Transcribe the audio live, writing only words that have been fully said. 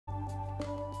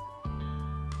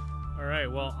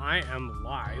Alright, well, I am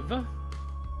live.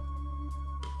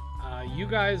 You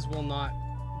guys will not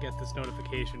get this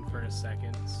notification for a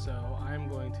second, so I'm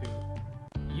going to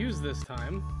use this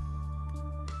time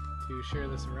to share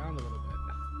this around a little bit.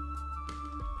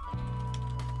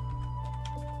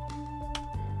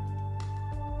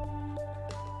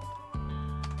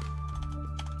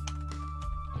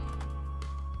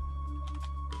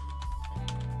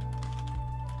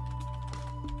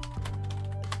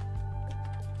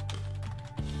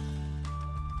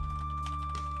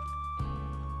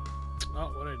 Oh,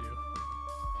 what'd I do?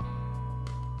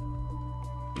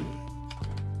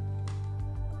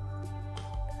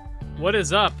 What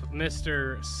is up,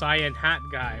 Mr. Cyan Hat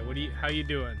Guy? How you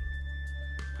doing?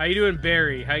 How you doing,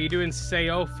 Barry? How you doing,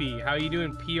 Sayofi? How you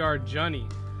doing, PR Johnny?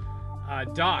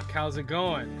 Doc, how's it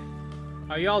going?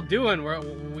 How y'all doing?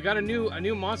 We got a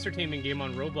new monster taming game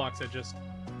on Roblox that just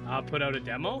put out a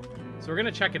demo, so we're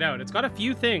gonna check it out. It's got a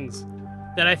few things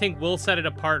that I think will set it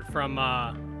apart from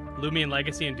Loomian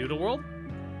Legacy and Doodle World,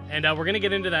 and we're gonna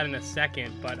get into that in a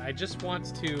second. But I just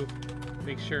want to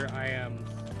make sure I am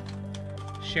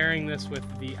sharing this with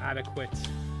the adequate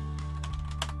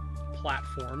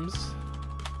platforms.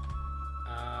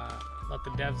 Let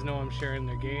the devs know I'm sharing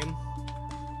their game.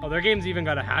 Oh, their game's even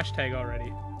got a hashtag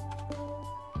already.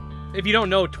 If you don't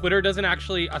know, Twitter doesn't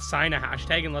actually assign a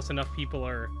hashtag unless enough people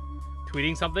are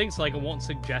tweeting something, so like it won't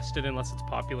suggest it unless it's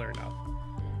popular enough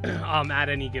at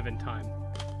any given time.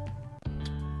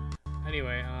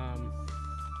 Anyway,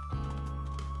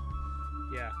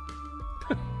 yeah.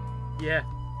 Yeah.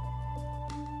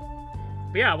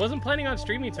 But yeah, I wasn't planning on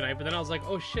streaming tonight, but then I was like,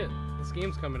 oh shit, this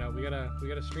game's coming out. We gotta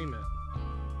stream it.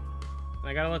 And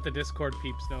I gotta let the Discord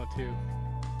peeps know too.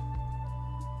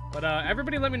 But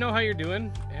everybody let me know how you're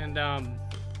doing, and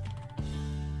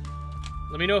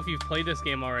let me know if you've played this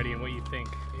game already and what you think,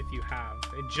 if you have.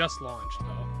 It just launched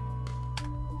though.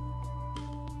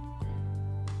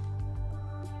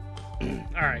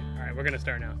 Alright, we're gonna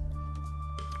start now.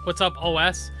 What's up,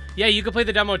 OS? Yeah, you can play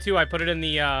the demo too. I put it in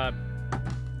the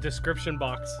description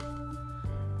box,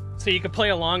 so you can play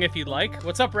along if you'd like.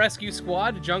 What's up, Rescue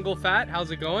Squad? Jungle Fat,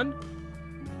 how's it going?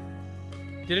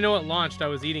 Didn't know it launched. I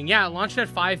was eating. Yeah, it launched at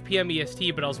 5 p.m.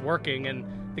 EST, but I was working, and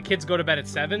the kids go to bed at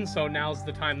 7, so now's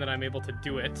the time that I'm able to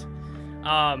do it.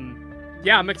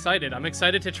 Yeah, I'm excited. I'm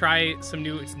excited to try some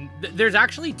new... There's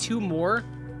actually 2 more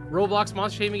Roblox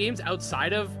monster taming games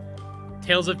outside of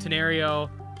Tales of Tenerio,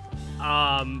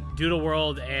 Doodle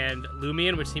World, and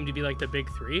Loomian, which seem to be like the big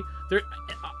 3.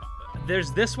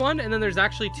 There's this one, and then there's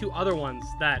actually 2 other ones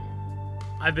that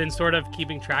I've been sort of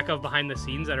keeping track of behind the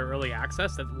scenes that are early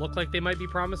access that look like they might be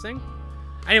promising.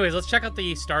 Anyways, let's check out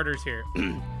the starters here.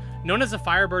 Known as the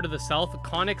Firebird of the South,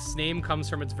 Conix's name comes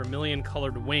from its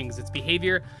vermilion-colored wings. Its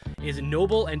behavior is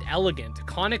noble and elegant.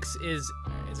 Conix is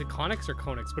it Conix or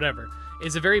Conix? Whatever.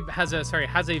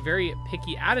 Has a very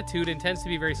picky attitude and tends to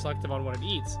be very selective on what it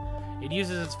eats. It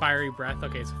uses its fiery breath.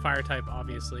 Okay, it's a fire type,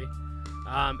 obviously.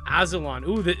 Azulon.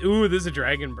 Ooh, this is a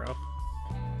dragon, bro.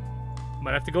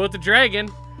 Might have to go with the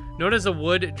dragon. Known as a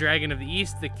wood dragon of the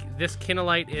east, this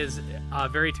KINALITE is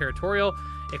very territorial.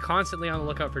 It constantly on the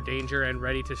lookout for danger and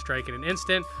ready to strike in an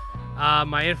instant.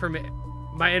 My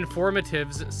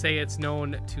informatives say it's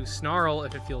known to snarl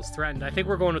if it feels threatened. I think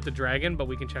we're going with the dragon, but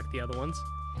we can check the other ones.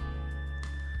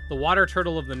 The water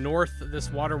turtle of the north.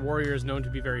 This water warrior is known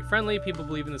to be very friendly. People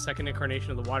believe in the second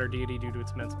incarnation of the water deity due to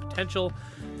its immense potential.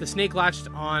 The snake latched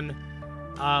on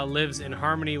lives in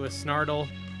harmony with Snartle.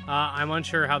 I'm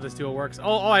unsure how this duo works.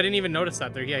 Oh, I didn't even notice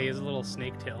that there. Yeah, he has a little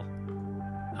snake tail.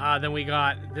 Then we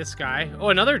got this guy. Oh,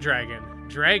 another dragon.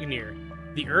 Dragnir.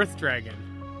 The Earth Dragon.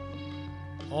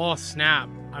 Oh, snap.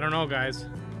 I don't know, guys.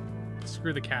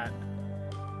 Screw the cat.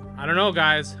 I don't know,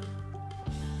 guys.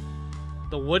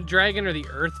 The Wood Dragon or the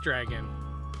Earth Dragon?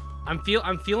 I'm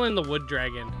feeling the Wood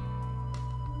Dragon.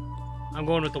 I'm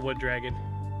going with the Wood Dragon.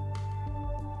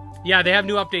 Yeah, they have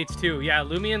new updates too. Yeah,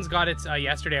 Loomian's got its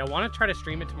yesterday. I want to try to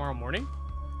stream it tomorrow morning,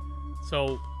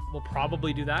 so we'll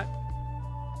probably do that.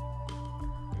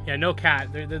 Yeah, no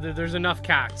cat. There's enough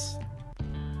cats.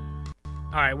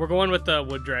 All right, we're going with the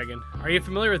Wood Dragon. Are you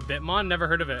familiar with Bitmon? Never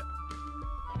heard of it.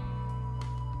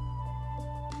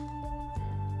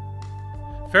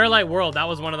 Fairlight World. That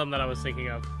was one of them that I was thinking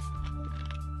of.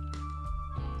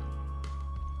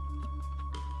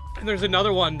 And there's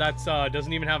another one that's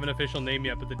doesn't even have an official name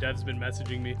yet, but the dev's been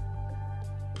messaging me.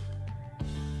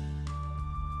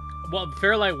 Well,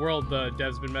 Fairlight World, the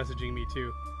dev's been messaging me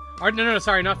too. Or, no,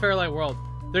 sorry, not Fairlight World.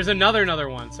 There's another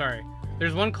one, sorry.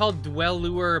 There's one called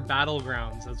Dwellure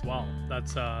Battlegrounds as well.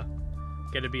 That's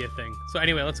gonna be a thing. So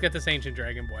anyway, let's get this Ancient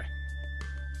Dragon Boy.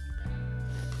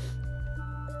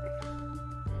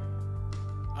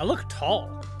 I look tall.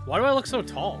 Why do I look so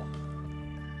tall?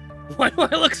 Why do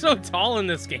I look so tall in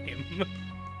this game?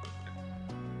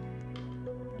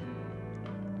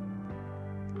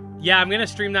 Yeah, I'm gonna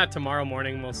stream that tomorrow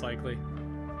morning, most likely.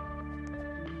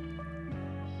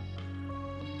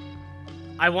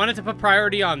 I wanted to put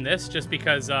priority on this just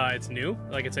because it's new.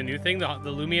 Like, it's a new thing. The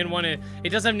Loomian one, it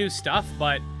does have new stuff,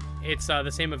 but it's the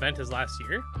same event as last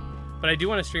year. But I do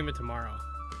want to stream it tomorrow.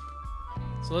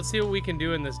 So let's see what we can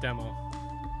do in this demo.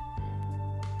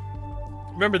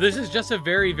 Remember, this is just a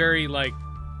very, very, like,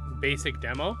 basic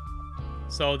demo.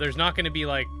 So there's not going to be,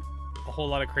 like, a whole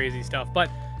lot of crazy stuff. But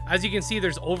as you can see,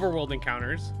 there's overworld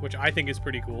encounters, which I think is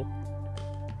pretty cool.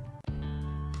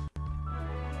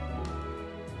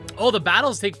 Oh, the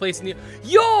battles take place in the...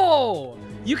 Yo!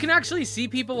 You can actually see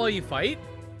people while you fight?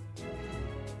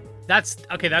 That's...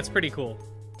 Okay, that's pretty cool.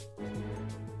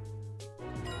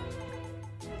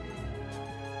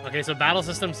 Okay, so battle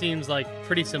system seems like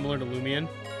pretty similar to Loomian.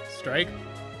 Strike.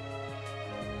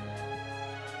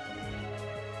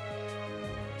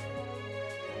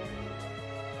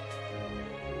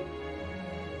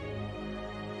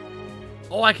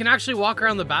 Oh, I can actually walk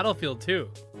around the battlefield too.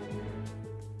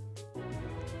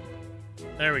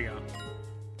 There we go.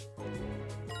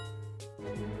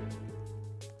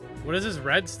 What is this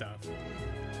red stuff?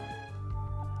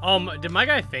 Did my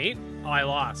guy faint? Oh, I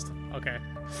lost. Okay.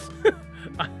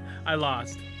 I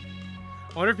lost.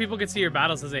 I wonder if people can see your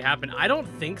battles as they happen. I don't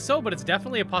think so, but it's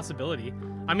definitely a possibility.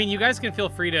 I mean, you guys can feel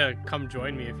free to come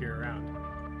join me if you're around.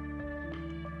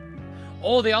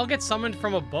 Oh, they all get summoned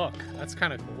from a book. That's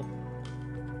kind of cool.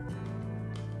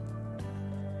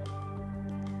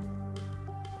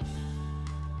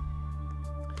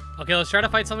 Okay, let's try to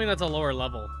fight something that's a lower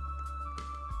level.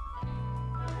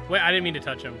 Wait, I didn't mean to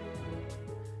touch him.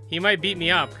 He might beat me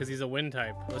up because he's a wind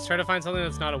type. Let's try to find something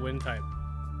that's not a wind type.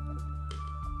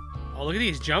 Oh, look at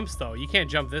these jumps, though. You can't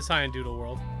jump this high in Doodle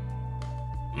World.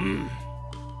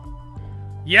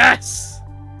 Yes!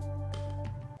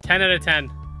 10 out of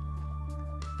 10.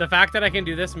 The fact that I can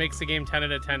do this makes the game 10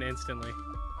 out of 10 instantly.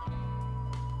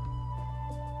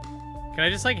 Can I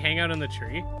just, like, hang out in the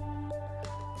tree?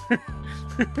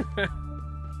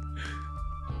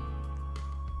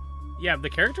 Yeah, the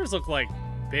characters look, like,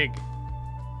 big.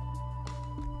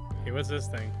 Okay, what's this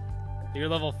thing? You're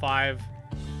level 5.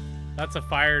 That's a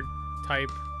fire type.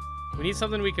 We need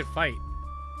something we could fight.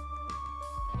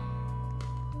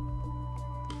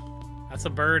 That's a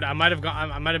bird. I might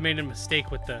have made a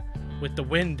mistake with the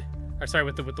wind. Or sorry,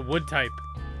 with the wood type.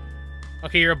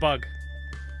 Okay, you're a bug.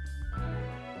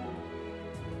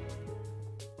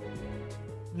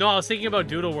 No, I was thinking about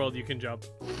Doodle World. You can jump.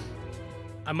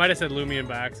 I might have said Loomian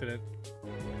by accident.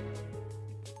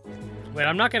 Wait,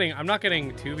 I'm not getting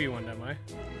 2v1'd, am I?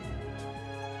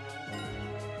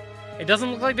 It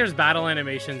doesn't look like there's battle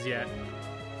animations yet.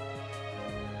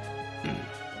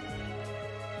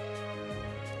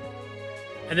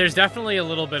 And there's definitely a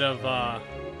little bit of,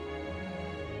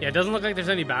 yeah, it doesn't look like there's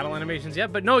any battle animations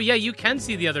yet. But no, yeah, you can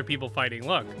see the other people fighting.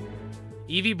 Look.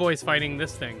 Eevee Boy's fighting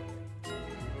this thing.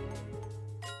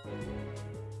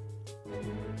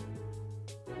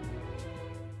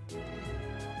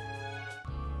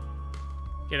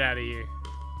 Get out of here.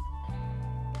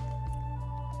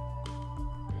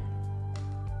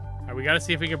 Alright, we gotta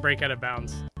see if we can break out of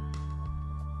bounds.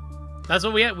 That's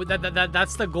what we had.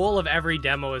 That's the goal of every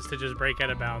demo, is to just break out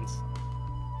of bounds.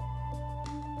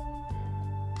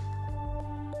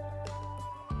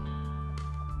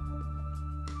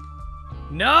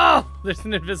 No! There's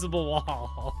an invisible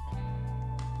wall.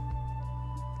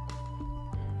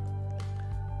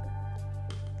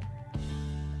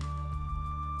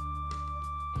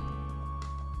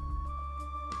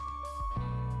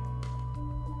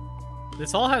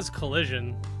 This all has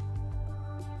collision.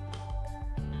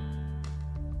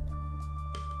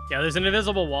 Yeah, there's an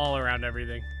invisible wall around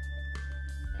everything.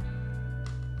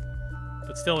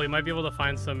 But still, we might be able to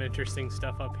find some interesting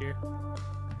stuff up here.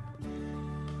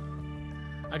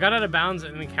 I got out of bounds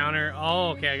in an encounter. Oh,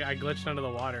 okay, I glitched under the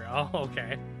water. Oh,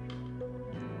 okay.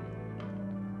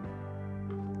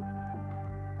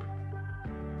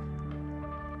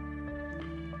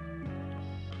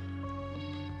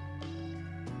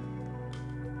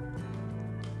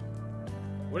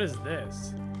 What is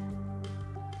this?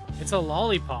 It's a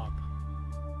lollipop.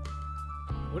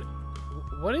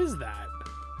 What is that?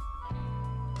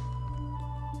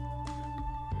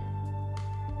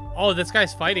 Oh, this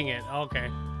guy's fighting it. Oh,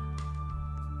 okay.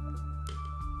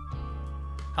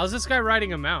 How's this guy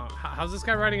riding a mount? How's this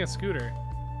guy riding a scooter?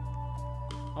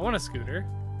 I want a scooter.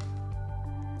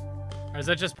 Or is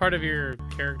that just part of your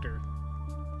character?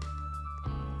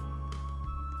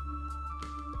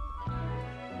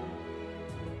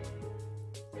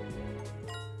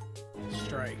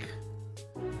 strike.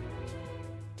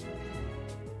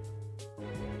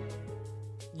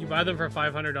 You buy them for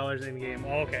 $500 in game.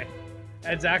 Oh, okay.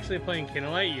 Ed's actually playing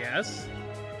KINALITE? Yes.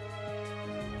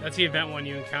 That's the event one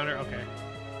you encounter? Okay.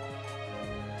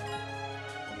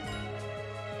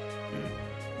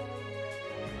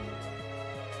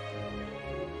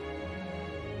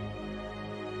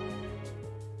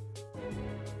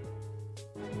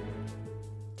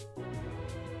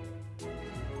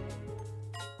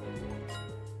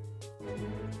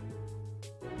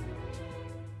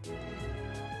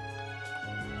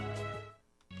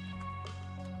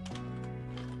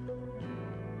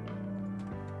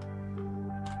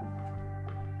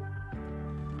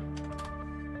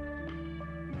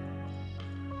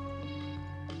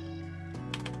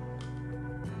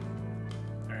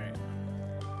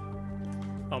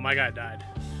 Oh, my guy died.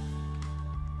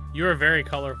 You are very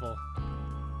colorful.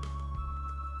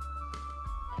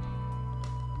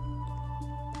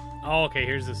 Oh, okay,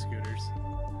 here's the scooters.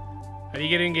 How do you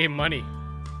get in-game money?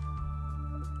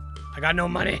 I got no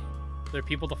money. Are there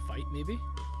people to fight, maybe?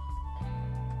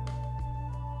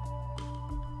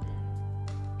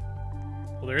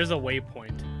 Well, there is a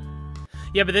waypoint.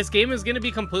 Yeah, but this game is going to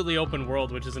be completely open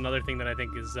world, which is another thing that I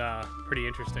think is pretty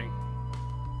interesting.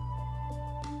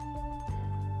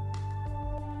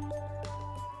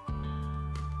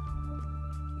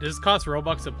 Does this cost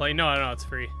Robux to play? No, no, it's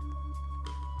free.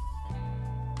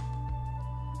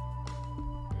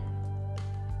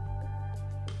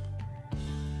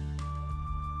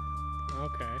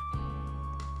 Okay.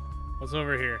 What's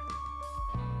over here?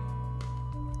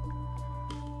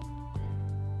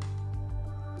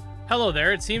 Hello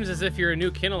there, it seems as if you're a new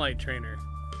KINALITE trainer.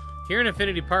 Here in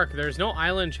Infinity Park, there's no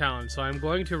island challenge, so I'm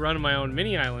going to run my own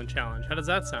mini island challenge. How does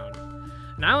that sound?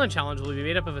 An island challenge will be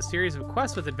made up of a series of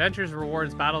quests with adventures,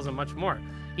 rewards, battles, and much more.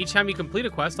 Each time you complete a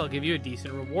quest, I'll give you a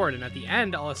decent reward, and at the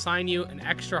end, I'll assign you an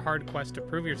extra hard quest to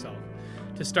prove yourself.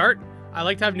 To start, I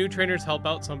like to have new trainers help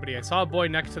out somebody. I saw a boy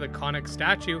next to the conic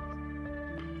statue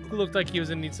who looked like he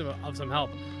was in need of some help.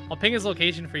 I'll ping his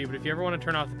location for you, but if you ever want to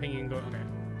turn off the ping, you can go... Okay.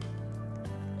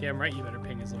 Damn right you better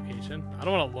ping his location. I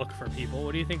don't want to look for people.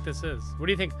 What do you think this is? What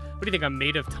do you think? What do you think, I'm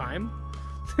made of time?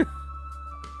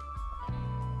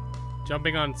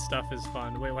 Jumping on stuff is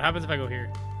fun. Wait, what happens if I go here?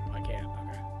 Oh, I can't.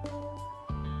 Okay.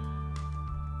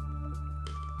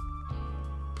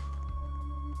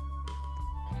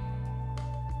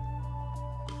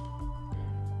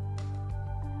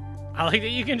 I like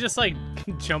that you can just, like,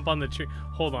 jump on the tree.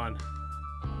 Hold on.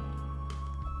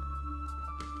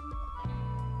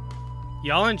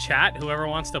 Y'all in chat, whoever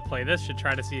wants to play this, should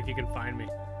try to see if you can find me.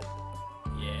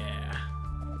 Yeah.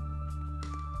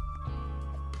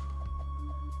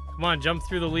 Come on, jump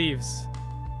through the leaves.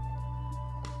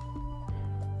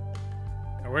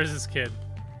 Now, where's this kid?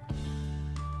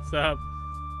 What's up?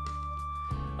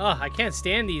 Oh, I can't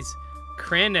stand these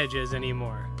cran edges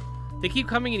anymore. They keep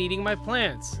coming and eating my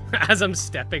plants as I'm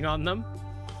stepping on them.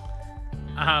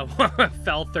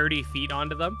 Fell 30 feet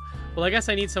onto them. Well, I guess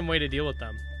I need some way to deal with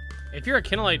them. If you're a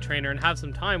KINALITE trainer and have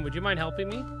some time, would you mind helping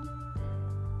me?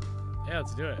 Yeah,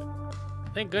 let's do it.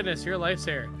 Thank goodness, you're a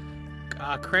lifesaver.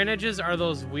 Cran edges are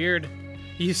those weird...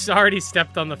 You already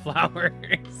stepped on the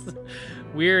flowers.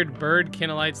 Weird bird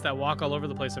KINALITEs that walk all over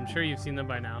the place. I'm sure you've seen them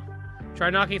by now.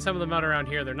 Try knocking some of them out around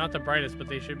here. They're not the brightest, but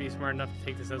they should be smart enough to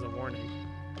take this as a warning.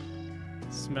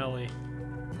 Smelly.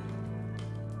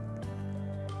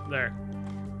 There.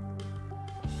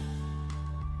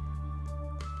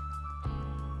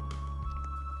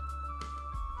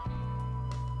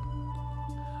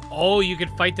 Oh, you could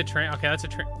fight the train. Okay, that's a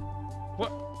train. What?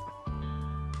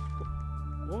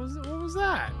 What was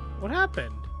that? What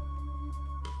happened?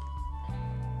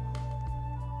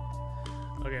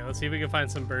 Okay, let's see if we can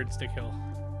find some birds to kill.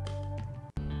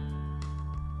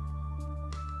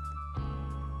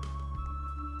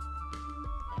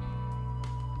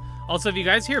 Also, if you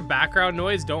guys hear background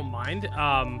noise, don't mind.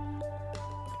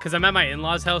 Because I'm at my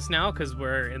in-laws' house now, because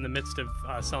we're in the midst of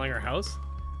selling our house.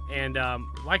 And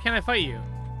why can't I fight you?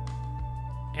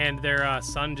 And their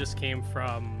son just came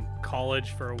from college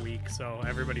for a week, so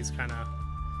everybody's kind of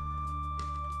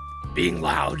being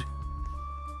loud.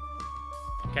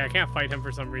 Okay, I can't fight him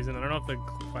for some reason. I don't know if the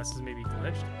quest is maybe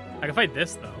glitched. I can fight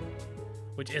this, though,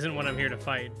 which isn't what I'm here to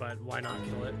fight, but why not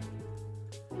kill it?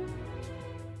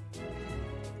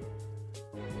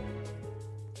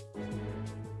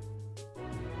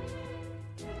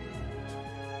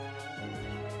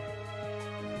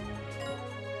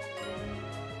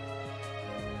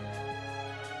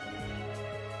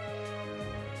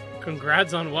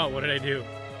 Congrats on what? What did I do?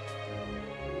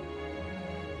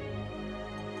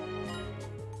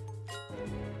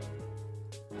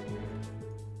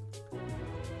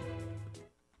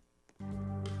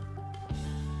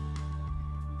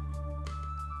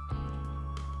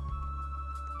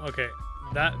 Okay,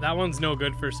 that one's no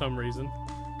good for some reason.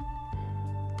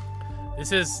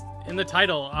 This is in the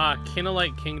title,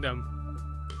 KINALITE Kingdom.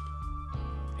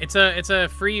 It's a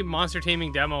free monster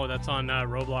taming demo that's on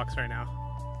Roblox right now.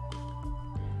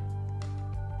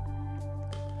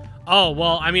 Oh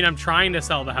well, I mean, I'm trying to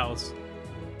sell the house,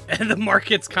 and the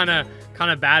market's kind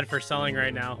of bad for selling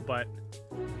right now, but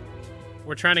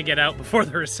we're trying to get out before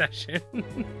the recession.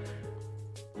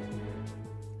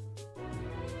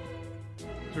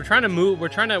 We're trying to move. We're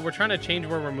trying to change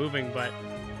where we're moving, but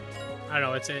I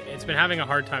don't know. It's been having a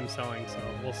hard time selling, so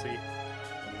we'll see.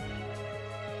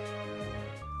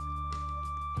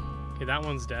 Okay, that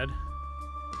one's dead.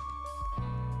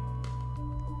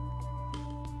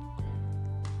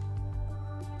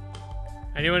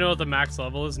 Anyone know what the max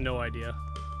level is? No idea.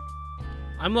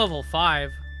 I'm level 5.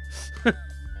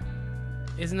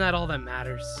 Isn't that all that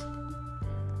matters?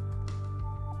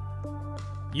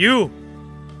 You!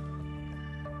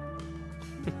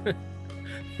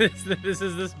 This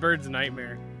is this bird's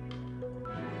nightmare.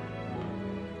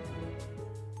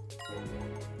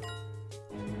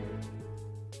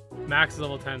 Max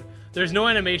level 10. There's no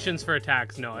animations for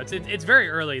attacks. No, it's very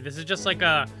early. This is just like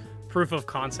a proof of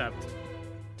concept.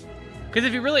 Because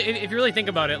if you really think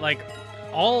about it, like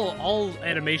all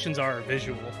animations are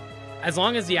visual. As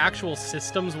long as the actual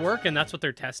systems work and that's what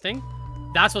they're testing,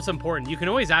 that's what's important. You can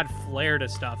always add flair to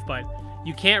stuff, but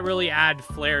you can't really add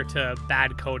flair to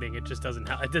bad coding. It just doesn't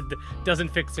help. It doesn't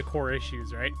fix the core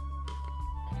issues, right?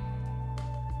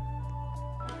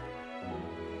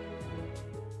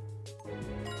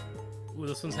 Ooh,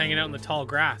 this one's hanging out in the tall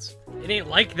grass. It ain't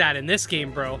like that in this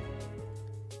game, bro.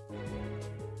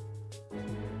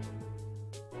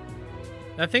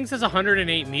 That thing says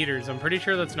 108 meters. I'm pretty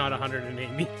sure that's not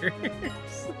 108 meters.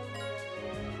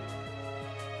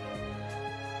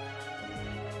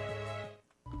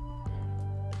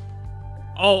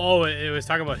 Oh, it was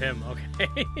talking about him.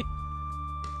 Okay.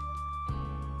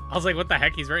 I was like, what the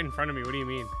heck? He's right in front of me. What do you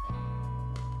mean?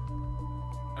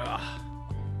 Ugh.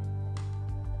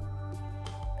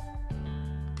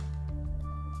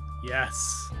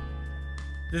 Yes.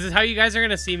 This is how you guys are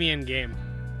going to see me in game.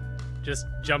 Just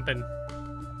jumping.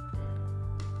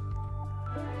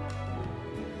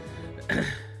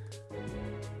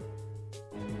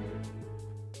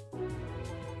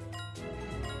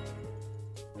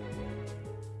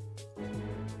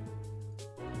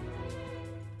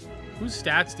 Whose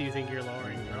stats do you think you're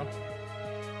lowering, bro?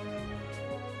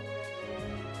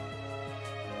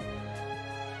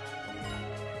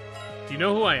 Do you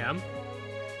know who I am?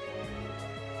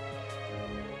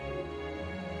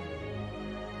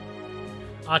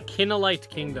 KINALITE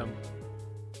Kingdom.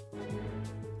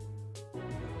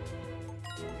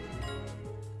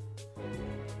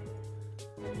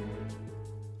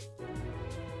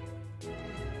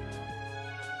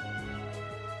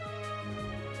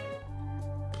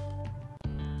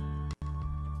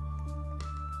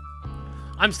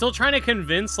 I'm still trying to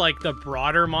convince like the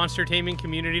broader monster taming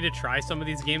community to try some of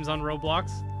these games on Roblox,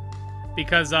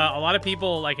 because a lot of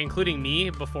people, like including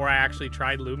me, before I actually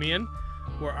tried Loomian,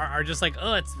 are just like,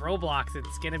 oh, it's Roblox,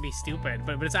 it's gonna be stupid.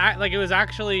 But it's like, it was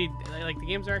actually like the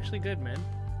games are actually good, man.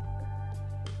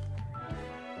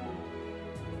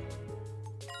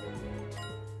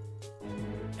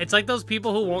 It's like those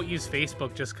people who won't use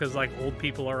Facebook just because like old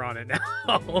people are on it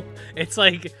now. It's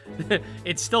like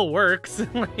it still works.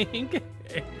 Like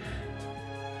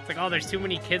it's like, oh, there's too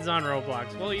many kids on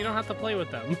Roblox. Well, you don't have to play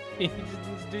with them. You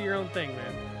just do your own thing,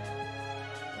 man.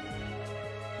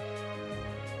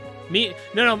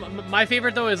 My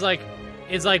favorite though is like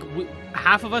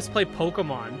half of us play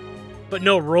Pokemon, but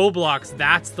no, Roblox,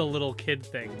 that's the little kid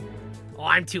thing. Oh,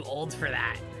 I'm too old for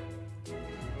that.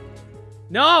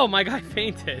 No, my guy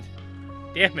fainted.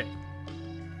 Damn it.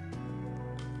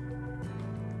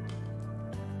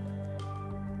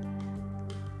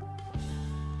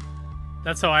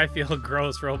 That's how I feel.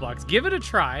 Gross, Roblox. Give it a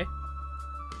try.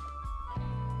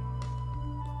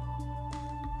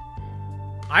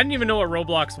 I didn't even know what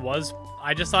Roblox was.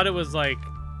 I just thought it was like...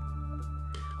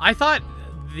 I thought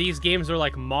these games were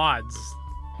like mods.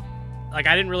 Like,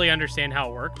 I didn't really understand how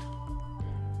it worked.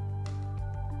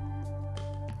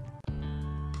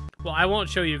 Well, I won't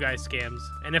show you guys scams.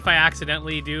 And if I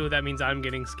accidentally do, that means I'm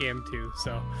getting scammed too.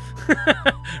 So,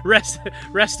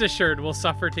 rest assured, we'll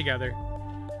suffer together.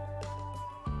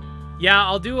 Yeah,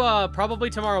 I'll do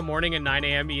probably tomorrow morning at 9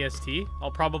 a.m. EST.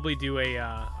 I'll probably do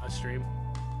a stream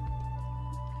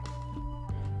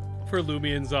for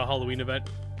Loomian's Halloween event.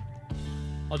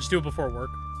 I'll just do it before work.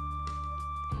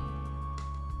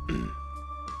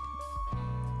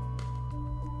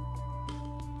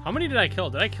 How many did I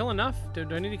kill? Did I kill enough? Do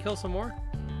I need to kill some more?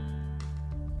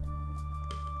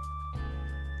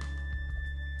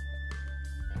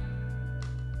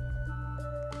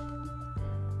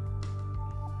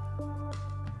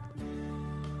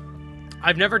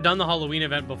 I've never done the Halloween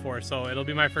event before, so it'll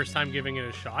be my first time giving it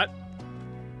a shot.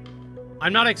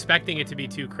 I'm not expecting it to be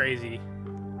too crazy.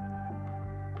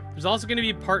 There's also going to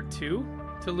be part 2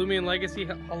 to Loomian Legacy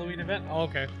Halloween event. Oh,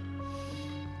 okay.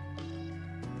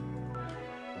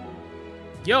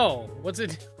 Yo, what's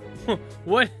it?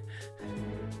 What?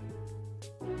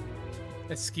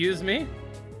 Excuse me?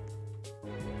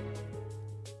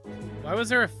 Why was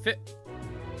there a fit?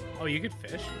 Oh, you could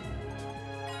fish?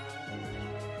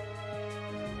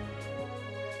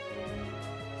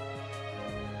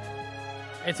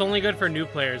 It's only good for new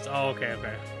players. Oh, okay,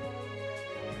 okay.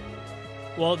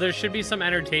 Well, there should be some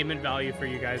entertainment value for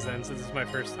you guys then, since it's my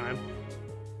first time.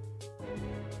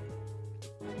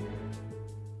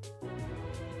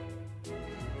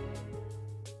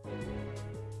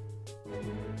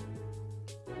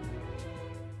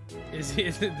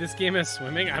 Is this game is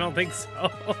swimming? I don't think so.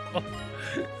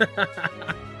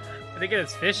 I think it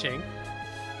is fishing.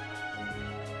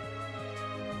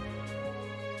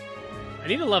 I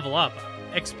need to level up.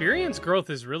 Experience growth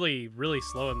is really, really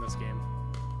slow in this game.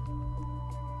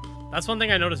 That's one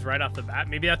thing I noticed right off the bat.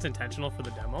 Maybe that's intentional for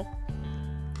the demo.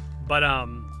 But,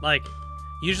 like,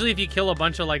 usually if you kill a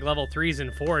bunch of, like, level 3s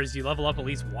and 4s, you level up at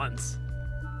least once.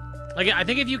 Like, I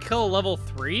think if you kill a level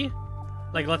 3,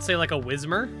 like, let's say, like, a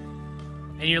Whismer,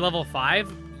 and you're level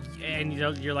 5, and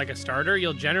you're like a starter,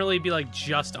 you'll generally be, like,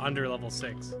 just under level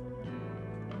 6.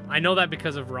 I know that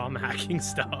because of ROM hacking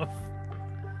stuff.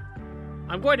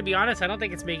 I'm going to be honest, I don't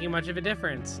think it's making much of a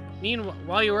difference. Meanwhile,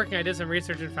 while you're working, I did some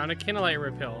research and found a KINALITE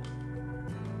repeal.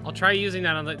 I'll try using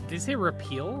that on the... Did he say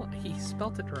repeal? He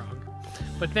spelt it wrong.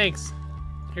 But thanks.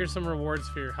 Here's some rewards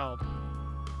for your help.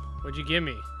 What'd you give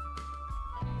me?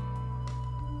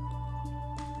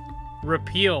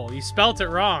 Repeal. You spelt it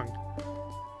wrong.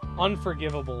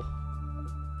 Unforgivable.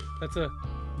 That's a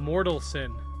mortal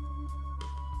sin.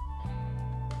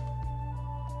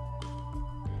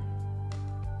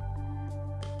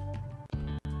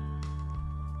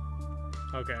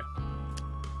 Okay.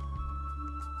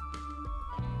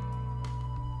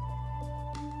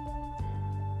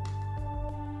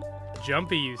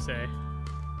 Jumpy, you say?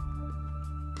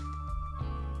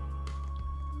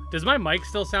 Does my mic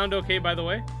still sound okay, by the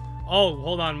way? Oh,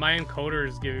 hold on. My encoder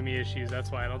is giving me issues. That's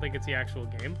why. I don't think it's the actual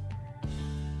game.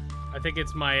 I think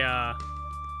it's my, I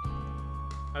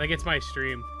think it's my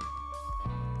stream.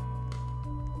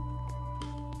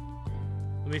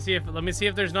 Let me see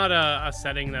if there's not a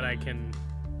setting that I can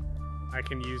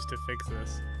use to fix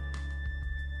this.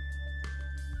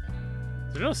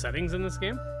 Is there no settings in this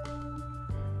game?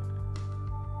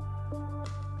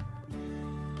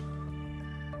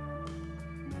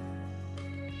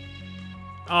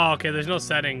 Oh, okay, there's no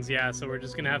settings, yeah, so we're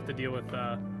just gonna have to deal with,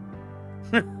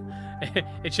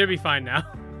 it should be fine now.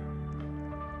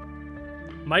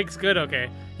 Mic's good, okay.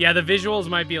 Yeah, the visuals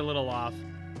might be a little off.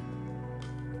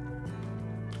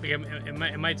 Like,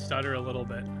 it might stutter a little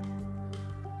bit.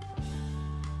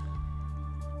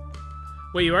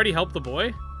 Wait, you already helped the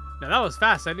boy? Now that was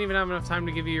fast. I didn't even have enough time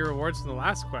to give you your rewards from the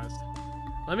last quest.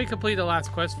 Let me complete the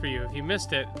last quest for you. If you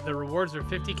missed it, the rewards are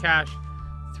 50 cash,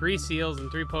 3 seals,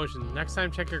 and 3 potions. Next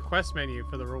time, check your quest menu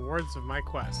for the rewards of my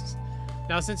quests.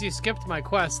 Now, since you skipped my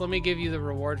quest, let me give you the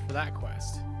reward for that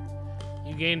quest.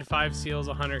 You gained 5 seals,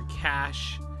 100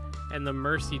 cash, and the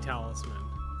Mercy Talisman.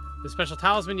 The special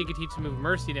talisman you can teach to move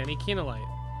Mercy to any KINALITE.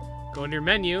 Go into your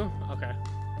menu. Okay.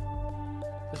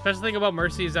 The special thing about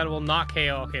Mercy is that it will not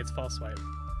KO. Okay, it's false swipe.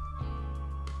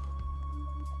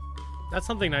 That's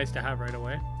something nice to have right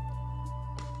away.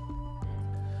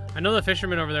 I know the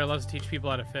fisherman over there loves to teach people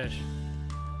how to fish.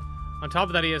 On top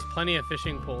of that, he has plenty of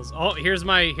fishing poles. Oh, here's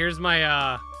my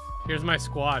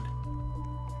squad.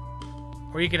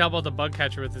 Or you could help out the bug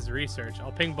catcher with his research.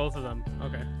 I'll ping both of them.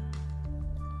 Okay.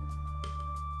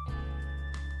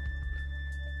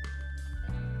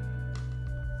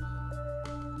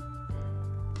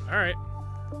 Alright.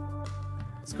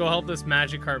 Let's go help this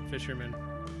Magikarp fisherman.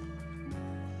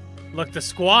 Look, the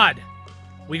squad!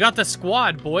 We got the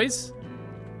squad, boys!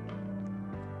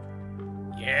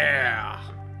 Yeah!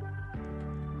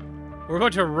 We're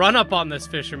about to run up on this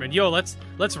fisherman. Yo, let's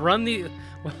run the...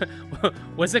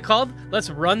 What's it called? Let's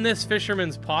run this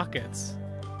fisherman's pockets.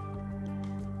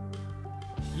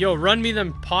 Yo, run me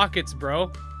them pockets,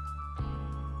 bro.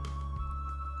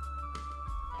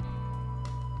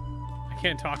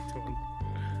 Can't talk to him.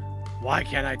 Why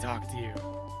can't I talk to you?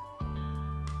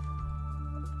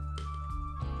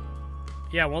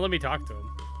 Yeah, won't let me talk to him.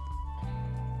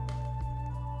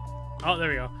 Oh, there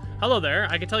we go. Hello there.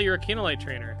 I can tell you're a KINALITE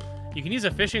trainer. You can use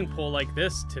a fishing pole like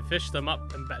this to fish them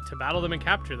up and to battle them and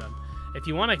capture them. If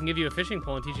you want, I can give you a fishing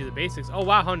pole and teach you the basics. Oh,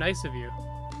 wow, how nice of you.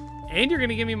 And you're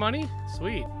gonna give me money?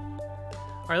 Sweet.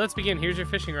 All right, let's begin. Here's your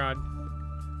fishing rod.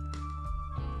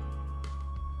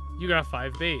 You got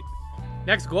 5 bait.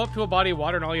 Next, go up to a body of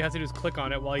water and all you have to do is click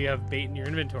on it while you have bait in your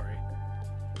inventory.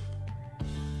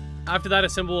 After that, a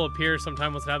symbol will appear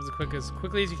sometime once it happens as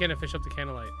quickly as you can to fish up the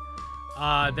KINALITE.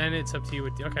 Then it's up to you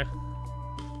with the... Okay.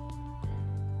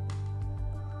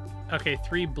 Okay,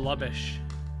 3 blubbish.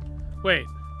 Wait.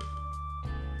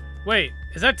 Wait,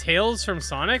 is that Tails from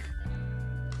Sonic?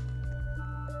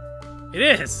 It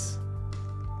is!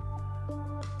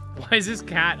 Why is this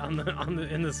cat in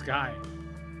the sky?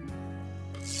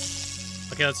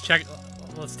 Okay, let's check.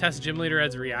 Let's test Gym Leader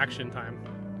Ed's reaction time.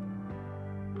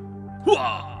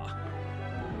 Hooah!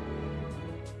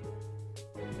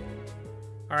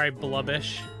 All right,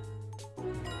 blubbish.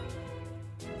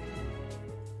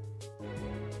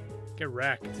 Get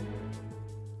wrecked.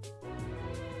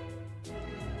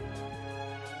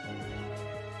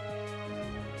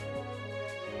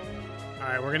 All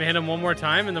right, we're gonna hit him one more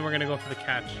time, and then we're gonna go for the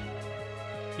catch.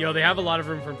 Yo, they have a lot of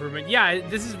room for improvement. Yeah,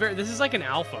 this is like an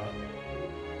alpha.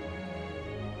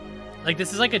 Like,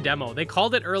 this is like a demo. They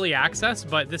called it early access,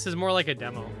 but this is more like a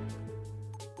demo.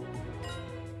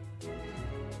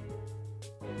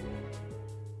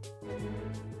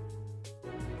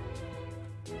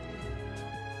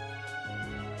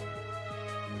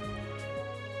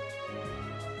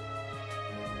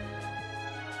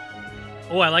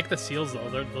 Oh, I like the seals, though.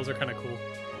 Those are kind of cool.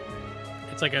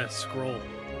 It's like a scroll.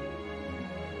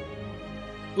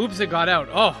 Oops, it got out.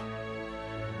 Oh.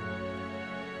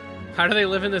 How do they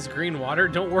live in this green water?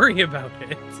 Don't worry about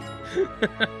it.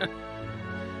 The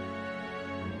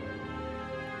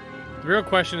real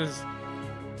question is...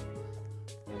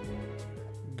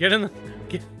 Get in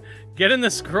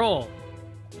the scroll.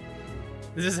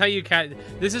 This is how you catch...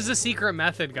 This is the secret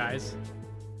method, guys.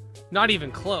 Not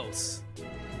even close.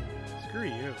 Screw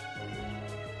you.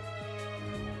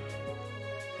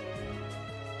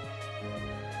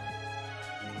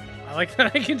 I like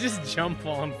that I can just jump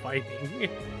while I'm fighting.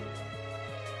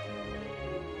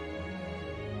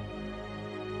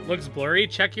 Looks blurry.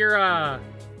 Check your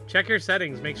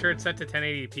settings. Make sure it's set to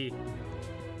 1080p.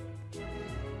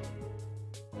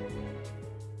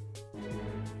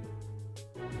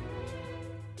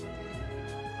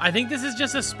 I think this is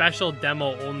just a special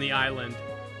demo-only island.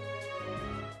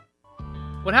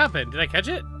 What happened? Did I catch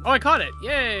it? Oh, I caught it!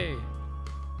 Yay!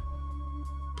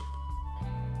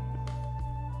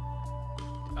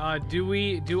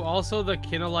 Do also the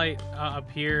KINALITE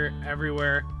appear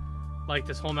everywhere? Like,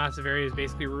 this whole massive area is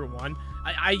basically Route 1?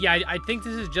 Yeah, I think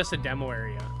this is just a demo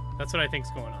area. That's what I think's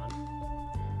going on.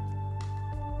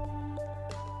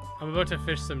 I'm about to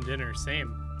fish some dinner.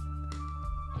 Same.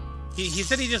 He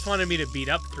said he just wanted me to beat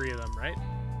up 3 of them, right?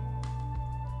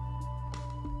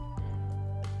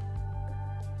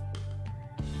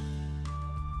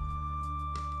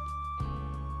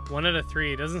 One out of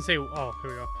 3. It doesn't say... Oh,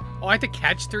 here we go. Oh, I have to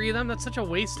catch 3 of them? That's such a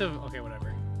waste of... Okay,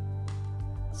 whatever.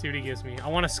 Let's see what he gives me. I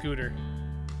want a scooter.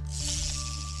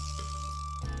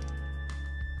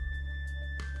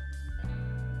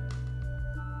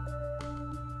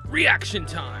 Reaction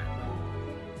time!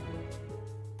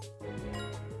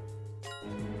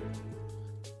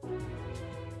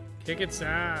 Kick its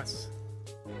ass.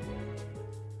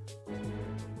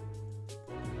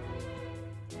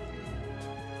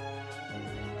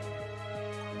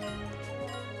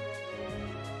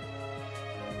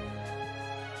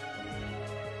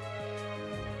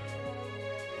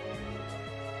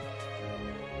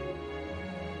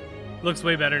 Looks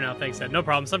way better now, thanks, Ed. No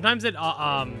problem. Sometimes it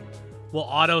will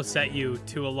auto set you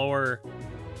to a lower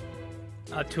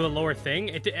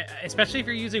thing. Especially if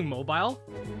you're using mobile.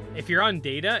 If you're on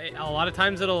data, a lot of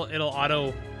times it'll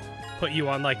auto put you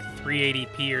on like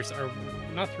 380p or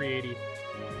not 380,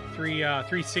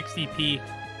 360p,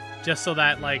 just so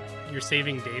that like you're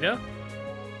saving data.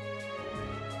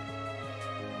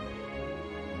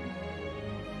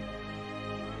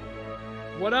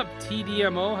 What up,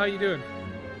 TDMO? How you doing?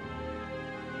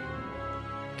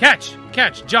 Catch!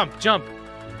 Catch! Jump! Jump!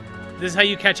 This is how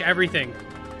you catch everything.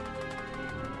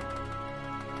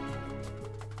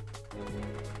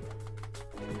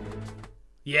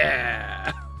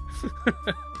 Yeah!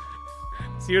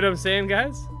 See what I'm saying,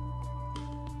 guys?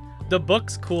 The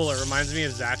book's cool. It reminds me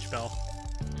of Zatch Bell.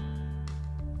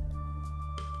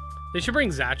 They should bring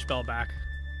Zatch Bell back.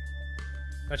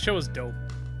 That show was dope.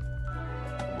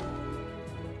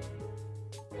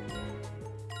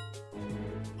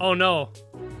 Oh no!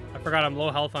 I forgot I'm low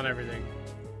health on everything.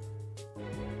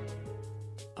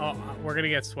 Oh, we're gonna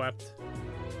get swept.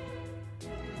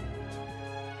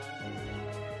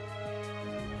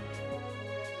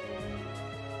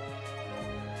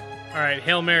 Alright,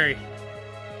 Hail Mary.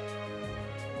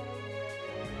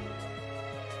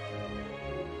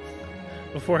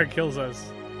 Before it kills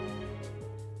us.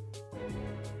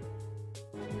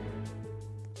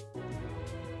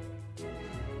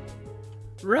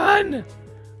 Run!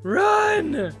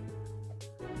 Run!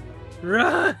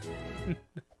 Run!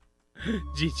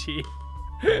 GG.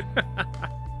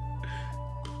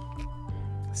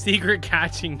 Secret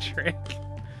catching trick.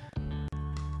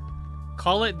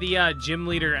 Call it the gym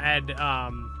leader Ed.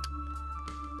 I'm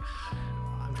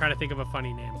trying to think of a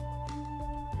funny name.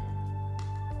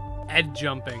 Ed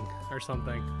jumping or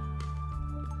something.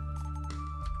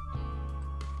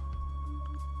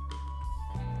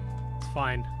 It's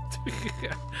fine.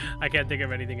 I can't think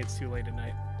of anything. It's too late at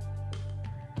night.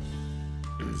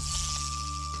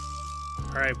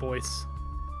 Alright, boys.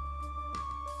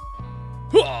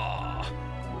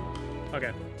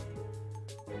 Okay.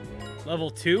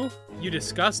 Level 2? You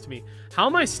disgust me. How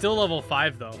am I still level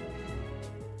 5, though?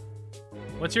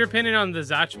 What's your opinion on the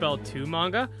Zatchbell 2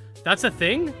 manga? That's a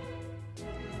thing?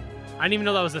 I didn't even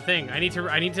know that was a thing. I need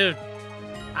to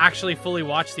actually fully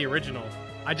watch the original.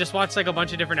 I just watched like a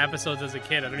bunch of different episodes as a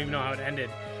kid. I don't even know how it ended.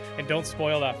 And don't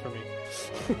spoil that for me.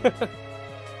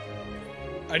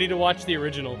 I need to watch the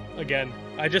original again.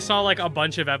 I just saw like a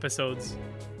bunch of episodes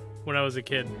when I was a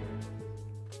kid.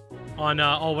 On,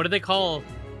 oh, what do they call...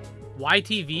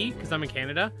 YTV, because I'm in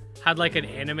Canada, had like an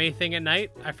anime thing at night.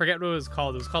 I forget what it was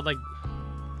called. It was called like...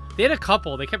 They had a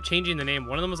couple. They kept changing the name.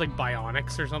 One of them was like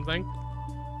Bionics or something.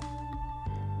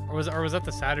 Or was that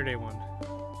the Saturday one?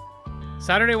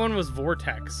 Saturday one was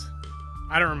Vortex.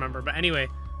 I don't remember. But anyway,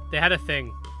 they had a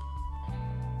thing.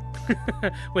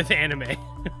 With anime.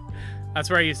 That's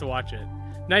where I used to watch it.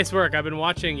 Nice work. I've been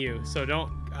watching you. So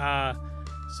don't...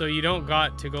 So you don't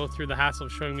got to go through the hassle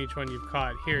of showing me each one you've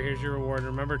caught. Here's your reward.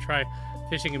 Remember, try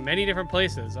fishing in many different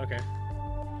places. Okay.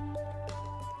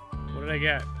 What did I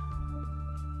get?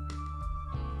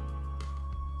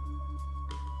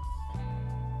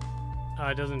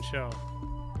 It doesn't show.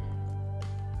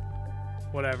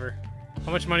 Whatever.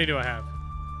 How much money do I have?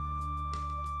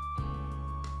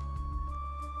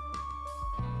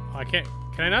 Oh, I can't.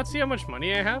 Can I not see how much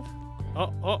money I have?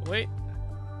 Oh, wait.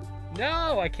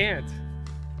 No, I can't.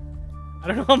 I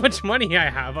don't know how much money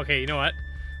I have. Okay, you know what?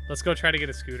 Let's go try to get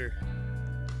a scooter.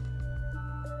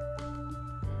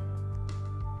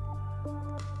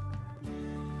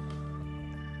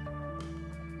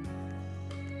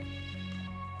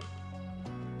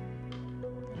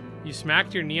 You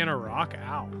smacked your knee on a rock?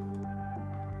 Ow.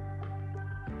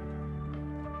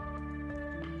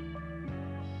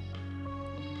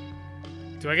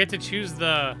 Do I get to choose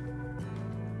the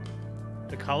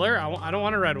color? I don't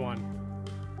want a red one.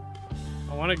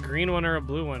 I want a green one or a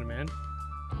blue one, man.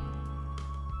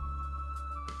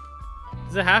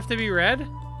 Does it have to be red?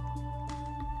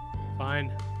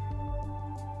 Fine.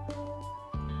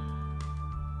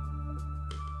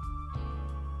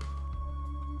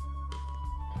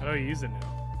 How do I use it now?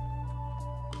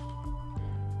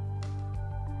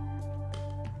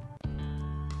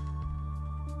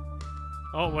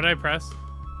 Oh, what did I press?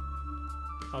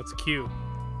 Oh, it's Q.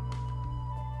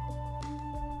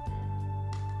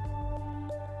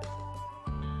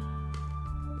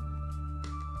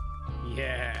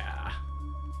 Yeah.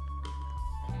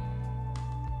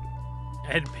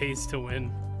 Ed pays to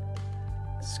win.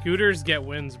 Scooters get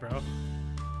wins, bro.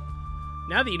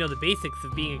 Now that you know the basics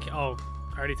of being a... Oh,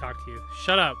 I already talked to you.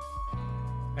 Shut up.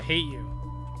 I hate you.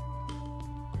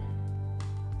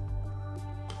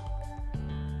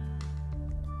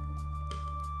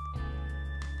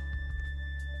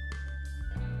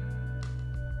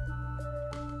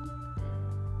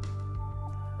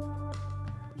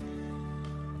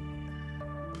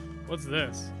 What's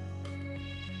this?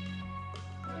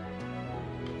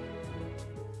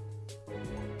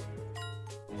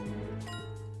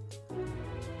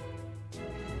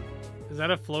 Is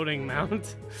that a floating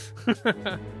mount?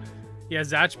 Yeah,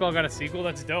 Zatchbell got a sequel?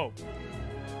 That's dope.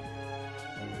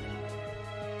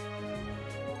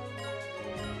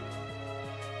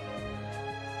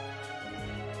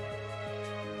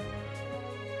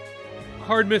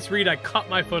 Hard misread, I cut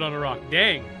my foot on a rock.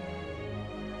 Dang.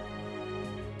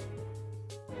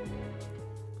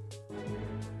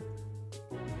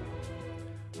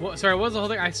 Well, sorry, what was the whole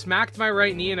thing? I smacked my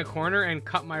right knee in a corner and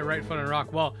cut my right foot on a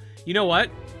rock. Well, you know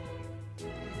what?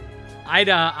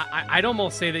 I'd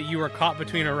almost say that you were caught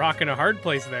between a rock and a hard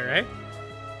place there, eh?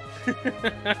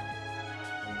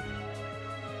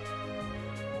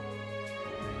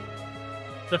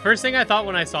 The first thing I thought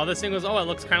when I saw this thing was, oh, it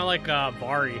looks kind of like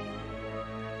Bari.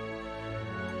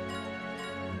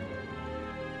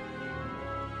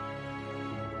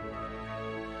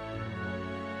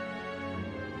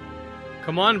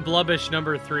 Come on, Blubbish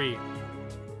number 3.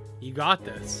 You got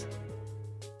this.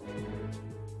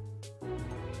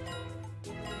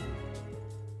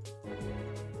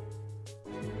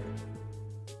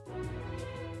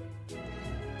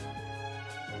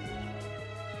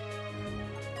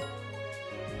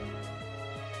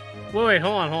 Wait,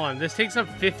 hold on. This takes up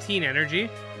 15 energy.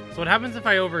 So what happens if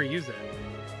I overuse it?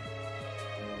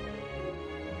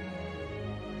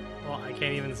 Well, I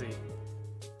can't even see.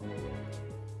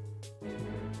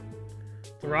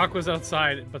 The rock was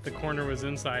outside, but the corner was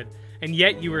inside. And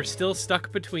yet you were still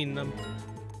stuck between them.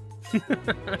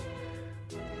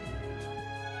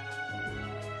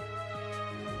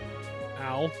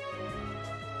 Ow.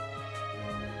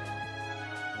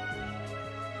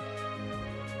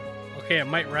 Okay, it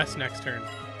might rest next turn.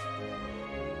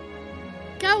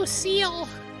 Go, seal!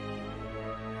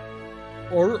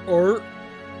 Or.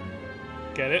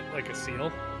 Get it? Like a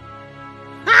seal?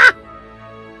 Ha!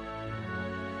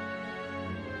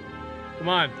 Come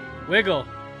on, wiggle.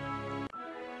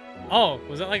 Oh,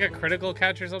 was that like a critical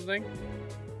catch or something?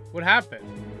 What happened?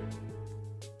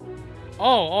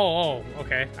 Oh,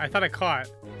 okay. I thought I caught.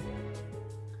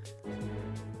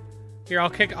 Here,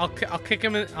 I'll kick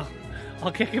him in.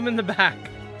 I'll kick him in the back.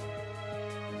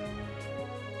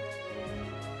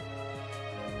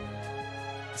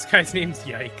 This guy's name's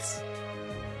Yikes.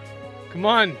 Come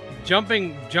on,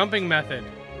 jumping method.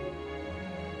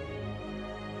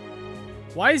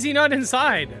 Why is he not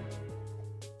inside?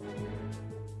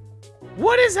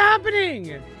 What is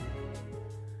happening?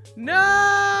 No!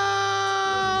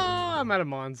 I'm out of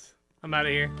Mons. I'm out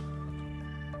of here.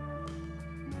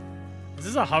 Is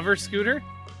this a hover scooter?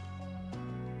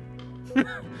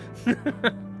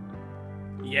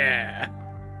 Yeah.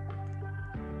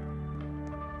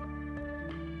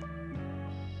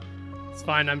 It's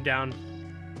fine, I'm down.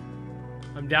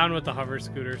 I'm down with the hover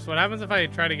scooter. So what happens if I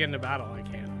try to get into battle? I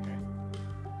can't, okay.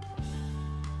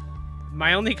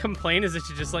 My only complaint is it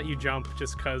should just let you jump,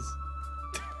 just cause.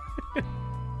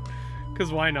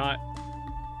 Cause why not?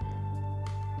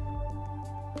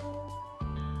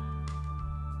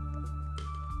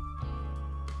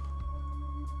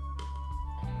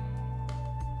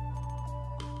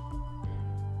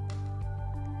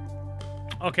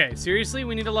 Okay, seriously,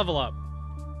 we need to level up.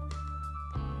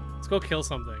 Let's go kill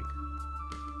something.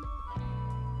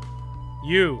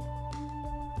 You.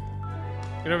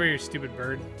 Get over here, stupid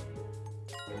bird.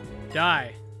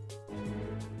 Die.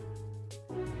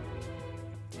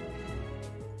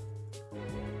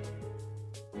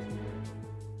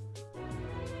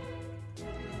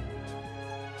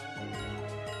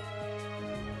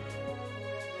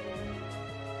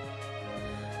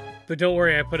 But don't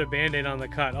worry, I put a band-aid on the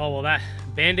cut. Oh, well, that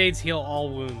band-aids heal all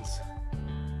wounds.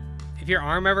 If your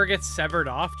arm ever gets severed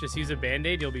off, just use a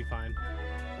band-aid, you'll be fine.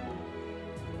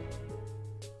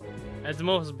 Ed's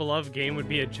most beloved game would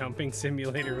be a jumping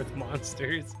simulator with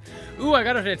monsters. Ooh, I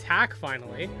got an attack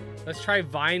finally. Let's try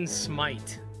Vine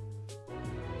Smite.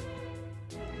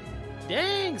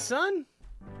 Dang, son!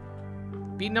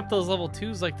 Beating up those level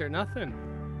 2s like they're nothing.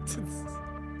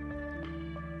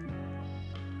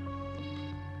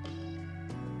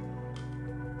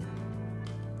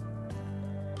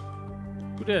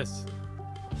 Who dis?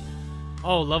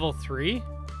 Oh, level 3?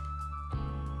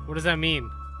 What does that mean?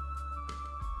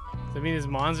 Does that mean his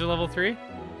mons are level 3?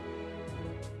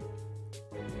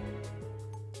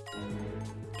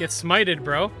 Get smited,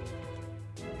 bro.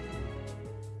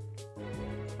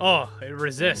 Oh, it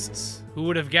resists. Who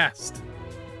would have guessed?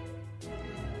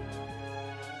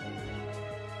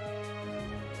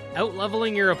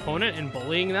 Out-leveling your opponent and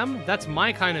bullying them? That's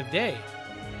my kind of day.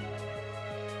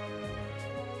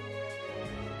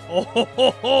 Oh ho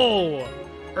ho ho!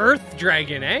 Earth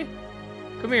Dragon, eh?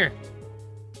 Come here.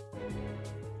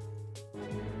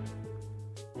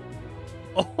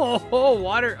 Oh ho ho!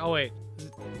 Water. Oh wait,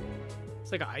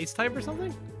 it's like an ice type or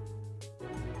something.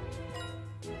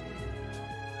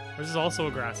 Or this is also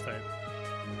a grass type.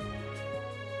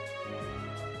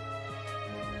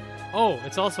 Oh,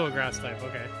 it's also a grass type.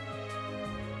 Okay,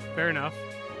 fair enough.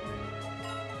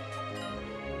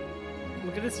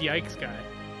 Look at this Yikes guy.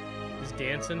 He's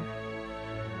dancing.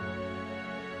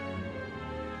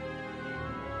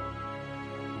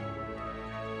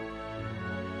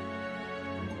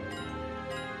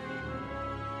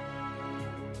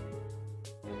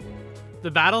 The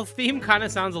battle theme kind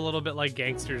of sounds a little bit like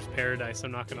Gangster's Paradise,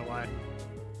 I'm not gonna lie.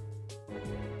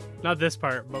 Not this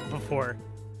part, but before.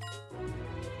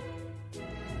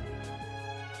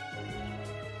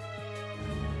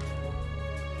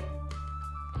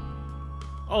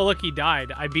 Oh, look, he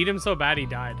died. I beat him so bad he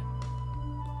died.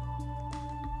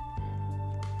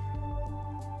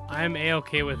 I'm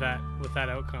A-okay with that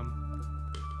outcome.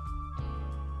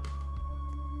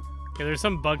 Okay, there's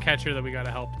some bug catcher that we gotta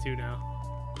help too now.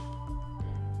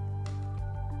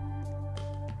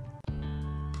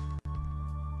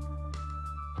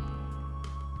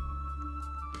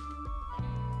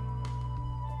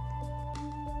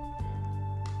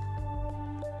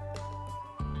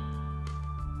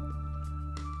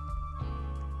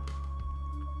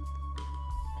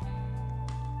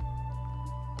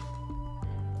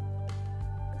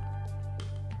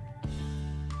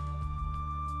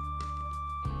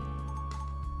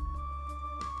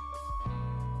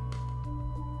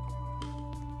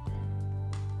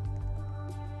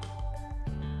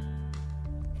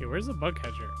 Where's the bug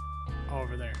catcher? Oh,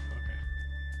 over there. Okay.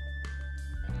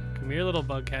 Come here, little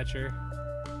bug catcher.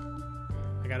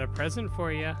 I got a present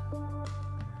for you.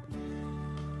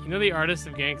 You know the artist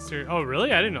of Gangster... Oh,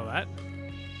 really? I didn't know that.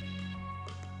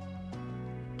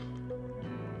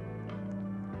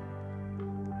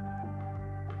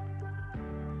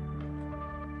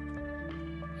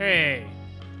 Hey.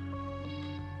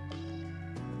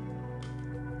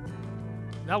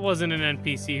 That wasn't an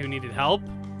NPC who needed help.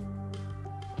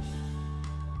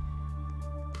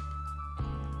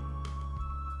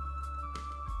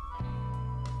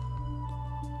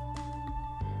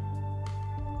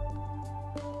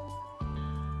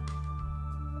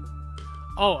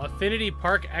 Oh, Affinity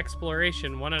Park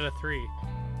Exploration, 1 out of 3.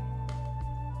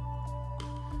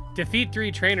 Defeat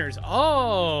 3 trainers.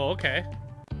 Oh, okay.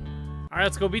 Alright,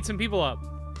 let's go beat some people up.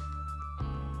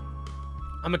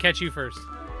 I'm gonna catch you first.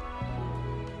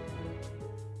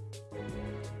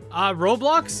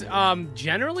 Roblox,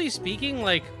 generally speaking,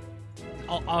 like,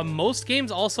 most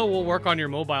games also will work on your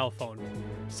mobile phone.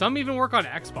 Some even work on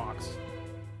Xbox.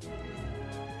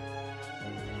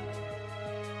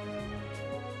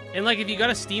 And, like, if you got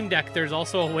a Steam Deck, there's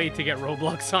also a way to get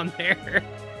Roblox on there.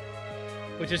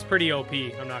 Which is pretty OP,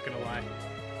 I'm not gonna lie.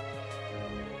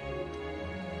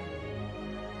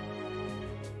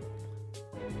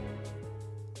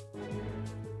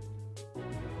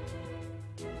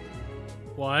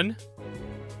 One,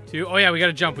 two. Oh, yeah, we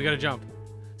gotta jump. We gotta jump.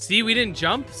 See, we didn't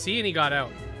jump. See, and he got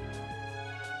out.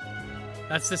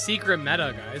 That's the secret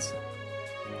meta, guys.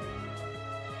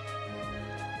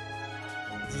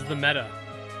 This is the meta.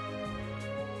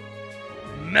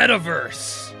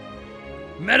 Metaverse.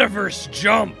 Metaverse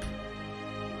jump.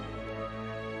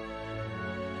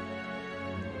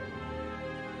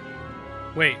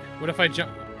 Wait, what if I jump?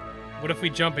 What if we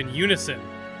jump in unison?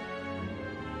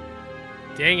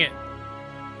 Dang it.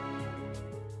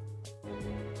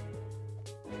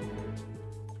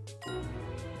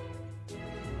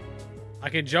 I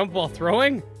can jump while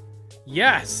throwing?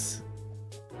 Yes.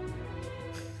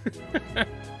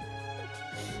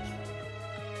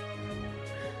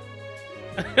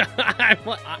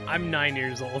 I'm 9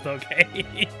 years old,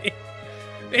 okay?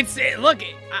 Look,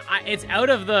 it's out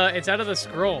of the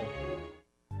scroll.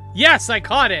 Yes, I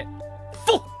caught it.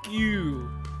 Fuck you.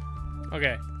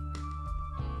 Okay.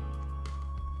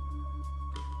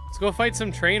 Let's go fight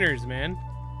some trainers, man.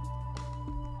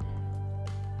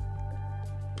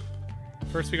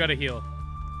 First, we gotta heal.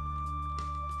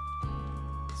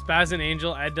 Spaz and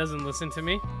Angel, Ed doesn't listen to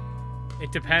me.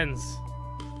 It depends.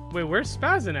 Wait, where's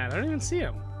Spazin at? I don't even see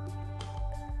him.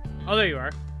 Oh, there you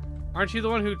are. Aren't you the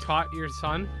one who taught your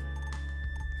son?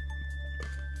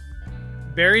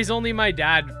 Barry's only my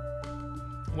dad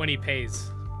when he pays.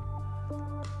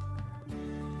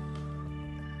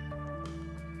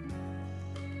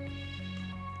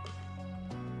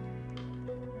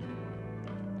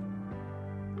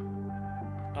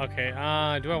 Okay,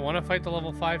 do I want to fight the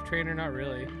level 5 trainer? Not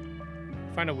really.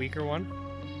 Find a weaker one.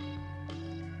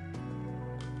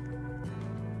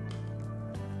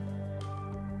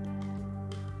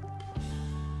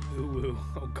 Ooh,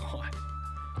 oh god.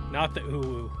 Not the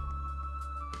ooh.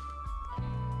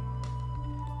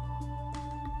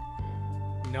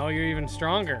 No, you're even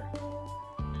stronger.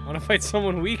 I want to fight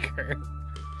someone weaker.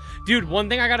 Dude, one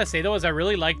thing I gotta say though is I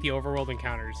really like the overworld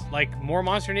encounters. Like, more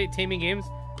Monster Hunter Taming games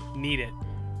need it.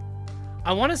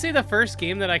 I want to say the first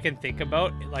game that I can think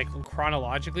about, like,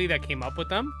 chronologically that came up with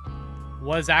them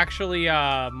was actually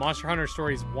Monster Hunter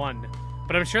Stories 1.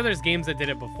 But I'm sure there's games that did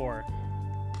it before.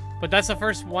 But that's the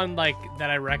first one, like, that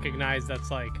I recognize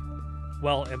that's, like,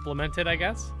 well implemented, I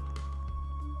guess.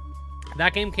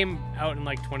 That game came out in,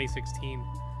 like, 2016.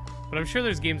 But I'm sure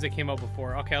there's games that came out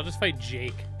before. Okay, I'll just fight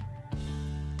Jake.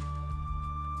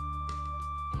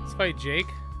 Let's fight Jake.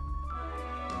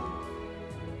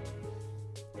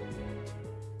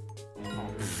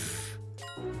 Oh,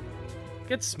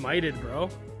 get smited, bro.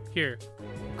 Here.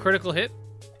 Critical hit.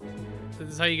 This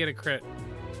is how you get a crit.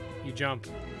 You jump.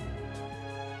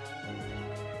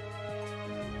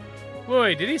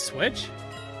 Wait, did he switch?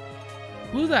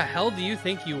 Who the hell do you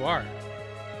think you are?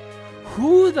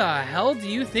 Who the hell do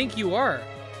you think you are?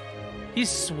 He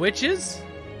switches?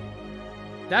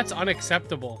 That's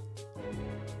unacceptable.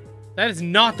 That is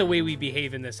not the way we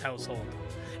behave in this household.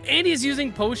 And he's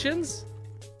using potions?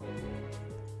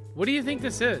 What do you think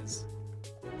this is?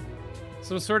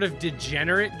 Some sort of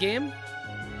degenerate game?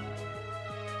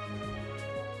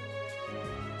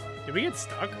 Did we get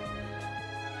stuck?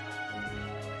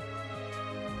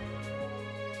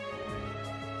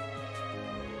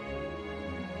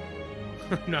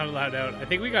 I'm not allowed out. I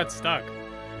think we got stuck.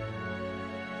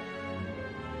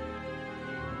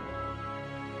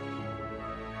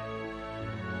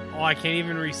 Oh, I can't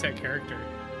even reset character.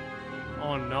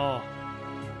 Oh no.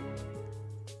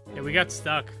 Yeah, we got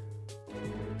stuck.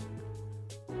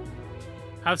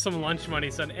 Have some lunch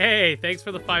money, son. Hey, thanks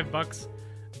for the $5,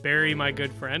 Barry, my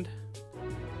good friend.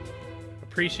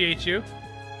 Appreciate you.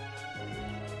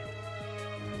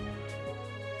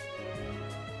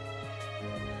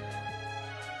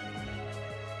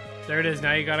 There it is.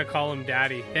 Now you gotta call him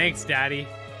Daddy. Thanks, Daddy.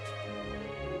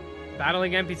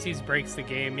 Battling NPCs breaks the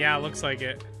game. Yeah, it looks like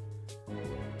it.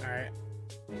 Alright.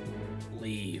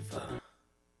 Leave.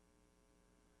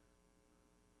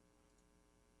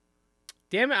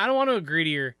 Damn it, I don't want to agree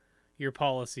to your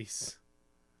policies.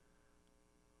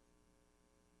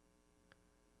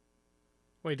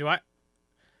 Wait, do I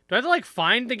have to, like,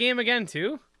 find the game again,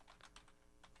 too?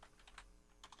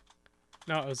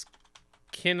 No, it was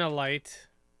KINALITE.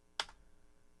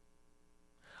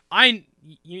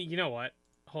 You know what?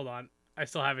 Hold on. I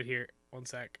still have it here. One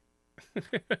sec.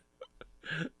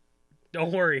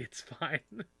 Don't worry, it's fine.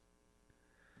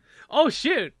 Oh,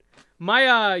 shoot. My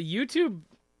YouTube...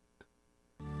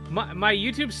 My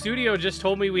YouTube studio just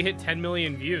told me we hit 10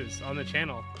 million views on the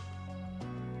channel.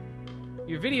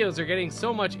 Your videos are getting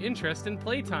so much interest in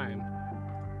playtime.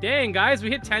 Dang, guys, we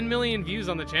hit 10 million views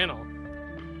on the channel.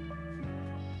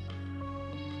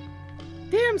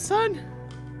 Damn, son.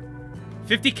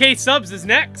 50K subs is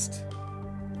next.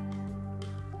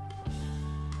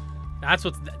 That's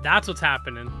what's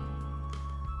happening.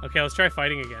 Okay, let's try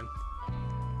fighting again.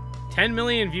 10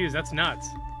 million views, that's nuts.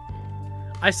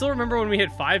 I still remember when we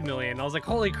hit 5 million. I was like,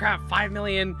 holy crap, 5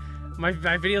 million. My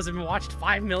videos have been watched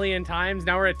 5 million times.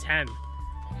 Now we're at 10.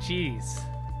 Jeez.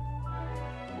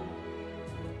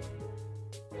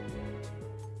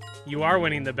 You are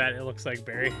winning the bet, it looks like,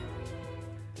 Barry.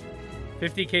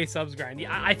 50K subs grind.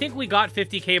 Yeah, I think we got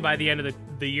 50K by the end of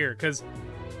the year, because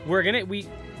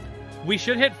we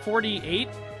should hit 48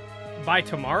 by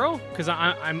tomorrow, because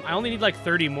I only need like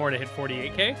 30 more to hit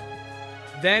 48K.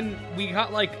 Then we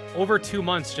got like over 2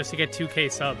 months just to get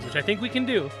 2K subs, which I think we can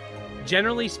do.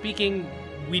 Generally speaking,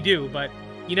 we do, but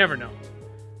you never know.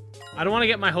 I don't want to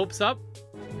get my hopes up,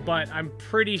 but I'm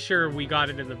pretty sure we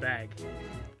got it in the bag.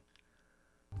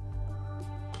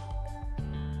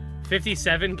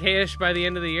 57K-ish by the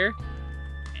end of the year?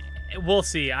 We'll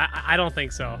see. I don't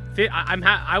think so.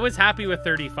 I was happy with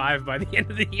 35 by the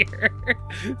end of the year.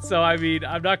 So, I mean,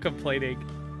 I'm not complaining.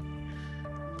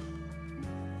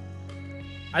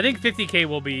 I think 50K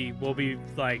will be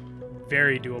like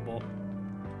very doable.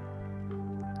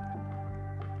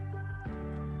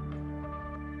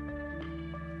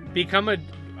 Become a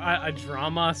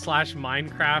drama /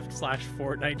 Minecraft /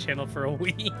 Fortnite channel for a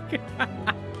week.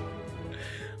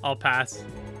 I'll pass.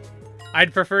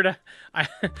 I'd prefer to.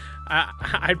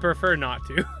 I'd prefer not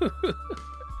to.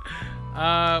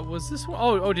 Was this one?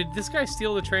 Oh, did this guy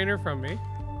steal the trainer from me?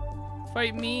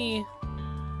 Fight me.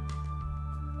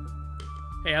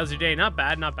 Hey, how's your day? Not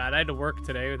bad, not bad. I had to work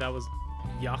today. That was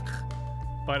yuck.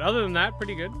 But other than that,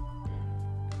 pretty good.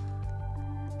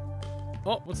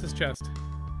 Oh, what's this chest?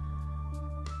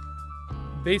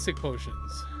 Basic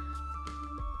potions.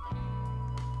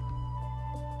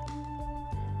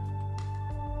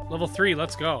 Level 3,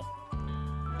 let's go.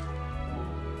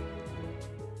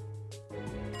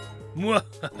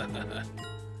 What's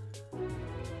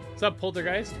up,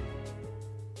 Poltergeist?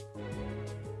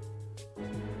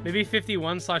 Maybe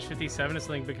 51 / 57 is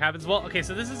something big happens. Well, okay,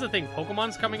 so this is the thing.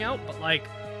 Pokemon's coming out, but, like,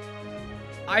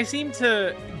 I seem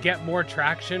to get more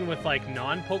traction with, like,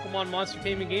 non-Pokemon monster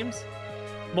taming games.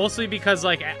 Mostly because,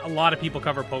 like, a lot of people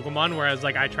cover Pokemon, whereas,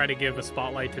 like, I try to give a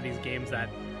spotlight to these games that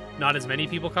not as many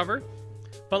people cover.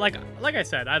 But, like I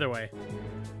said, either way,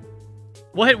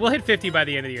 we'll hit 50 by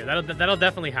the end of the year. That'll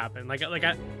definitely happen. Like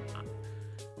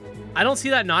I don't see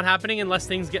that not happening unless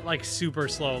things get like super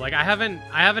slow. Like I haven't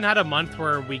had a month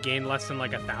where we gained less than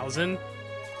like 1,000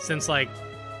 since like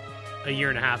a year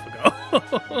and a half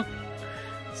ago.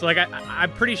 So like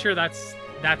I'm pretty sure that's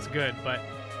good. But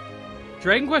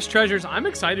Dragon Quest Treasures, I'm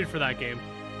excited for that game.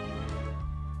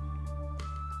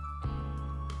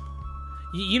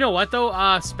 You know what though,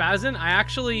 Spazin? I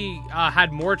actually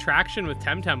had more traction with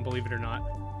Temtem, believe it or not.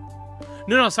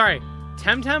 No, sorry.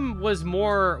 Temtem was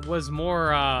more.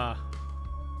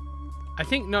 I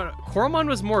think no, Coromon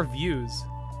was more views.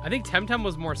 I think Temtem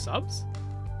was more subs.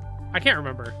 I can't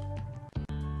remember.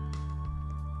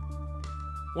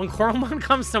 When Coromon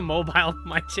comes to mobile,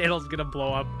 my channel's gonna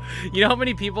blow up. You know how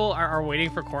many people are waiting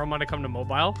for Coromon to come to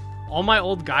mobile? All my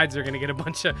old guides are gonna get a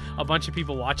bunch of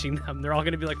people watching them. They're all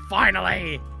gonna be like,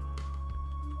 finally!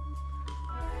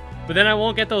 But then I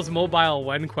won't get those mobile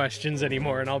when questions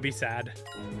anymore, and I'll be sad.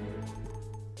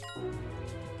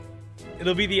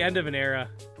 It'll be the end of an era.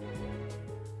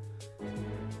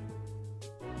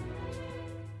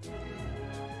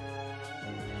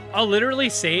 I'll literally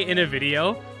say in a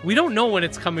video, we don't know when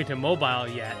it's coming to mobile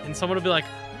yet. And someone will be like,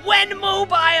 when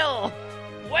mobile?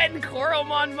 When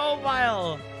Coromon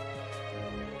mobile?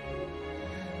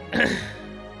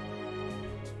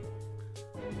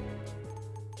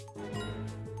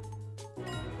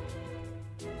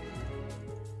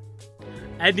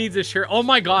 Ed needs a shirt. Oh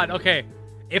my god, okay.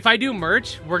 If I do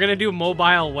merch, we're gonna do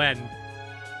mobile when.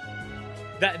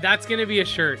 That's gonna be a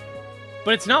shirt.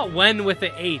 But it's not when with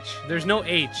the H. There's no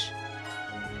H.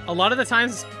 A lot of the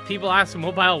times people ask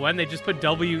mobile when, they just put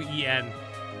W-E-N.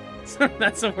 So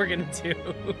that's what we're gonna do.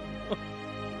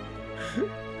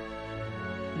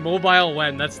 Mobile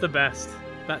when, that's the best.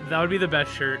 That would be the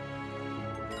best shirt.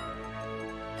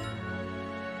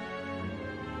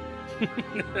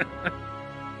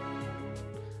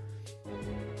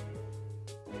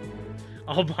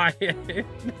 I'll buy it.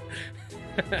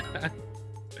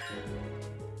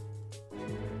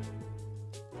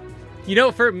 You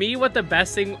know, for me, what the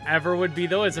best thing ever would be,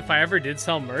 though, is if I ever did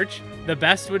sell merch, the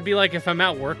best would be, like, if I'm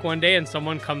at work one day and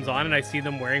someone comes on and I see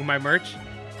them wearing my merch,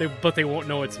 but they won't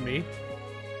know it's me.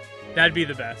 That'd be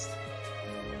the best.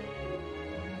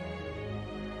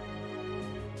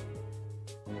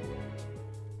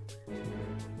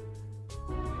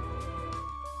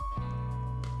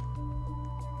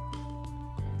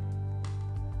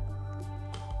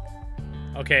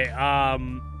 Okay,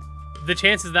 the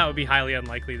chances of that would be highly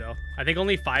unlikely, though. I think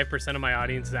only 5% of my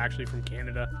audience is actually from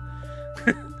Canada.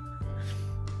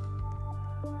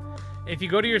 If you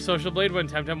go to your Social Blade when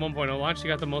Temtem 1.0 launched, you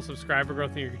got the most subscriber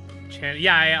growth in your channel.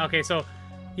 Yeah, okay, so...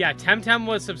 Yeah, Temtem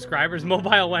was subscribers.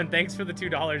 Mobile when. Thanks for the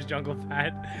 $2, Jungle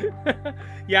Fat.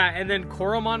 Yeah, and then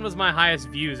Coromon was my highest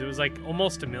views. It was like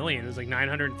almost 1 million. It was like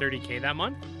 930K that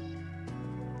month.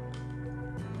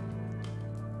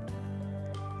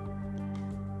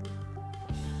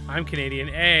 I'm Canadian.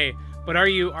 Hey, but are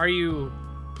you...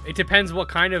 It depends what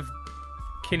kind of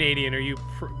Canadian. Are you...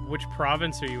 Which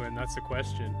province are you in? That's the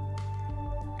question.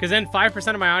 Because then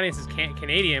 5% of my audience is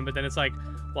Canadian, but then it's like,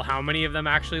 well, how many of them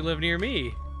actually live near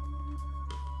me?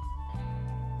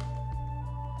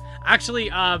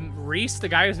 Actually, Reese, the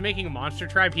guy who's making Monster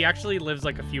Tribe, he actually lives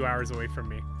like a few hours away from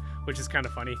me, which is kind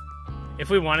of funny. If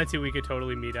we wanted to, we could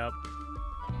totally meet up.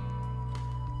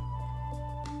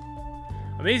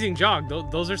 Amazing jog.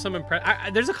 Those are some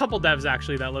impressive... There's a couple devs,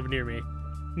 actually, that live near me.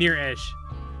 Near-ish.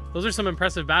 Those are some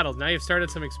impressive battles. Now you've started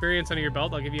some experience under your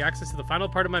belt. I'll give you access to the final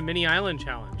part of my mini island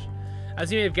challenge.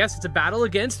 As you may have guessed, it's a battle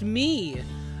against me.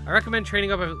 I recommend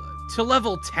training up to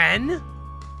level 10.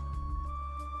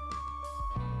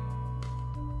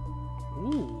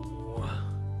 Ooh.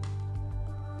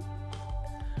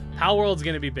 Pal World's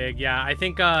going to be big. Yeah, I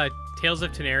think Tales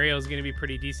of Tenario is going to be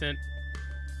pretty decent.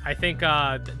 I think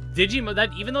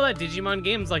Digimon, even though that Digimon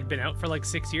game's like been out for like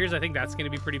 6 years, I think that's going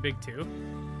to be pretty big too.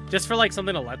 Just for like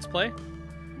something to let's play.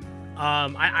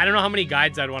 I don't know how many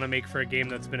guides I'd want to make for a game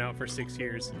that's been out for 6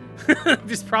 years.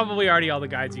 There's probably already all the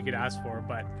guides you could ask for,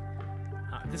 but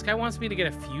this guy wants me to get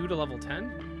a few to level 10?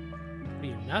 What are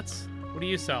you, nuts? What do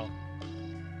you sell?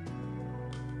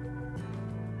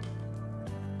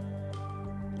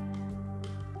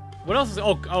 What else is...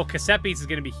 Oh, cassette beats is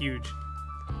going to be huge.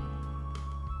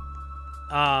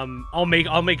 I'll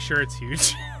make sure it's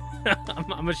huge. I'm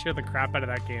gonna share the crap out of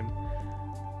that game.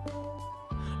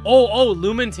 Oh,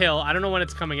 Lumen Tail. I don't know when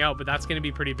it's coming out, but that's gonna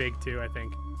be pretty big too, I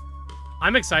think.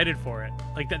 I'm excited for it.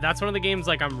 Like that's one of the games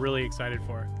like I'm really excited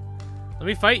for. Let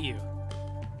me fight you.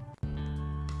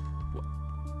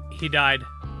 He died.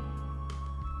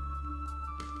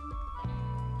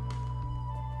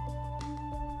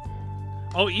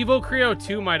 Oh, Evo Creo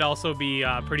 2 might also be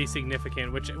pretty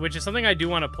significant, which is something I do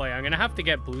want to play. I'm gonna have to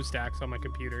get BlueStacks on my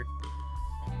computer.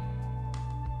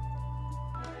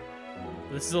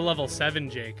 This is a level 7,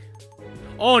 Jake.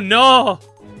 Oh no!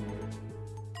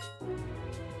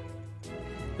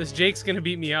 This Jake's gonna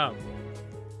beat me up.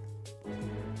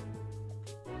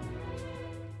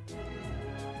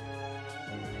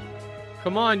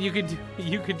 Come on, you could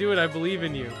do it. I believe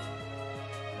in you.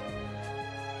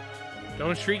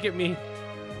 Don't shriek at me.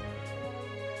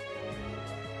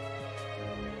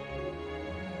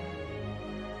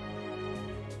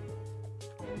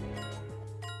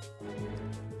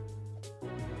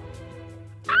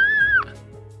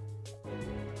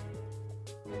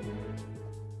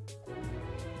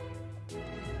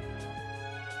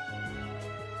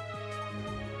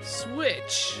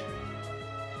 Switch.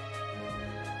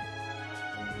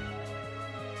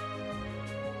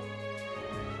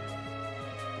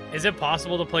 Is it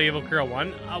possible to play Evil Career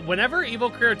 1? Whenever Evil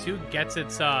Career 2 gets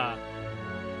its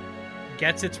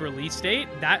release date,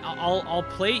 that I'll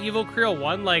play Evil Career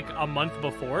 1 like a month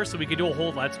before, so we could do a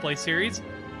whole Let's Play series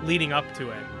leading up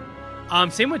to it.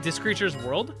 Same with Disc Creatures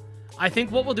World. I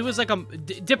think what we'll do is like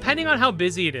depending on how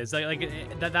busy it is,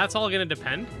 that's all gonna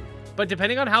depend. But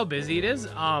depending on how busy it is,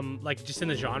 like just in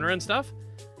the genre and stuff,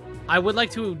 I would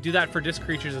like to do that for Disc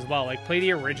Creatures as well. Like play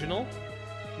the original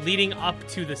leading up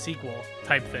to the sequel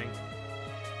type thing.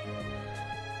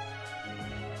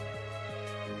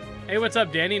 Hey, what's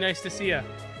up, Danny? Nice to see ya.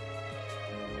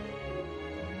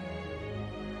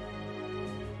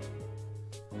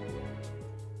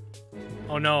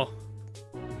 Oh no.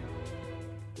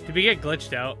 Did we get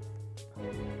glitched out?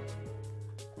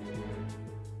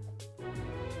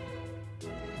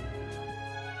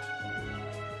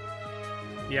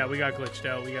 Yeah, we got glitched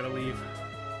out. We gotta leave.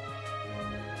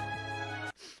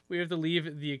 We have to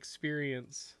leave the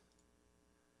experience.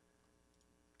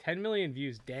 10 million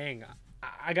views. Dang.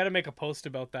 I gotta make a post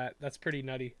about that. That's pretty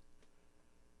nutty.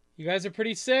 You guys are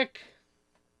pretty sick.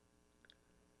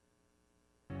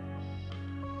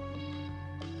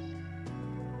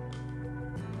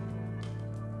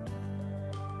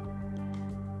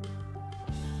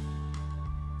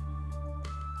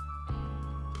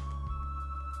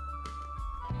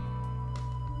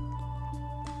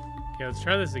 Okay, let's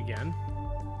try this again.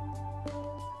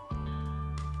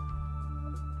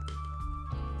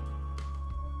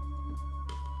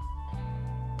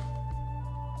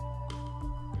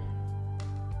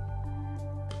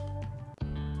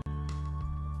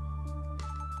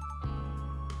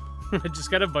 I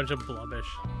just got a bunch of blubbish.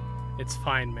 It's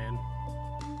fine, man.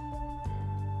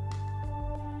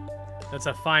 That's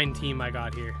a fine team I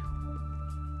got here.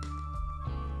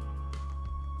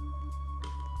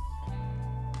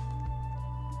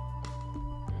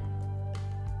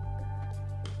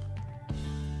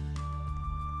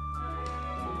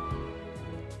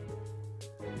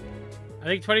 I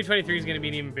think 2023 is going to be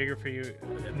even bigger for you.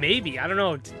 Maybe. I don't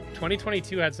know.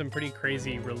 2022 had some pretty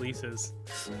crazy releases.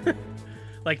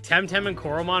 Like Temtem and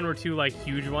Coromon were two like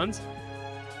huge ones.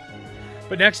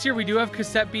 But next year we do have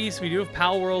Cassette Beast, we do have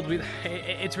Pal World.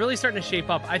 It's really starting to shape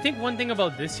up. I think one thing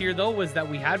about this year though was that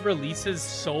we had releases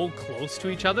so close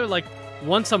to each other, like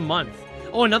once a month.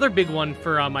 Oh, another big one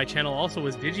for my channel also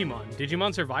was Digimon.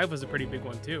 Digimon Survive was a pretty big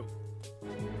one too.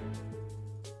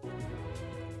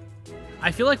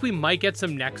 I feel like we might get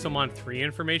some Nexomon 3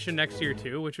 information next year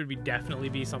too, which would definitely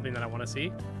be something that I want to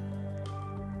see.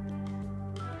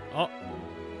 Oh.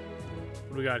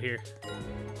 What do we got here?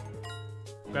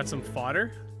 We got some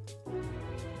fodder.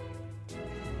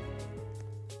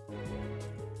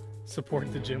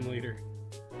 Support the gym leader.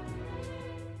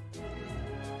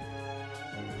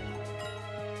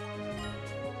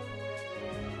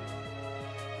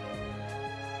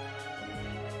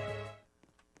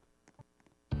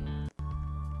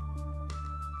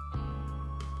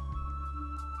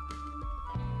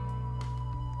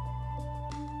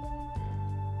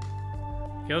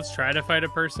 Okay, let's try to fight a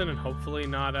person and hopefully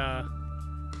not,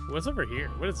 what's over here?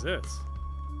 What is this? This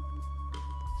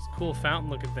cool fountain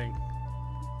looking thing.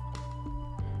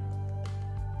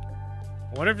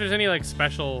 I wonder if there's any, like,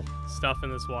 special stuff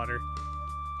in this water.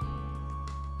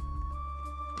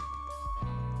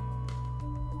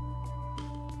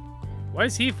 Why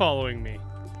is he following me?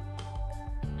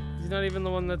 He's not even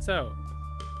the one that's out.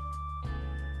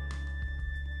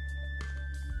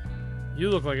 You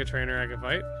look like a trainer I could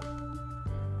fight.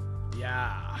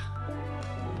 Yeah.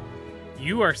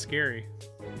 You are scary.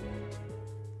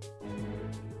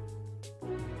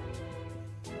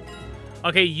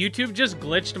 Okay, YouTube just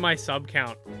glitched my sub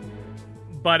count.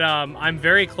 But I'm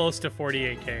very close to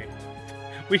 48K.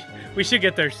 We should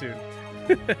get there soon.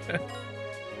 Do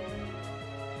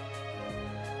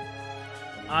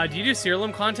you do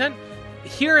Serialum content?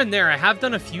 Here and there. I have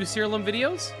done a few Serialum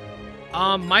videos.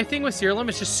 My thing with Serialum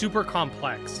is just super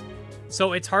complex.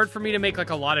 So it's hard for me to make like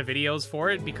a lot of videos for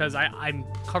it because I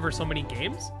cover so many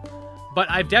games.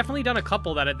 But I've definitely done a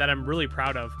couple that I'm really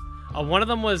proud of. One of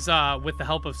them was with the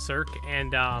help of Cirque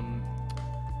and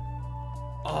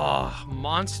oh,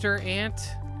 Monster Ant.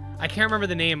 I can't remember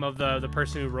the name of the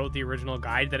person who wrote the original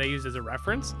guide that I used as a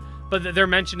reference, but they're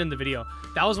mentioned in the video.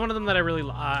 That was one of them that I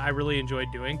really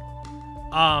enjoyed doing.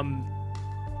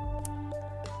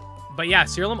 But yeah,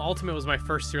 Serialum Ultimate was my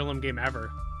first Serialum game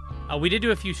ever. We did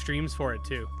do a few streams for it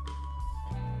too.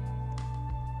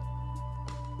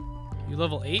 You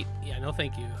level 8? Yeah, no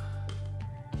thank you.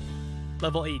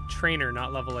 Level 8 trainer,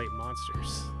 not level 8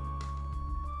 monsters.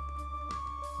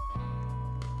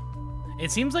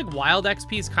 It seems like wild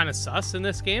XP is kind of sus in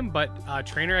this game, but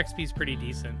trainer XP is pretty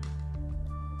decent.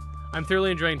 I'm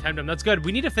thoroughly enjoying Temtem. That's good.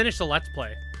 We need to finish the Let's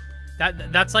Play.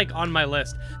 That's like on my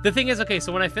list. The thing is, okay,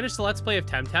 so when I finish the Let's Play of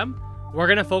Temtem, we're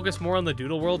going to focus more on the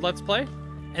Doodle World Let's Play.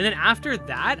 And then after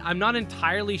that, I'm not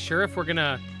entirely sure if we're going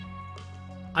to...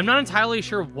 I'm not entirely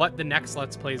sure what the next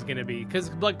Let's Play is going to be.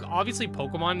 Because, like, obviously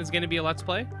Pokemon is going to be a Let's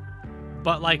Play.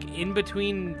 But, like, in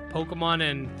between Pokemon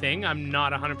and Thing, I'm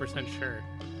not 100% sure.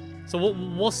 So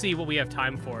we'll see what we have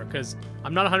time for. Because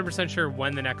I'm not 100% sure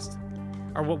when the next...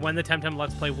 Or when the Temtem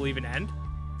Let's Play will even end.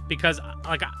 Because,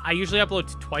 like, I usually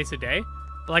upload twice a day.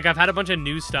 But, like, I've had a bunch of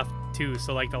news stuff, too.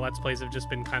 So, like, the Let's Plays have just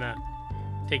been kind of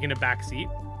taking a back seat.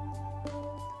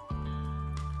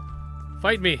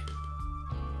 Fight me.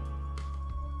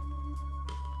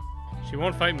 She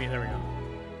won't fight me. There we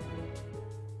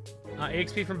go.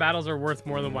 EXP from battles are worth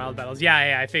more than wild battles.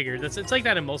 Yeah, I figured. It's like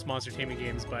that in most monster taming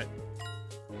games, but...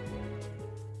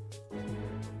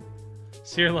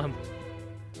 Serialum.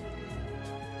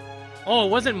 Oh, it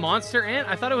wasn't Monster Ant?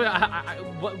 I thought it was...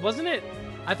 wasn't it?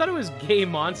 I thought it was Gay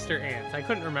Monster Ant. I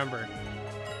couldn't remember.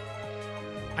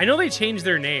 I know they changed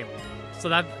their name. So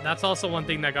that's also one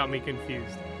thing that got me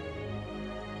confused.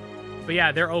 But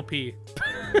yeah, they're OP. They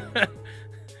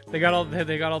got all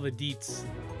the deets,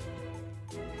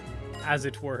 as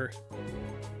it were.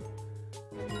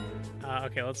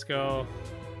 Okay, let's go.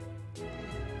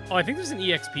 Oh, I think there's an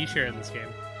EXP share in this game.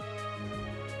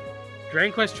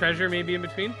 Dragon Quest Treasure may be in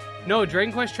between. No,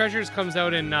 Dragon Quest Treasures comes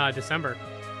out in December.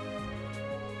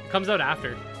 It comes out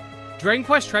after. Dragon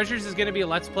Quest Treasures is going to be a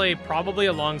Let's Play probably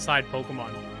alongside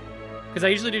Pokemon. Because I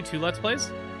usually do 2 Let's Plays.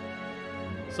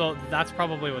 So that's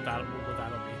probably what that'll be.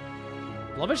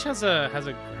 Blubbish has a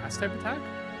grass type attack?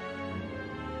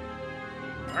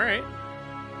 Alright.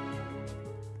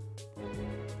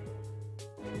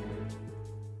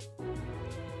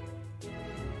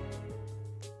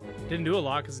 Didn't do a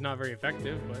lot because it's not very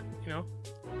effective, but, you know.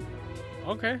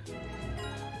 Okay.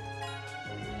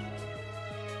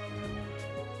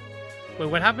 Wait,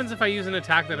 what happens if I use an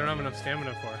attack that I don't have enough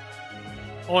stamina for?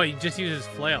 Oh, he just uses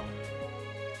Flail.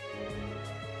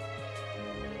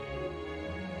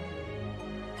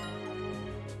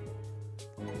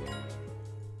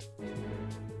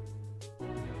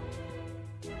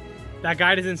 That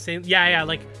guide is insane. Yeah,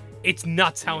 like, it's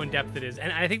nuts how in-depth it is.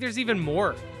 And I think there's even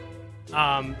more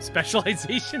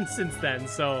specialization since then,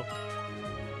 so...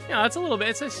 Yeah, it's a little bit...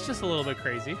 It's just a little bit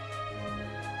crazy.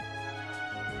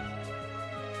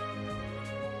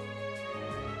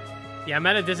 Yeah, I'm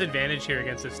at a disadvantage here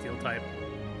against a Steel type.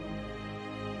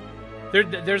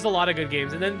 There's a lot of good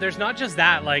games. And then there's not just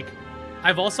that, like...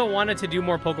 I've also wanted to do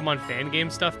more Pokemon fan game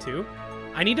stuff, too.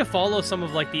 I need to follow some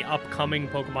of, like, the upcoming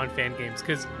Pokemon fan games,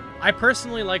 because... I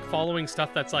personally like following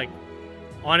stuff that's, like,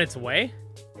 on its way.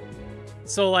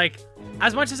 So, like,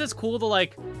 as much as it's cool to,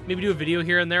 like, maybe do a video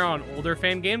here and there on older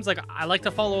fan games, like, I like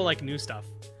to follow, like, new stuff.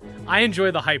 I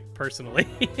enjoy the hype, personally.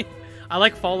 I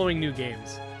like following new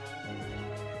games.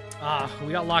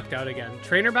 We got locked out again.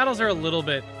 Trainer battles are a little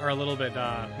bit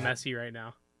messy right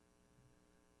now.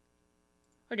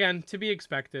 Again, to be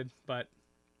expected, but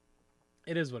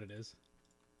it is what it is.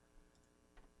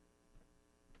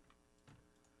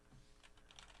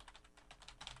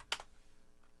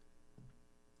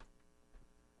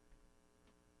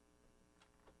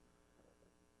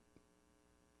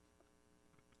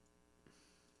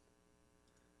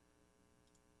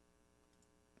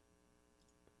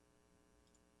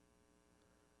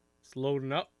 It's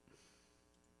loading up.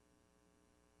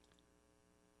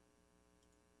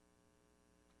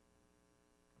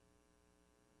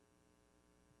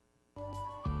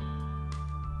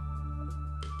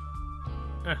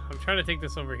 I'm trying to take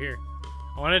this over here.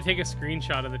 I want to take a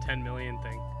screenshot of the 10 million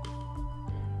thing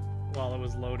while it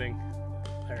was loading.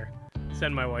 There.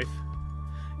 Send my wife.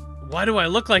 Why do I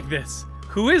look like this?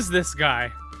 Who is this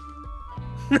guy?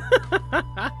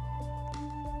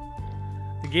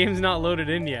 The game's not loaded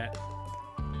in yet.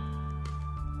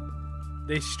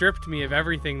 They stripped me of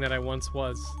everything that I once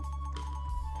was.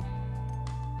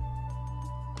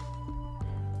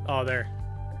 Oh, there.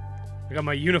 I got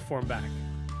my uniform back.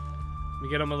 Let me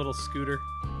get on my little scooter.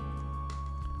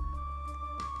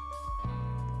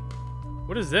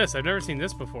 What is this? I've never seen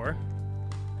this before.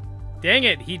 Dang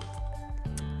it, he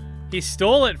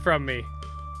stole it from me.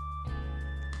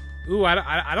 Ooh,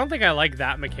 I don't think I like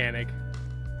that mechanic.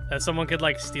 That someone could,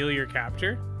 like, steal your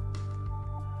capture.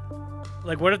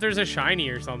 Like, what if there's a shiny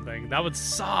or something? That would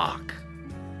suck.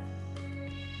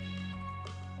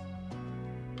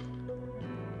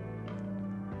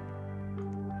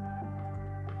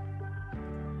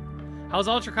 How's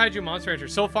Ultra Kaiju Monster Rancher?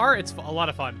 So far, it's a lot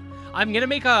of fun. I'm gonna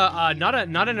make not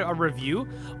a review.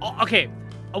 Oh, okay,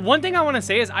 one thing I want to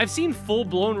say is I've seen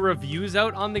full-blown reviews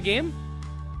out on the game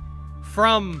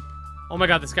from, oh my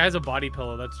god, this guy has a body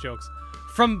pillow. That's jokes.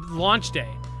 From launch day.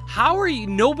 How are you?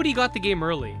 Nobody got the game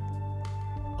early.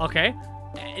 Okay,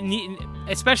 and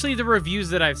especially the reviews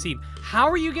that I've seen. How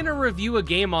are you gonna review a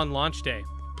game on launch day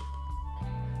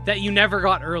that you never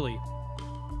got early?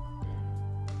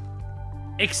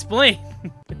 Explain.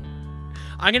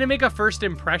 I'm gonna make a first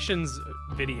impressions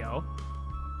video.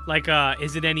 Like,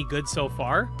 is it any good so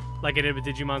far? Like I did with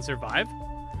Digimon Survive.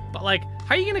 But like,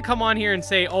 how are you gonna come on here and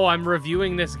say, oh, I'm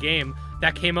reviewing this game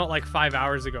that came out like 5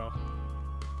 hours ago?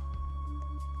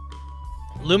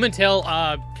 Lumen Tail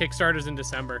Kickstarter's in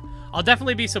December. I'll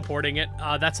definitely be supporting it.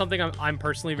 That's something I'm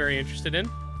personally very interested in.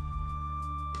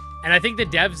 And I think the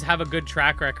devs have a good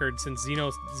track record since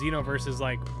Xenoverse is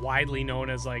like widely known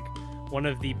as like one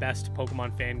of the best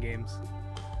Pokemon fan games.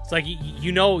 It's like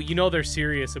you know they're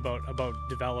serious about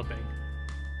developing.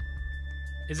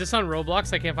 Is this on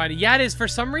Roblox? I can't find it. Yeah, it is. For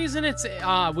some reason, it's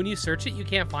when you search it, you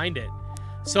can't find it.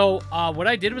 So what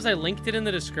I did was I linked it in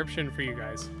the description for you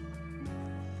guys.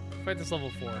 Fight this level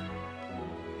 4.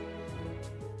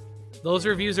 Those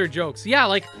reviews are jokes. Yeah,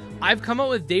 like I've come out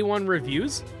with day 1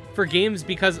 reviews for games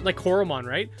because like Coromon,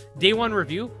 right? Day 1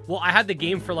 review. Well, I had the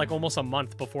game for like almost a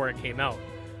month before it came out.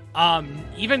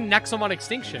 Even Nexomon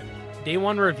Extinction, day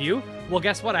 1 review. Well,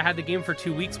 guess what? I had the game for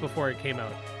 2 weeks before it came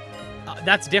out.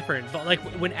 That's different. But like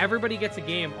when everybody gets a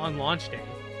game on launch day,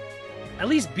 at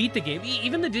least beat the game.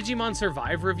 Even the Digimon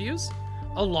Survive reviews,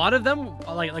 a lot of them,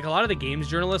 like a lot of the games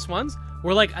journalist ones,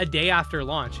 were like a day after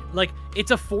launch. Like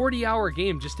it's a 40-hour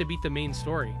game just to beat the main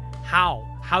story.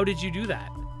 How did you do that?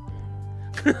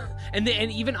 and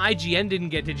even IGN didn't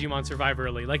get Digimon Survive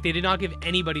early. Like they did not give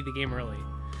anybody the game early.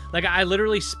 Like I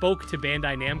literally spoke to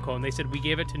Bandai Namco and they said we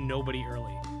gave it to nobody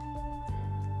early.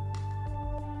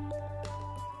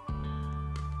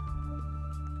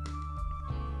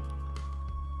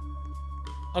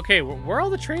 Okay, where are all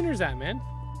the trainers at, man?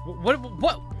 What?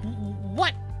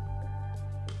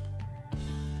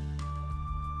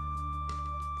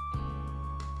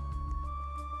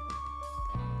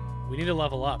 We need to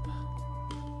level up.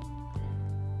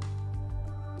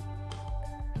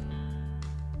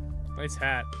 Nice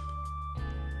hat.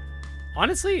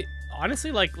 Honestly,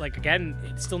 like again,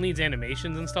 it still needs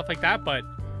animations and stuff like that, but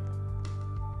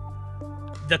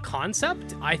the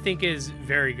concept I think is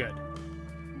very good.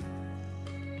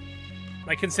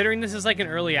 Like considering this is like an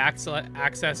early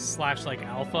access slash like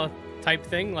alpha type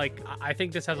thing, like I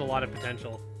think this has a lot of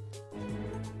potential.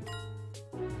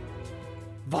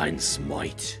 Vine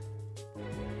Smite.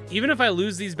 Even if I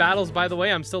lose these battles, by the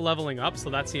way, I'm still leveling up, so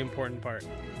that's the important part.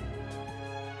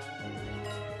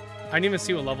 I didn't even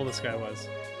see what level this guy was.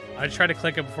 I tried to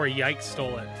click it before Yikes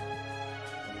stole it.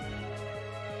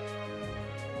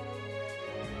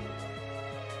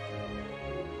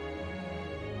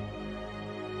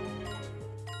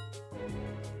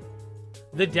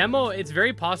 The demo, it's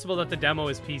very possible that the demo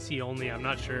is PC only. I'm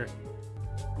not sure.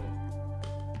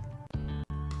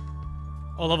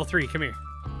 Oh, level 3. Come here.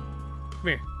 Come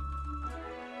here.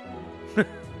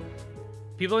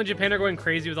 People in Japan are going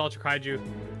crazy with Ultra Kaiju.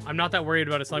 I'm not that worried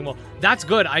about it selling well. That's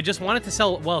good. I just want it to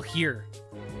sell well here.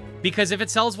 Because if it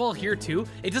sells well here too,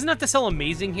 it doesn't have to sell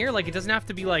amazing here. Like, it doesn't have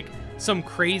to be like some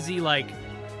crazy, like,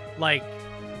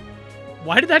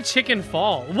 why did that chicken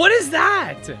fall? What is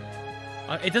that?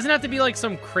 It doesn't have to be like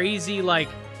some crazy, like,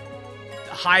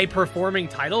 high-performing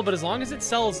title, but as long as it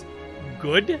sells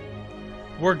good,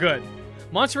 we're good.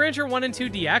 Monster Rancher 1 and 2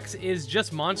 DX is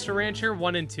just Monster Rancher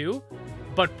 1 and 2,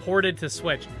 but ported to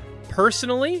Switch.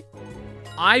 Personally,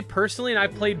 and I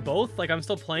played both, like, I'm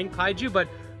still playing Kaiju, but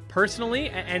personally,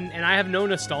 and I have no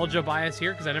nostalgia bias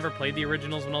here, because I never played the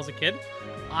originals when I was a kid,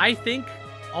 I think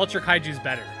Ultra Kaiju's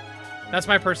better. That's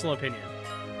my personal opinion.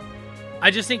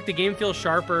 I just think the game feels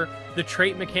sharper. The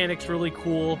trait mechanic's really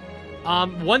cool.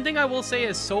 One thing I will say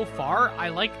is so far, I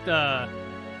like the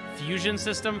fusion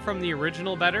system from the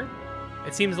original better.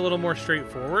 It seems a little more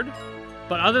straightforward.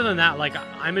 But other than that, like,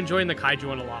 I'm enjoying the Kaiju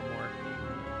one a lot more.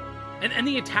 And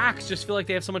the attacks just feel like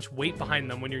they have so much weight behind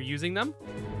them when you're using them.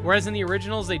 Whereas in the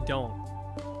originals, they don't.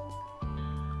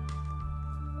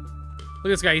 Look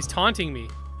at this guy. He's taunting me.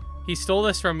 He stole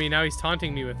this from me. Now he's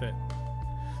taunting me with it.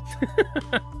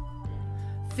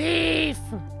 Thief!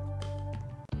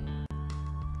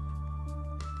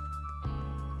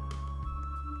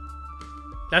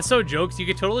 That's so jokes. You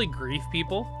could totally grief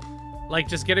people. Like,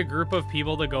 just get a group of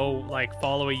people to go, like,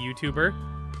 follow a YouTuber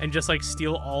and just, like,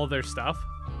 steal all of their stuff.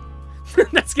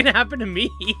 That's gonna happen to me.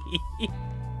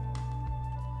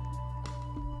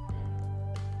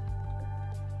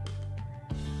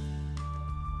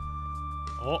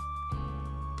 Oh.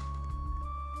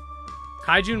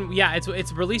 Kaijun, yeah,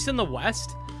 it's released in the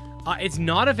West. It's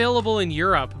not available in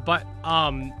Europe, but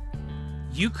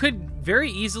you could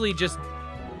very easily just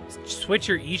switch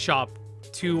your eShop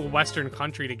to a Western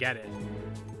country to get it.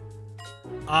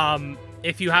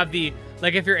 If you have the,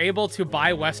 like, if you're able to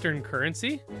buy Western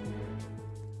currency,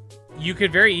 you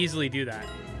could very easily do that.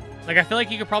 Like, I feel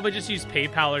like you could probably just use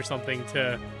PayPal or something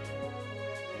to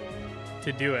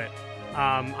do it.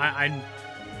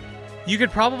 You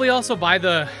could probably also buy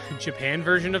the Japan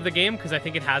version of the game because I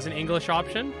think it has an English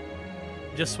option.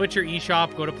 Just switch your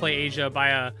eShop, go to Play Asia, buy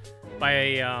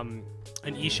an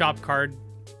eShop card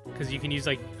because you can use,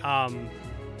 like,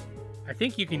 I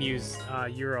think you can use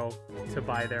Euro to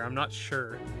buy there. I'm not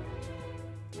sure.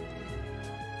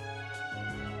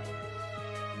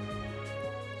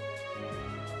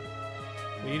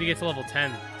 We need to get to level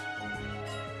 10.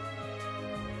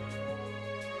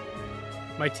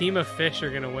 My team of fish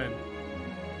are gonna win.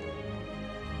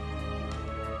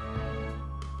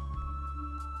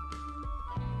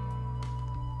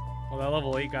 Well, that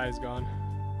level 8 guy is gone.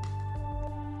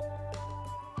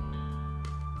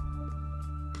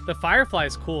 The firefly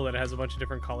is cool that it has a bunch of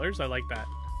different colors. I like that.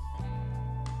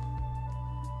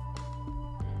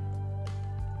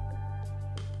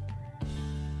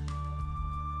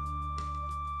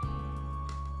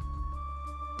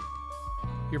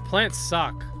 Your plants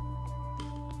suck.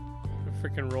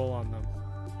 Freaking roll on them.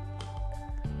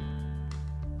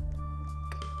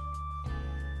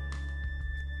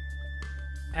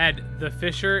 Ed, the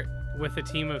fisher with a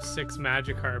team of 6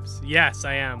 Magikarps. Yes,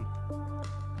 I am.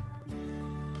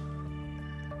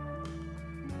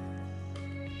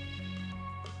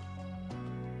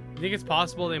 You think it's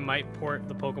possible they might port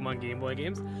the Pokemon Game Boy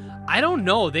games? I don't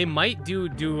know. They might do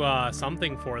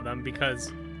something for them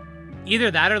because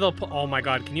either that or they'll put... Oh my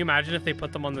god, can you imagine if they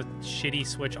put them on the shitty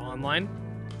Switch Online?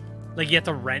 Like, you have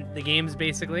to rent the games,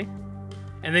 basically.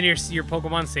 And then your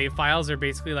Pokemon save files are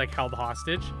basically, like, held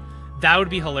hostage. That would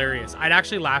be hilarious. I'd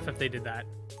actually laugh if they did that.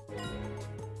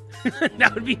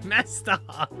 That would be messed up.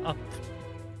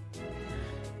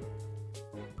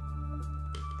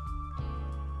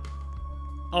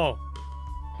 Oh.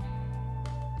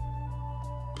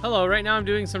 Hello, right now I'm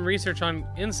doing some research on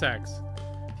insects.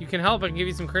 If you can help, I can give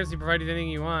you some currency provided anything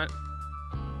you want.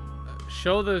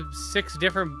 Show the 6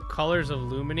 different colors of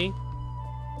Lumini.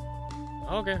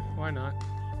 Okay, why not?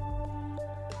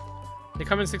 They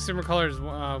come in 6 different colors,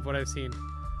 what I've seen.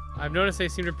 I've noticed they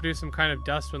seem to produce some kind of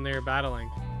dust when they are battling.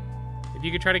 If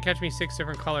you could try to catch me 6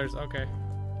 different colors, okay.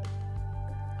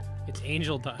 It's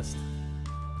angel dust.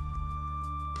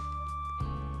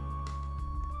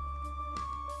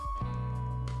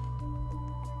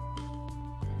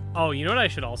 Oh, you know what I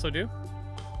should also do?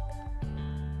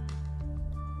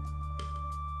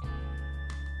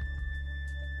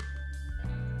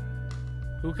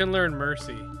 Who can learn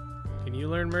Mercy? Can you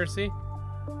learn Mercy?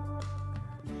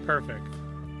 Perfect.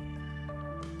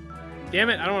 Damn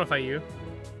it, I don't want to fight you.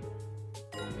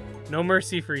 No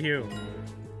mercy for you.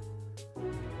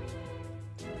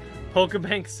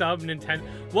 Pokebank sub Nintendo.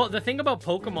 Well, the thing about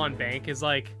Pokemon Bank is,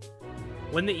 like,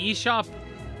 when the eShop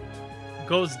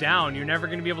goes down, you're never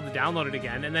going to be able to download it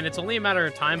again, and then it's only a matter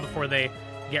of time before they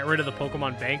get rid of the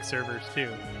Pokemon Bank servers, too.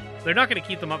 They're not going to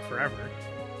keep them up forever.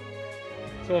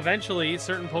 So eventually,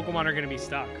 certain Pokemon are going to be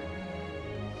stuck.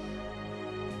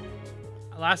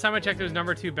 Last time I checked, it was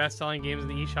 #2 best-selling games in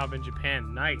the eShop in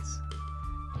Japan. Nice.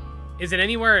 Is it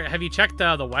anywhere... Have you checked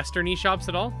the Western eShops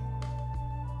at all?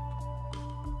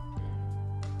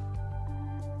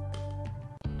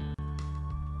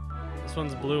 This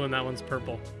one's blue and that one's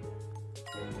purple.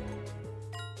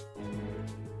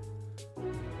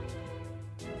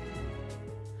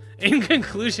 In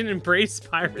conclusion, embrace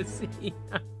piracy.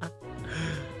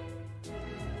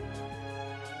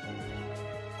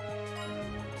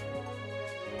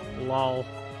 Lol.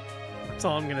 That's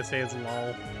all I'm gonna say is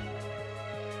lol.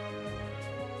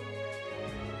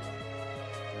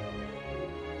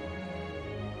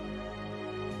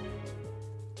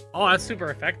 Oh, that's super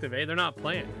effective, eh? They're not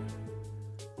playing.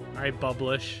 Alright,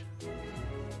 Bubblish.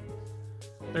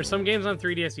 There's some games on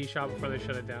 3DS eShop before they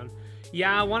shut it down.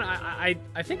 Yeah, I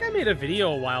think I made a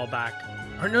video a while back.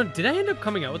 Or no, did I end up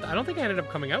coming out with it? I don't think I ended up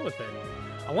coming out with it.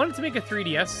 I wanted to make a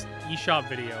 3DS eShop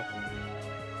video.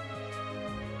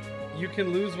 You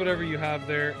can lose whatever you have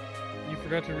there. You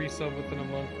forgot to resub within a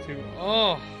month too.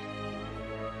 Oh.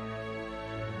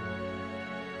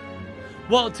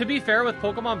 Well, to be fair with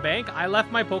Pokemon Bank, I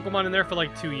left my Pokemon in there for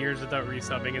like 2 years without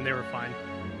resubbing and they were fine.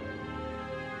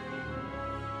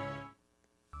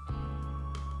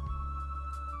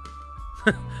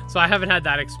 So I haven't had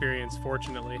that experience,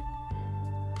 fortunately.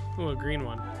 Ooh, a green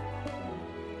one.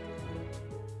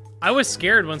 I was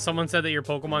scared when someone said that your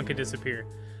Pokemon could disappear.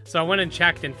 So I went and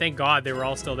checked, and thank God they were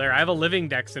all still there. I have a living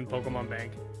dex in Pokemon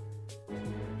Bank.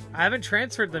 I haven't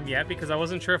transferred them yet because I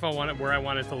wasn't sure if where I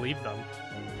wanted to leave them.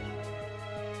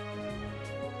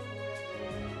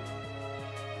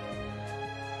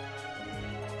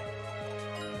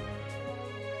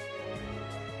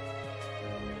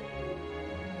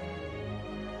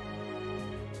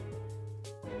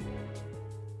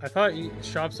 I thought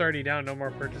shop's already down, no more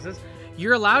purchases.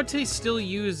 You're allowed to still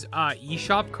use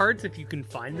eShop cards if you can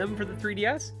find them for the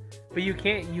 3DS, but you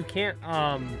can't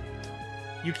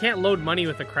load money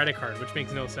with a credit card, which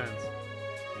makes no sense.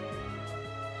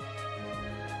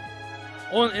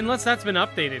 Oh, unless that's been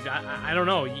updated. I don't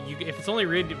know. If it's only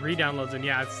re-downloads, then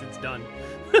yeah, it's done.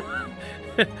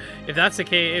 If that's the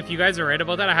case, if you guys are right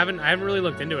about that, I haven't really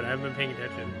looked into it. I haven't been paying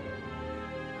attention.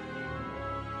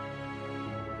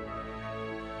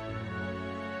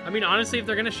 I mean, honestly, if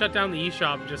they're gonna shut down the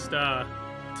eShop, just to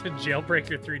jailbreak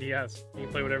your 3DS. You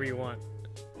can play whatever you want.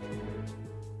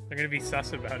 They're gonna be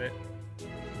sus about it.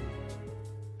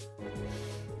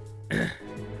 I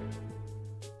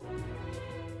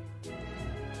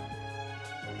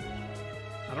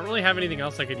don't really have anything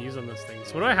else I could use on this thing.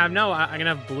 So what do I have now? I'm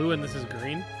gonna have blue and this is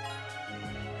green.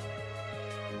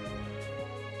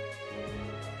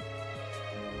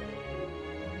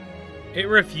 It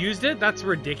refused it? That's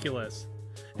ridiculous.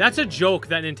 That's a joke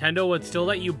that Nintendo would still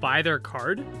let you buy their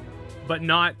card, but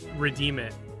not redeem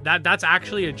it. That's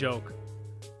actually a joke.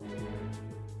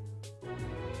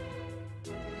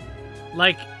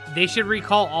 Like, they should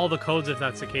recall all the codes if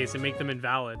that's the case and make them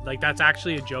invalid. Like, that's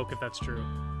actually a joke if that's true.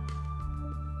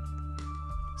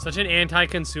 Such an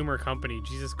anti-consumer company.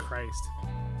 Jesus Christ.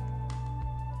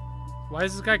 Why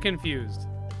is this guy confused?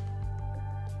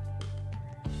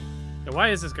 Yeah, why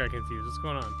is this guy confused? What's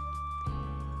going on?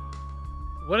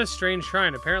 What a strange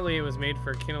shrine. Apparently it was made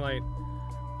for KINALITE.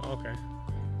 Oh, okay.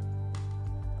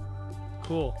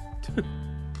 Cool.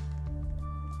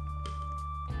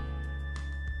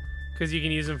 Because you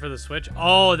can use them for the Switch.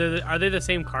 Oh, are they the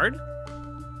same card?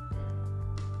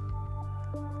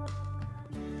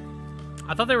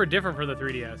 I thought they were different for the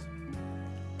 3DS.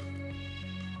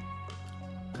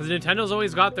 Because Nintendo's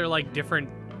always got their, like, different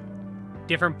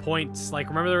points. Like,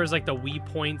 remember there was, like, the Wii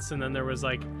points, and then there was,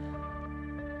 like...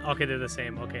 Okay, they're the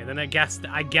same. Okay, then I guess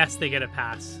they get a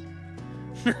pass.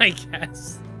 I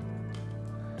guess.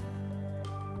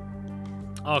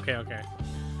 Okay.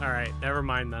 Alright, never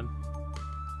mind then.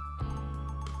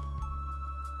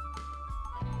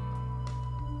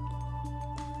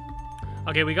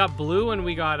 Okay, we got blue and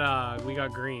we got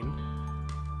green.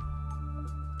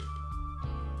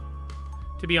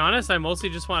 To be honest, I mostly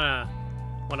just wanna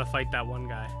fight that one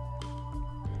guy.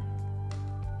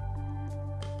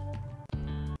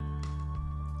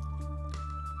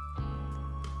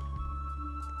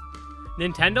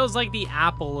 Nintendo's like the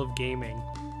Apple of gaming.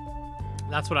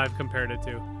 That's what I've compared it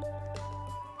to.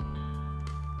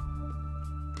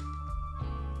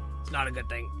 It's not a good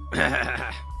thing.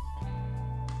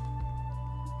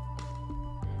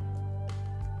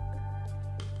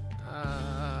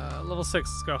 Level 6,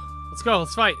 let's go. Let's go,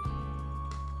 let's fight.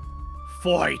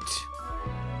 Fight!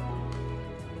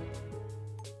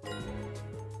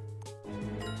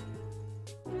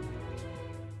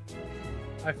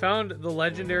 I found the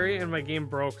legendary and my game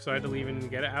broke, so I had to leave and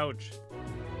get it. Ouch.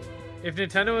 If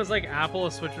Nintendo was like Apple,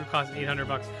 a Switch would cost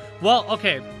 $800. Well,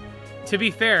 okay. To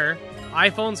be fair,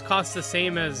 iPhones cost the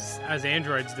same as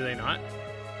Androids, do they not?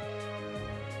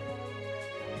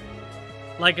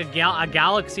 Like a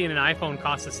Galaxy and an iPhone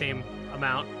cost the same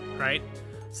amount, right?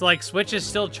 So like Switch is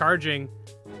still charging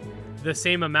the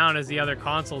same amount as the other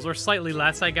consoles, or slightly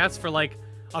less, I guess, for like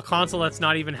a console that's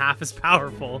not even half as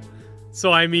powerful.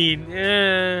 So I mean,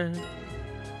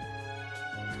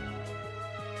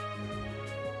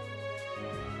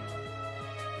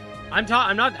 I'm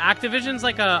not. Activision's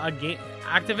like a game.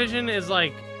 Activision is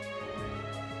like,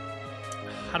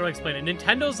 how do I explain it?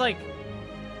 Nintendo's like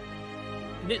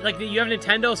you have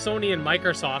Nintendo, Sony, and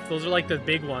Microsoft. Those are like the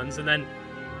big ones, and then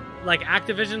like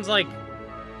Activision's like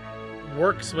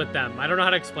works with them. I don't know how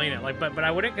to explain it. Like, but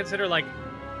I wouldn't consider like,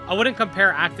 I wouldn't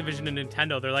compare Activision and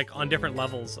Nintendo. They're like on different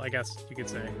levels, I guess you could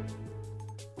say.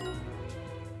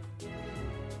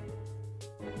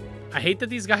 I hate that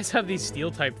these guys have these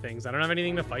steel type things. I don't have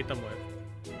anything to fight them with.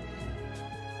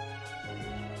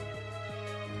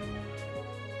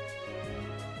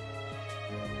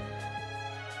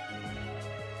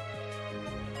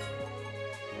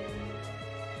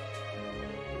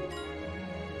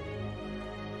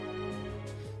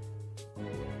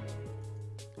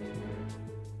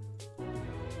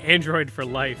 Android for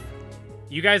life.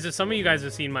 You guys, some of you guys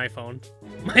have seen my phone.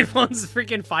 My phone's a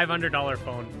freaking $500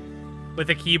 phone with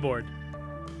a keyboard.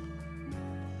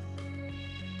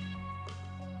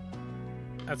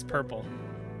 That's purple.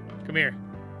 Come here.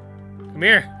 Come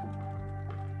here.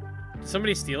 Did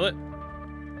somebody steal it?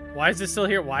 Why is this still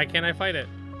here? Why can't I fight it?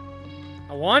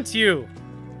 I want you.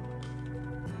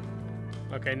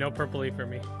 Okay, no purpley for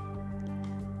me.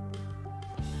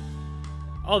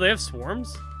 Oh, they have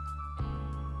swarms?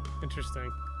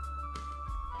 Interesting.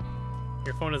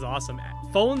 Your phone is awesome.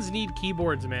 Phones need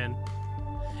keyboards, man.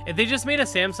 If they just made a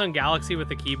Samsung Galaxy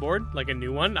with a keyboard, like a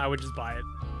new one, I would just buy it.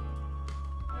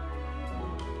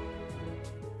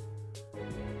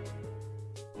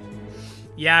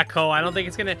 Yeah, Ko, I don't think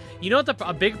it's gonna... You know what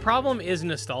a big problem is?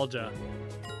 Nostalgia.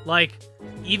 Like,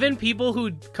 even people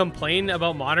who complain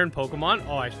about modern Pokemon...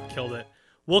 Oh, I killed it.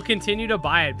 Will continue to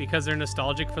buy it because they're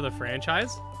nostalgic for the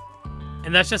franchise.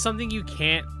 And that's just something you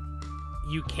can't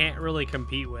really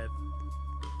compete with.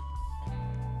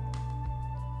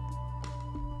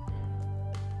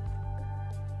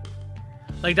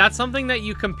 Like, that's something that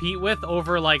you compete with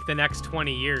over like the next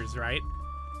 20 years, right?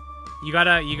 You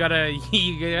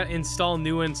gotta install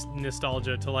new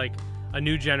nostalgia to like a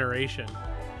new generation.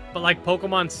 But like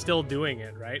Pokemon's still doing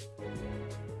it, right?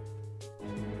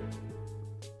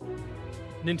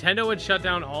 Nintendo would shut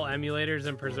down all emulators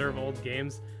and preserve old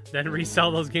games, then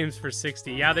resell those games for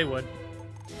 60. Yeah, they would.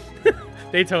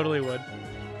 They totally would.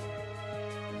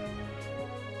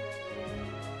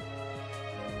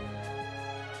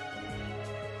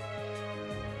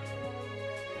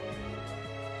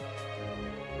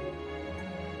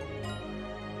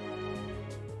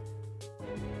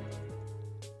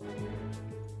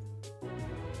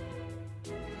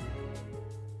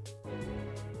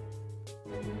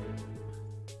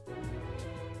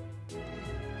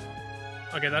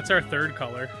 Okay, that's our third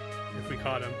color, if we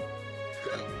caught him.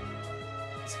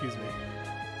 Excuse me.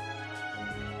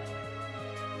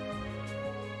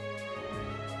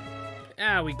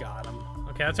 Ah, we got him.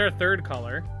 Okay, that's our third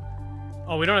color.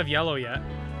 Oh, we don't have yellow yet.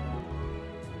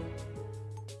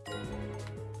 Oh,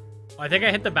 I think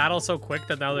I hit the battle so quick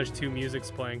that now there's two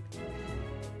musics playing.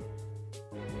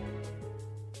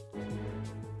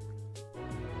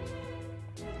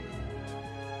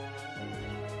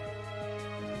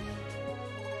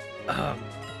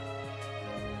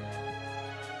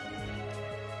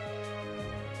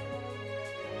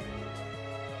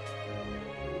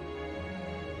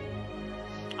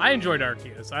 I enjoyed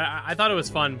Arceus. I thought it was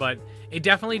fun, but it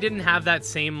definitely didn't have that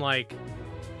same, like,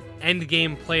 end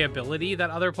game playability that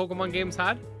other Pokemon games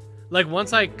had. Like,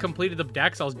 once I completed the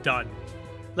decks, I was done.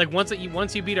 Like, once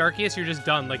you beat Arceus, you're just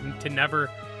done. Like, to never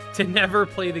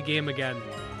play the game again.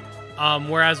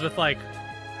 Whereas with, like,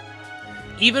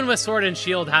 even with Sword and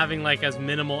Shield having, like, as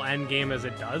minimal end game as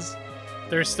it does,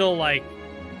 there's still, like,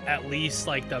 at least,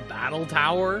 like, the Battle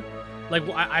Tower. Like,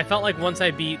 I felt like once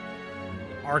I beat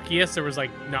Arceus, there was, like,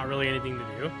 not really anything to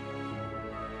do.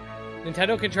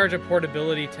 Nintendo can charge a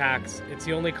portability tax. It's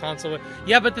the only console with...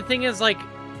 Yeah, but the thing is, like,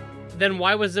 then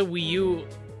why was the Wii U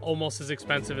almost as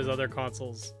expensive as other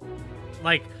consoles?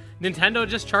 Like, Nintendo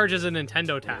just charges a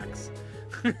Nintendo tax.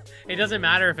 It doesn't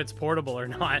matter if it's portable or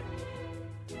not.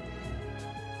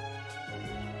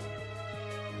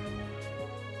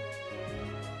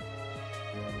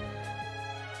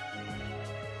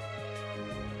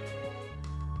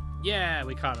 Yeah,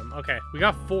 we caught him. Okay, we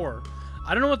got 4.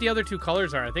 I don't know what the other 2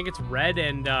 colors are. I think it's red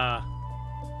and, I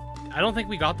don't think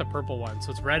we got the purple one.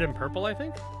 So it's red and purple, I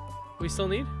think, we still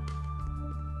need.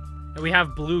 And we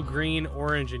have blue, green,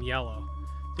 orange, and yellow.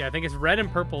 Yeah, I think it's red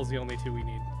and purple is the only 2 we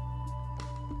need.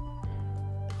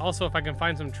 Also, if I can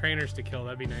find some trainers to kill,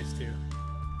 that'd be nice, too.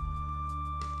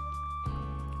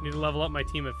 Need to level up my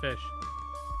team of fish.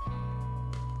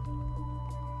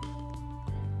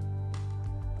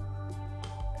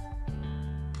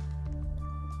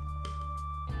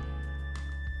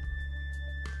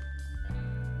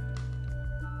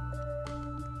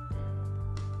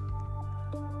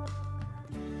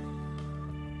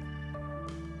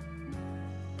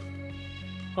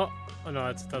 Oh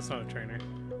no, that's not a trainer.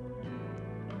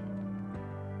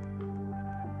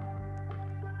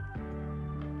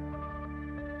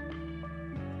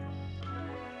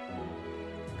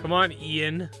 Come on,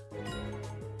 Ian.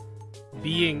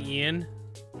 Being Ian.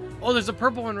 Oh, there's a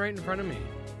purple one right in front of me.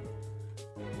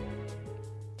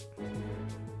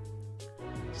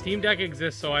 Steam Deck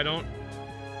exists, so I don't...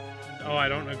 Oh, I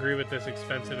don't agree with this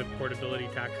expensive portability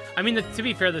tax. I mean, to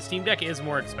be fair, the Steam Deck is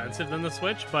more expensive than the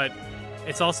Switch, but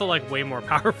it's also, like, way more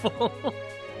powerful.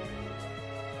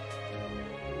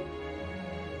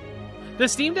 The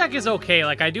Steam Deck is okay.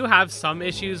 Like, I do have some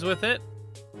issues with it.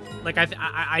 Like,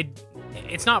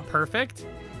 it's not perfect,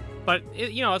 but,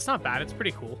 you know, it's not bad. It's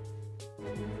pretty cool.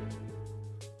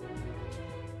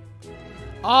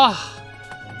 Oh!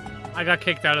 I got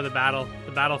kicked out of the battle.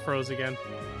 The battle froze again.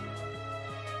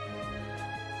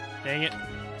 Dang it.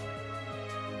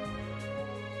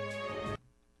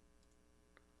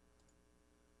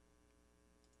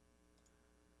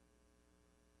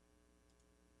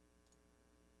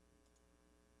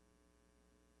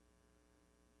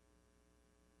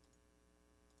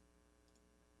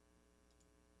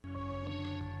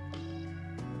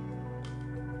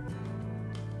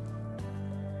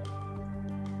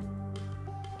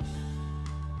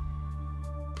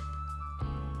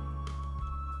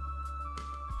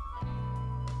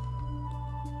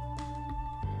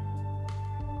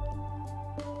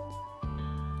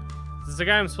 Is this the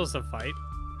guy I'm supposed to fight?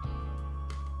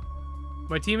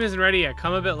 My team isn't ready yet.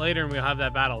 Come a bit later and we'll have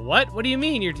that battle. What? What do you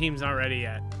mean your team's not ready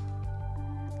yet?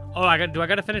 Oh, do I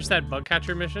gotta finish that bug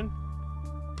catcher mission?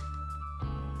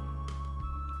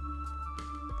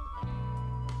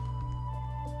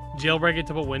 Jailbreak it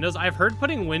to put windows? I've heard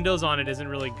putting windows on it isn't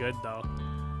really good, though.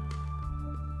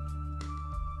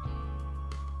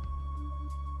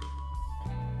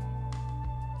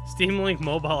 Steam Link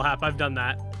mobile app. I've done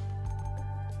that.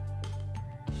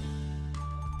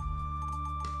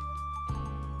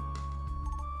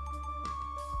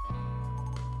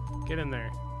 Get in there.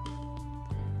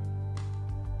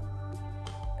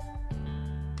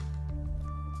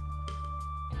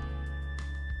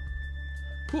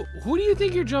 Who do you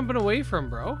think you're jumping away from,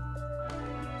 bro?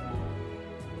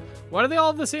 Why do they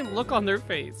all have the same look on their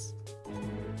face?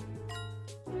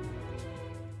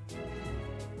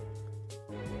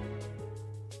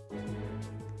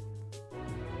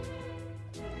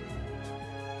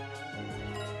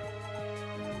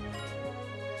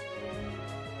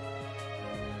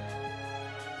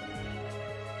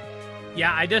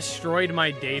 Yeah, I destroyed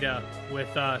my data with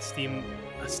Steam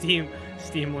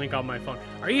Link on my phone.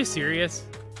 Are you serious?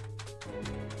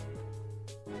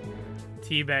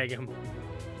 Teabag him.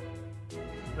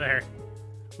 There.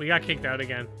 We got kicked out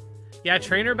again. Yeah,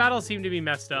 trainer battles seem to be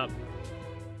messed up.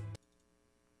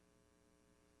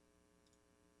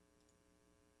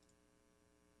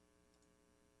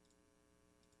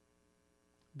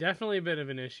 Definitely a bit of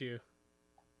an issue.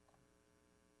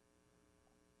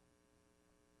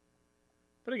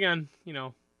 But again, you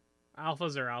know,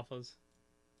 alphas are alphas.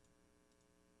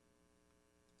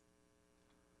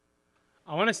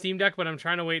 I want a Steam Deck, but I'm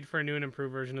trying to wait for a new and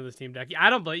improved version of the Steam Deck. I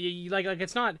don't believe like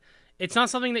it's not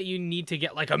something that you need to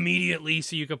get like immediately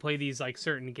so you can play these like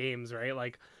certain games, right?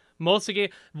 Like most of the game.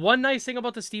 One nice thing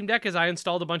about the Steam Deck is I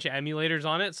installed a bunch of emulators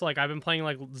on it, so like I've been playing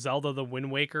like Zelda the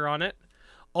Wind Waker on it.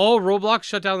 Oh, Roblox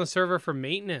shut down the server for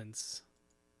maintenance.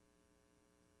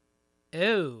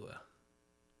 Ew.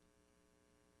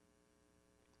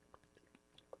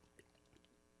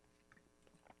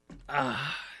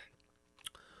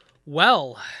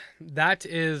 Well, that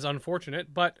is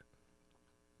unfortunate, but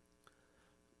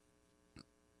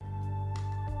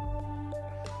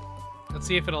let's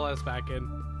see if it'll let us back in.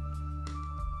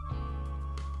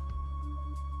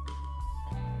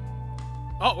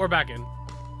 Oh, we're back in.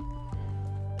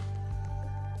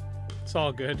 It's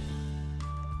all good.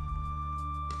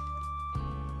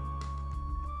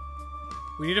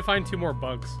 We need to find 2 more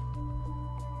bugs.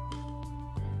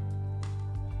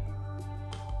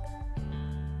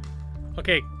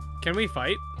 Okay, can we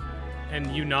fight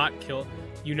and you not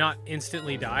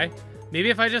instantly die? Maybe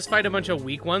if I just fight a bunch of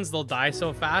weak ones, they'll die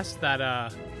so fast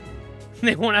that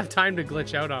they won't have time to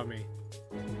glitch out on me.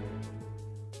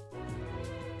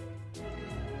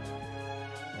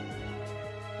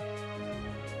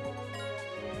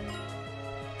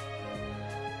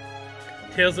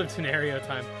 Tales of Tenario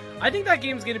time. I think that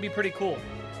game's going to be pretty cool.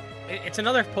 It's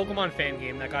another Pokemon fan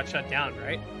game that got shut down,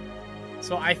 right?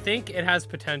 So I think it has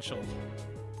potential.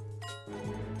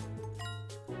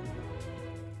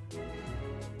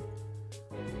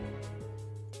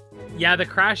 Yeah, the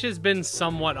crash has been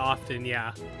somewhat often,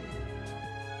 yeah.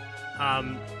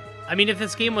 I mean, if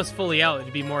this game was fully out,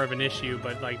 it'd be more of an issue,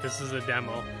 but, like, this is a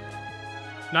demo.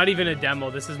 Not even a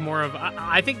demo, this is more of...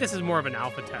 I think this is more of an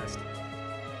alpha test.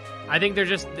 I think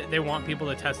they want people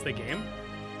to test the game.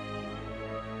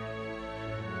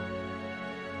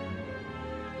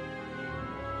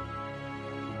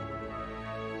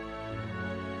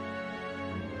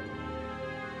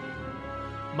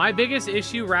 My biggest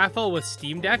issue, Raphael, with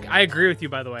Steam Deck, I agree with you,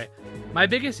 by the way. My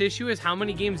biggest issue is how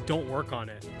many games don't work on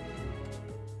it.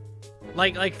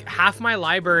 Like half my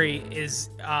library is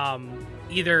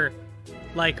either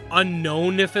like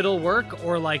unknown if it'll work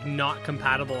or like not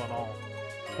compatible at all,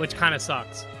 which kind of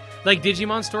sucks. Like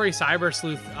Digimon Story Cyber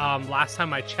Sleuth, last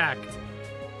time I checked,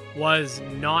 was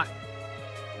not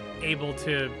able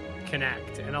to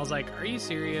connect, and I was like, are you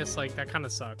serious? Like, that kind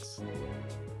of sucks.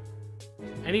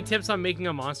 Any tips on making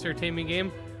a monster taming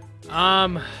game?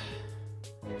 Try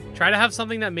to have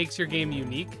something that makes your game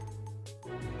unique.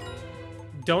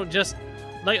 Don't just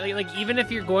like even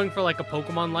if you're going for like a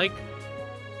Pokemon like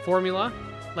formula,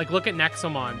 like look at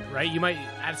Nexomon, right? You might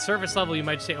at surface level you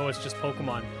might say, oh, it's just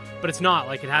Pokemon, but it's not.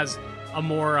 Like, it has a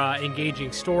more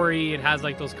engaging story. It has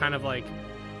like those kind of like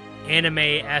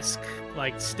anime-esque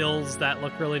like stills that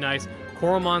look really nice.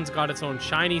 Coromon's got its own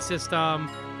shiny system.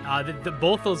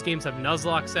 Both those games have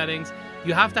Nuzlocke settings.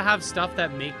 You have to have stuff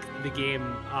that make the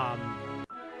game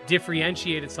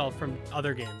differentiate itself from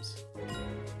other games.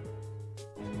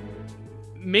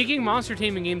 Making monster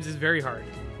taming games is very hard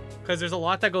because there's a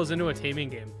lot that goes into a taming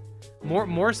game,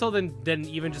 more so than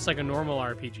even just like a normal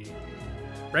RPG,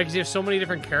 right? Because you have so many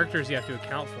different characters you have to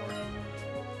account for.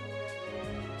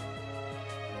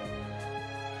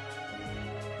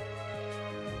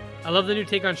 I love the new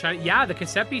take on shiny. Yeah, the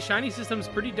Kisiwa shiny system is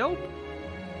pretty dope.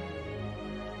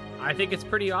 I think it's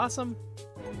pretty awesome.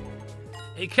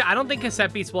 I don't think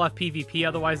Kisiwa will have PvP,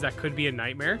 otherwise that could be a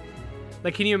nightmare.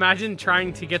 Like, can you imagine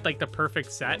trying to get like the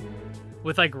perfect set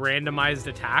with like randomized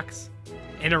attacks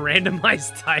and a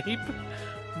randomized type?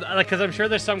 Like, because I'm sure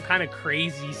there's some kind of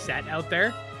crazy set out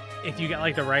there if you get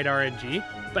like the right RNG.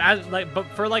 But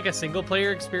for like a single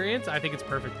player experience, I think it's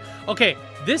perfect. Okay,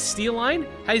 this Steel line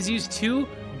has used 2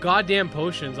 goddamn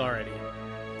potions already.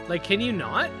 Like, can you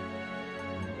not?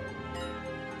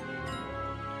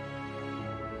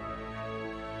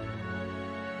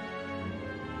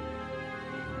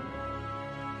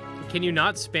 Can you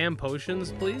not spam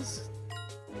potions, please?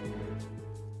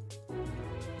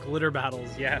 Glitter battles,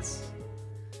 yes.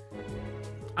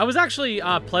 I was actually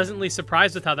pleasantly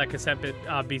surprised with how that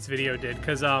Kisiwa Beats video did,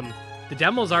 because the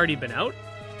demo's already been out,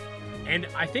 and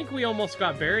I think we almost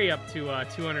got Barry up to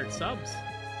 200 subs.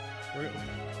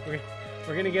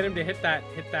 We're gonna get him to hit that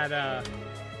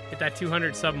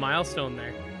 200 sub milestone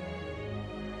there.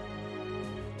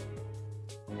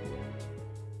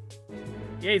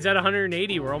 Yeah, he's at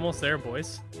 180. We're almost there,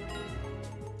 boys.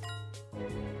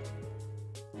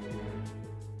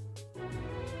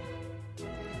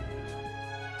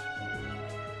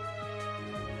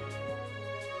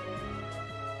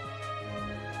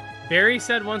 Barry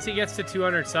said once he gets to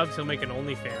 200 subs, he'll make an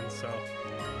OnlyFans, so.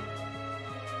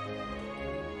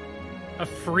 A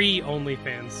free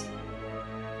OnlyFans.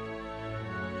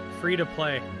 Free to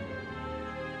play.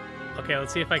 Okay,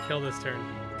 let's see if I kill this turn.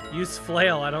 Use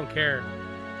flail, I don't care.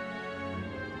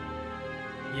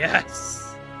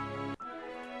 Yes!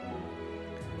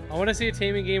 I want to see a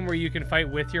taming game where you can fight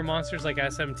with your monsters like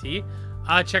SMT.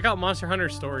 Check out Monster Hunter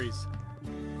Stories.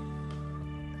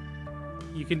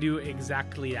 You can do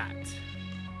exactly that.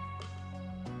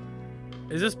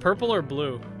 Is this purple or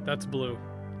blue? That's blue.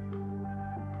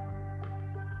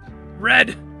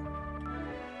 Red!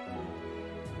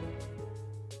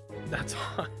 That's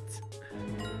hot.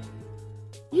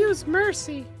 Use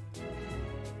mercy.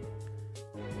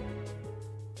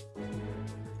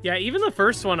 Yeah, even the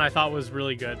first one I thought was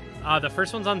really good. The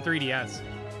first one's on 3DS.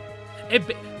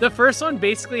 The first one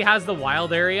basically has the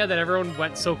wild area that everyone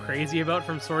went so crazy about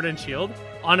from Sword and Shield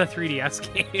on a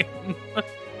 3DS game.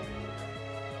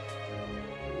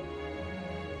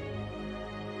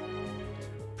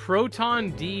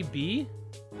 Proton DB?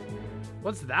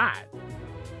 What's that?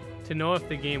 To know if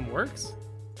the game works?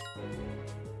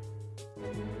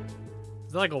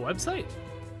 Is that like a website?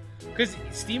 Because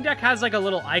Steam Deck has like a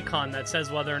little icon that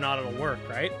says whether or not it'll work,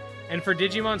 right? And for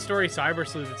Digimon Story Cyber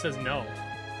Sleuth, it says no.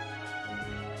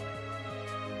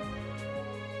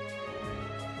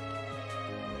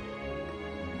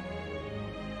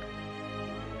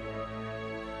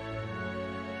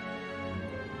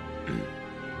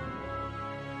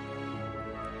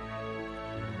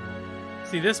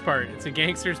 See this part? It's a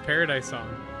Gangster's Paradise song.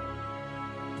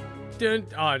 Dun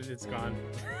oh, it's gone.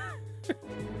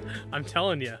 I'm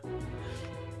telling you.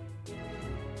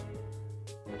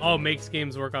 Oh, makes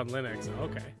games work on Linux.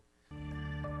 Okay.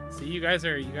 See, you guys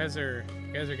are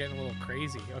getting a little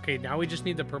crazy. Okay, now we just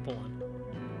need the purple one.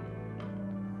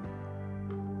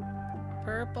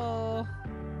 Purple.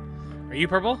 Are you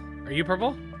purple? Are you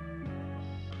purple?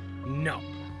 No.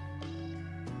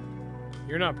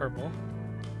 You're not purple.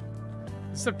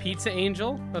 This is a pizza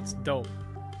angel? That's dope.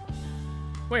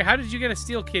 Wait, how did you get a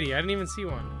steel kitty? I didn't even see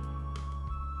one.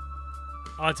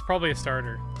 Oh, it's probably a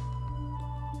starter.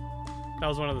 That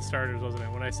was one of the starters, wasn't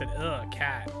it? When I said, ugh,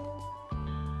 cat.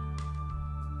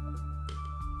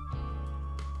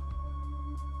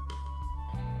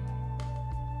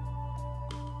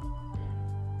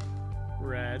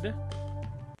 Red.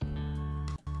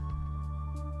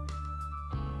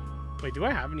 Wait, do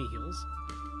I have any heals?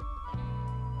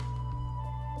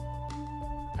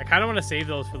 I kind of want to save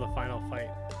those for the final fight.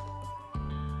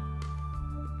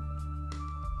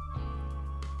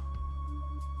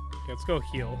 Okay, let's go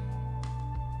heal.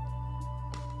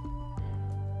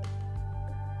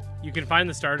 You can find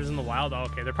the starters in the wild. Oh,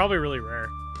 okay, they're probably really rare.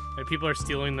 And people are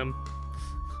stealing them.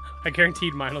 I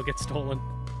guaranteed mine will get stolen.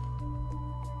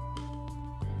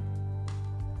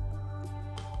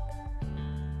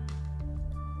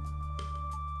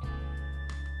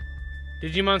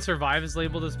 Digimon Survive is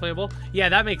labeled as playable? Yeah,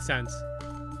 that makes sense.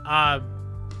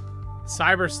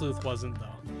 Cyber Sleuth wasn't, though.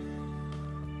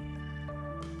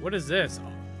 What is this?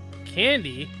 Oh,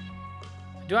 candy?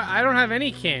 I don't have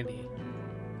any candy.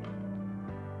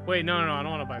 Wait, no, I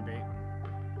don't want to buy bait.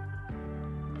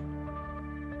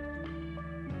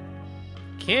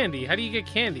 Candy? How do you get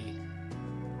candy?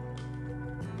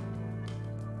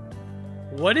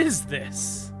 What is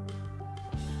this?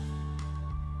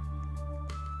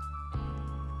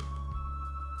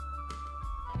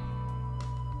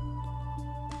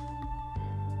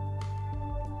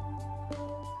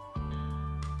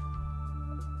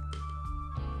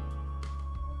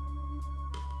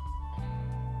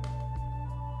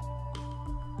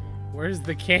 Where's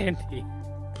the candy?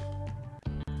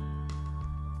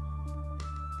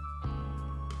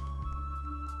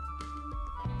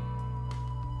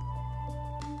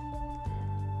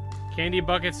 Candy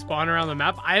buckets spawn around the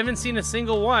map? I haven't seen a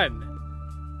single one.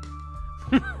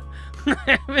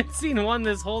 I haven't seen one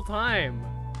this whole time.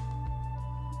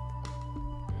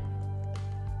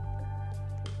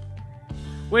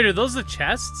 Wait, are those the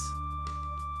chests?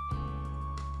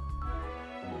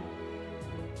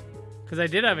 Because I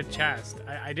did have a chest.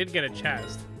 I did get a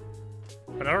chest.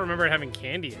 But I don't remember it having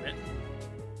candy in it.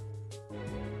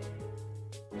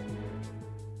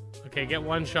 Okay, get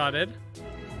one-shotted.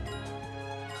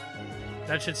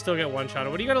 That should still get one-shotted.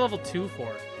 What do you got a level 2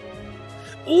 for?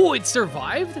 Oh, it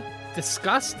survived?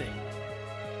 Disgusting.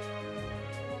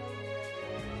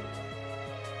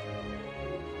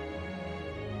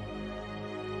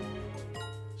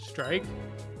 Strike?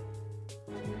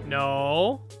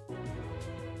 No.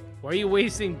 Why are you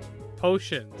wasting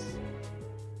potions?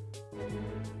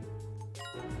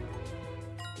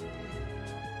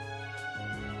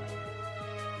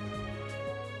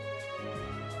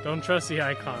 Don't trust the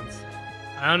icons.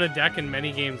 I own a deck and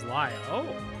many games lie. Oh.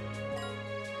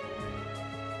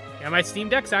 Yeah, my Steam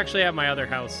Deck's actually at my other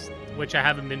house, which I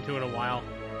haven't been to in a while.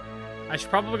 I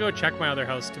should probably go check my other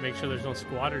house to make sure there's no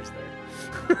squatters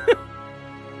there.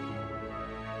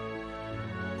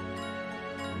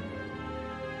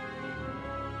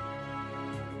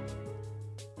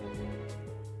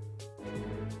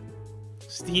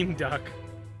 Steam Duck.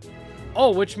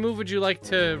 Oh, which move would you like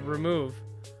to remove?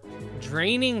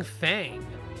 Draining Fang.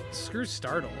 Screw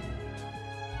Startle.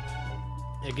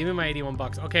 Yeah, give me my 81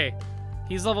 bucks. Okay,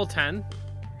 he's level 10.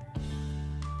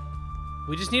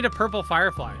 We just need a purple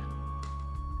Firefly.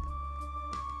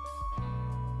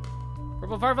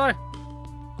 Purple Firefly.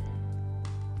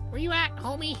 Where you at,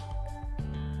 homie?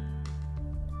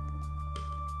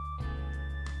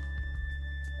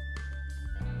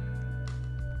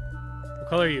 What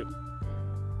color are you?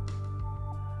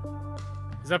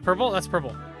 Is that purple? That's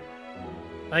purple.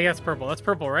 I think that's purple. That's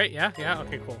purple, right? Yeah? Yeah?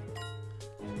 Okay, cool.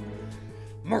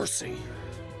 Mercy.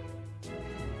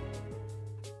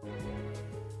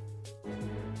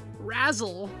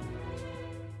 Razzle.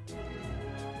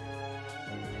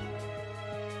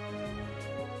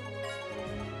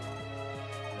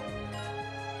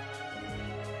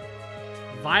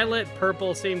 Violet,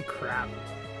 purple, same crap.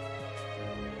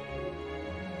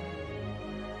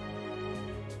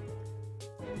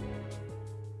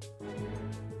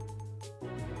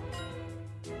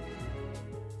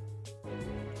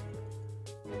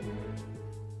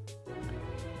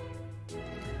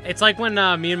 It's like when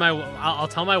me and my... I'll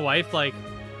tell my wife, like,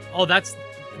 oh, that's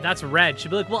red. She'll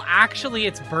be like, well, actually,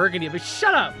 it's burgundy. But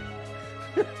shut up!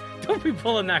 Don't be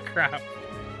pulling that crap.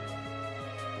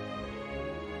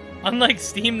 Unlike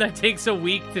Steam, that takes a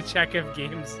week to check if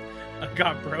games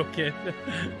got broken.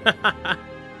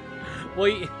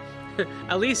 Well,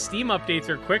 at least Steam updates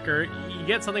are quicker. You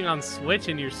get something on Switch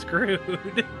and you're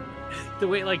screwed. To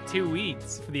wait like 2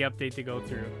 weeks for the update to go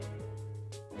through.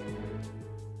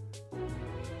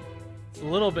 It's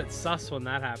a little bit sus when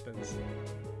that happens.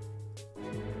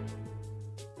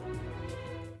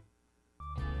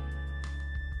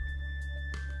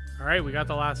 All right, we got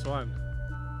the last one.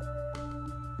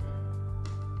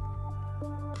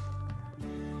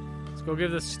 Let's go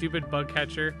give this stupid bug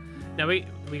catcher. Now we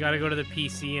got to go to the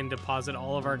PC and deposit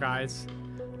all of our guys,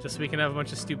 just so we can have a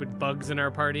bunch of stupid bugs in our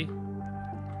party.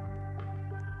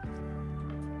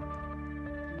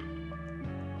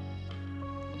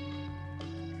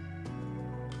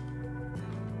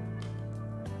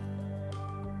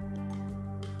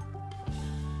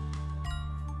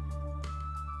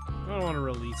 I don't want to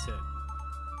release it.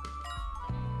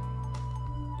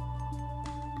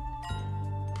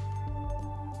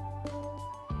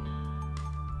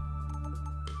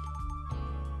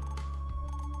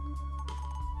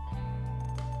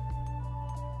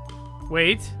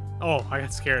 Wait. Oh, I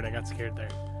got scared. I got scared there.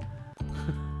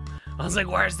 I was like,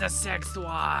 where's the sixth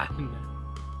one?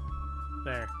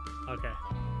 There. Okay.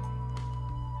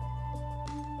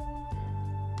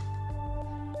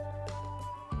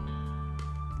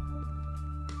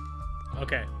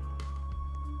 Okay.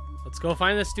 Let's go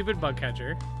find this stupid bug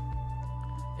catcher.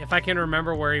 If I can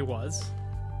remember where he was.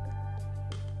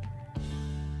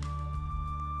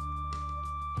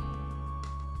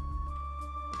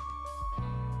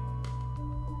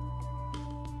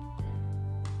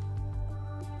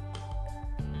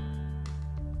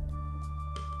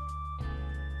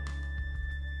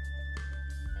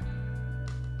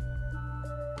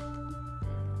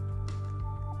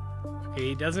 Okay,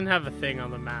 he doesn't have a thing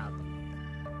on the map.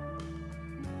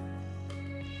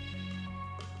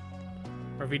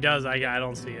 Or if he does, I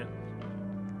don't see it.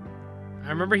 I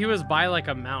remember he was by like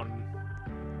a mountain.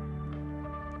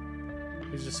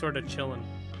 He's just sort of chilling.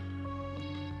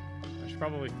 I should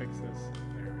probably fix this.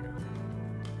 There we go.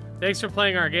 Thanks for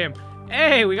playing our game.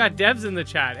 Hey, we got devs in the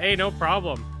chat. Hey, no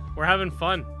problem. We're having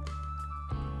fun.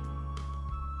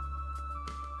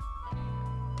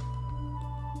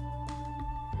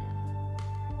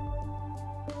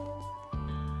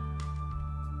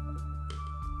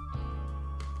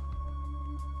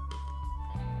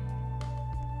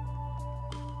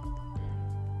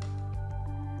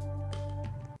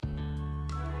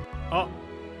 Oh.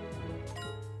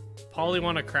 Polly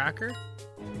want a cracker?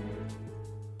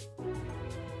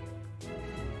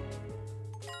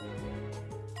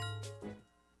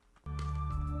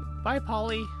 Bye,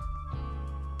 Polly.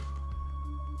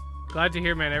 Glad to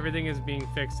hear, man. Everything is being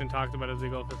fixed and talked about as we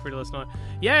go. Feel free to listen on.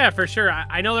 Yeah, for sure.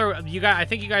 I know I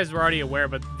think you guys were already aware,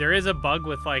 but there is a bug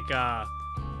with like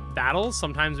battles.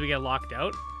 Sometimes we get locked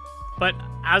out. But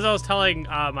as I was telling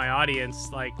my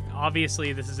audience, like,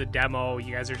 obviously this is a demo.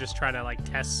 You guys are just trying to, like,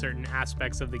 test certain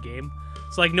aspects of the game.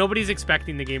 So, like, nobody's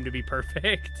expecting the game to be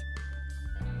perfect.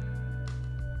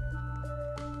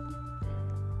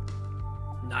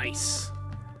 Nice.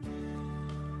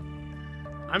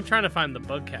 I'm trying to find the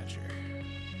bug catcher.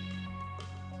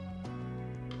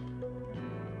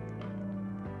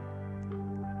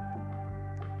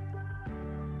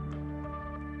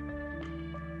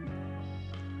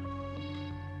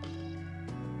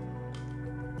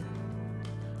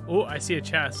 Oh, I see a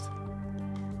chest.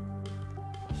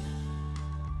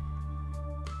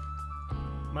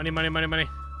 Money, money, money, money.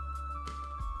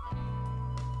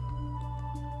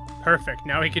 Perfect.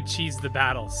 Now we can cheese the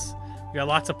battles. We got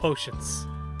lots of potions.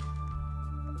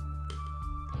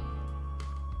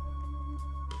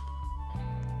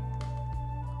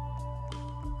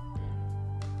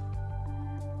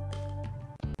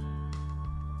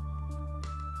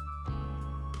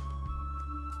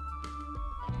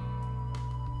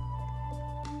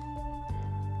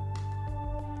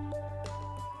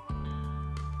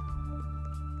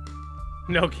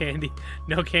 No candy.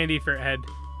 No candy for Ed.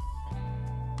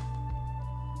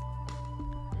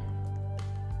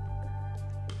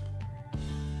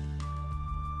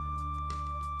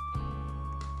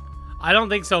 I don't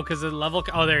think so, because the level...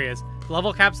 Oh, there he is. The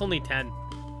level cap's only 10.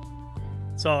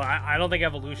 So, I don't think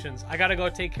evolutions. I gotta go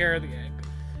take care of the...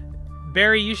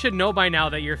 Barry, you should know by now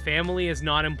that your family is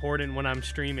not important when I'm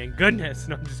streaming. Goodness.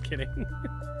 No, I'm just kidding.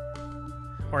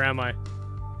 Or am I?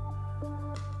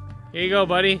 Here you go,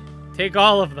 buddy. Take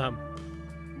all of them.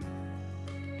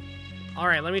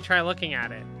 Alright, let me try looking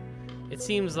at it. It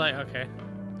seems like... Okay.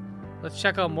 Let's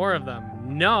check out more of them.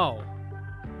 No!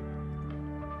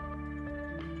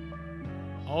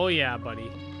 Oh yeah, buddy.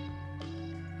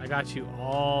 I got you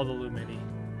all the Lumini.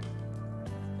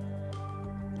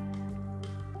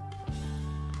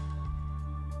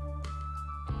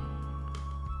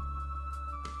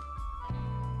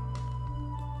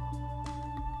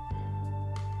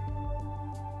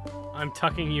 I'm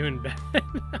tucking you in bed.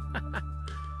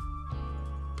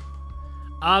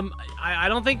 I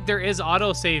don't think there is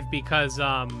autosave because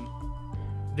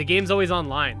the game's always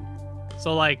online.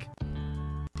 So like,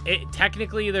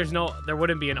 technically there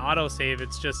wouldn't be an autosave.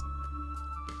 It's just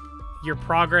your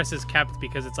progress is kept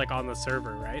because it's like on the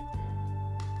server, right?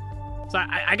 So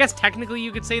I guess technically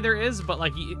you could say there is, but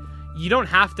like you don't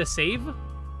have to save.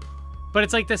 But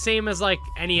it's like the same as like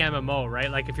any MMO, right?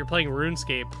 Like if you're playing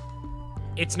RuneScape,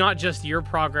 it's not just your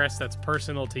progress that's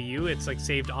personal to you. It's like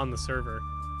saved on the server.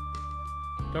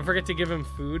 Don't forget to give him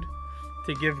food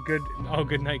to give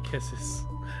good night kisses.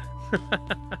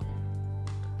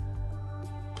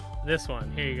 This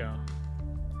one, here you go.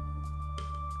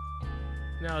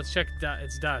 Now let's check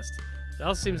its dust. It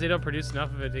also seems they don't produce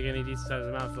enough of it to get any decent sized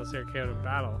amounts. They'll stay KO'd in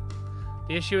battle.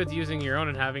 The issue with using your own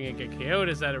and having it get KO'd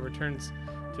is that it returns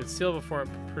to its seal before it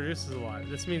produces a lot.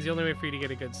 This means the only way for you to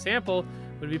get a good sample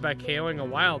would be by KOing a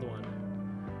wild one.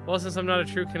 Well, since I'm not a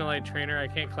true KINALITE trainer, I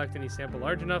can't collect any sample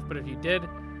large enough, but if you did,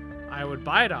 I would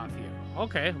buy it off you.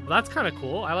 Okay, well, that's kind of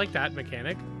cool. I like that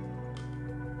mechanic.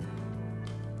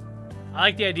 I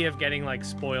like the idea of getting, like,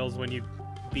 spoils when you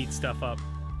beat stuff up.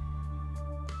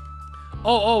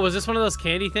 Oh, was this one of those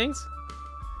candy things?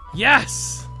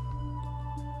 Yes!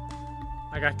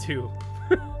 I got 2.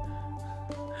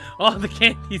 Oh, the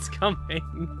candy's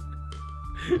coming.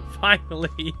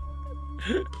 Finally.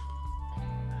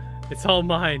 It's all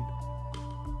mine.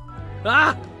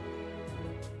 Ah!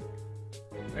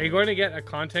 Are you going to get a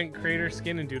content creator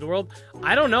skin in Doodle World?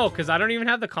 I don't know, because I don't even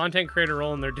have the content creator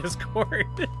role in their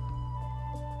Discord.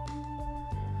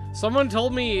 Someone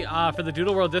told me for the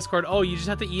Doodle World Discord, oh, you just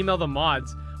have to email the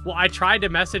mods. Well, I tried to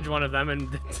message one of them,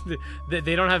 and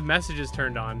they don't have messages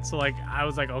turned on. So, like, I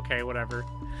was like, okay, whatever.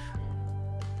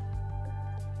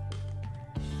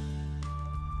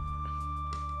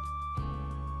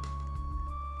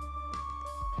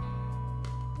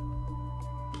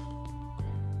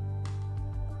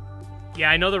 Yeah,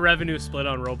 I know the revenue split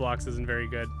on Roblox isn't very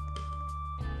good.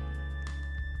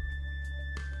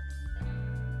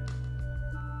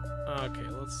 Okay,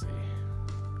 let's see.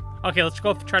 Okay, let's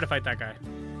go try to fight that guy.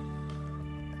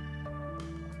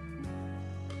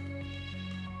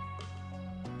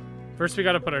 First, we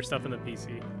gotta put our stuff in the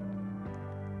PC.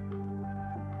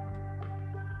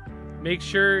 Make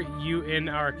sure you in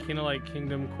our KINALITE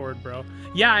Kingdom Cord, bro.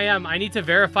 Yeah, I am. I need to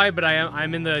verify, but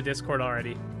I'm in the Discord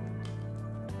already.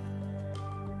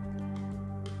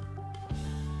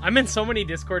 I'm in so many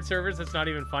Discord servers, it's not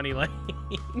even funny. Like,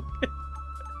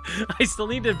 I still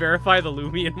need to verify the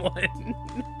Loomian one.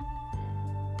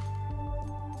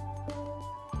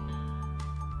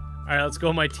 Alright, let's go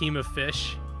with my team of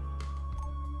fish.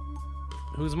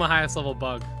 Who's my highest level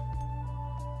bug?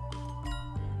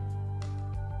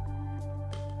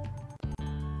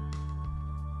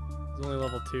 He's only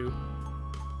level 2.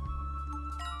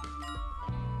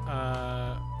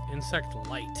 Insect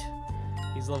Light.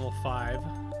 He's level 5.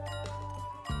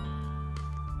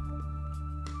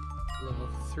 Level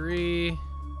 3.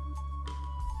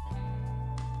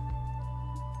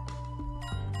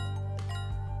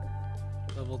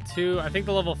 Level 2. I think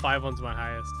the level 5 one's my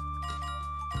highest.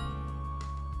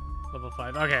 Level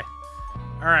 5. Okay.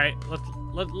 All right.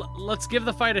 Let's give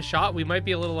the fight a shot. We might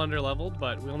be a little under-leveled,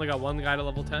 but we only got one guy to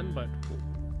level 10. But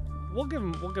we'll give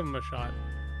him a shot.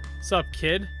 What's up,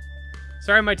 kid?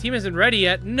 Sorry, my team isn't ready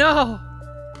yet. No.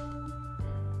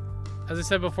 As I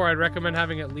said before, I'd recommend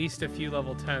having at least a few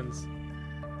level 10s.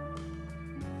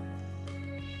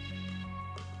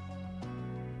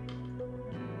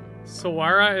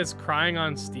 Sawara is crying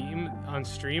on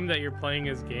stream that you're playing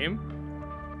his game.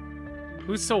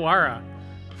 Who's Sawara?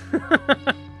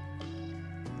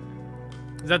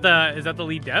 Is that the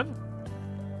lead dev?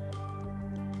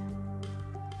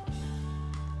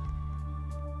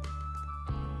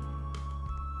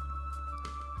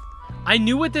 I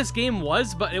knew what this game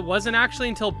was, but it wasn't actually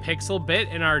until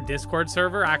Pixelbit in our Discord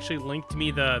server actually linked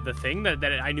me the thing that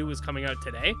I knew was coming out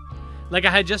today. Like, I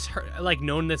had just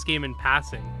known this game in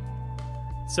passing.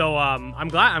 So I'm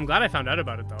glad I found out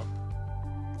about it though.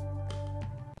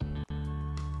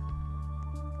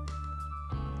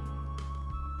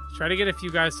 Let's try to get a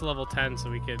few guys to level 10 so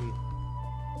we can.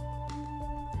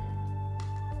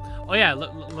 Oh yeah,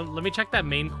 let me check that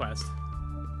main quest.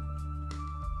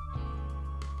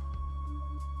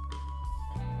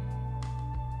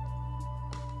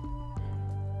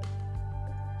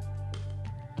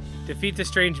 Defeat the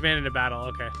strange man in a battle.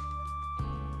 Okay.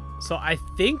 So I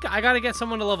think I gotta get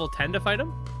someone to level 10 to fight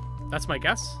him. That's my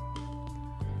guess.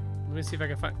 Let me see if I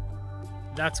can find.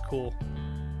 That's cool.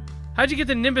 How'd you get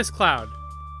the Nimbus Cloud?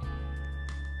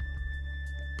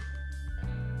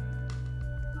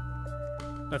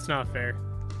 That's not fair.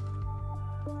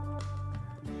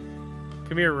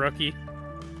 Come here, rookie.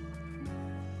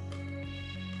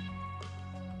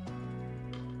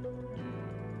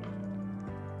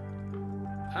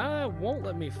 Won't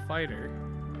let me fight her.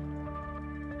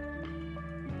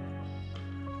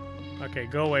 Okay,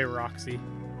 go away, Roxy.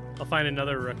 I'll find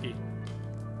another rookie.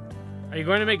 Are you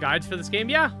going to make guides for this game?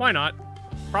 Yeah, why not?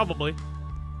 Probably.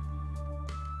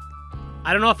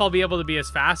 I don't know if I'll be able to be as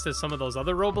fast as some of those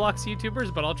other Roblox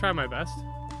YouTubers, but I'll try my best.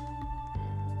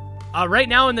 Right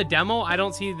now in the demo, I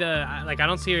don't see I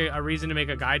don't see a reason to make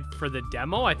a guide for the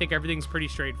demo. I think everything's pretty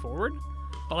straightforward.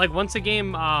 But like once a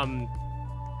game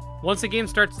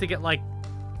starts to get like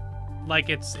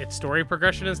its story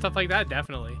progression and stuff like that,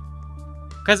 definitely.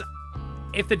 Because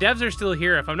if the devs are still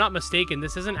here, if I'm not mistaken,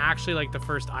 this isn't actually like the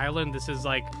first island. This is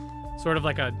like sort of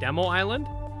like a demo island.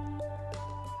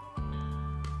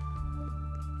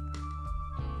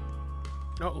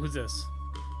 Oh, who's this?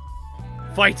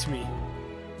 Fight me.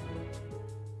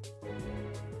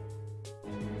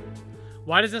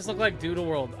 Why does this look like Doodle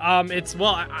World? It's,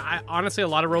 well, I honestly, a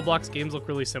lot of Roblox games look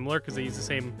really similar because they use the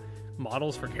same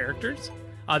models for characters.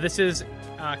 This is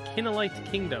KINALITE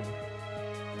Kingdom.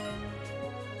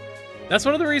 That's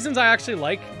one of the reasons I actually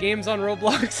like games on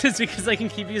Roblox, is because I can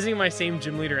keep using my same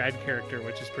gym leader Ed character,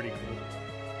 which is pretty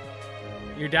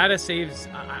cool. Your data saves,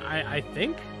 I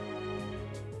think?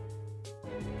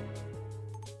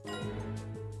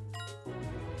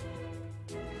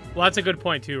 Well, that's a good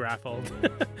point too, Raffold.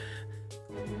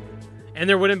 And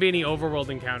there wouldn't be any overworld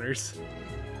encounters.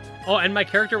 Oh, and my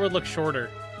character would look shorter.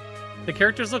 The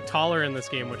characters look taller in this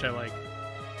game, which I like.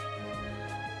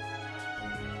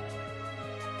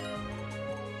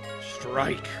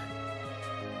 Strike.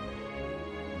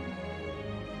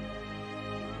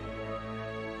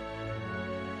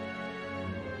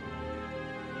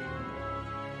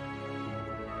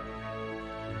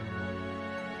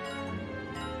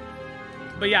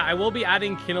 But yeah, I will be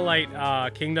adding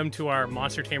KINALITE Kingdom to our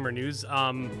Monster Tamer news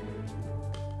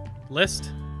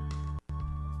list.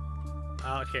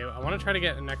 Okay, I want to try to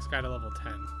get the next guy to level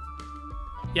 10.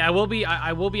 Yeah, I will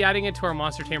be adding it to our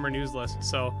Monster Tamer news list.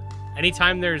 So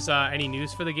anytime there's any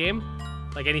news for the game,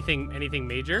 like anything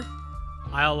major,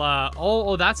 I'll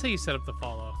oh, that's how you set up the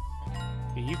follow.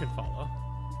 Yeah, you can follow.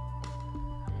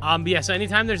 Yeah, so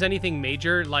anytime there's anything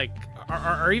major, like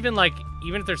or even like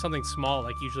even if there's something small,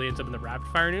 like usually ends up in the rapid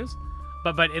fire news,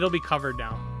 but it'll be covered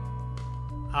now.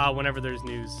 Whenever there's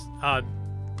news,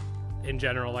 in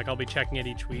general, like I'll be checking it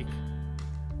each week,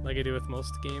 like I do with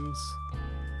most games.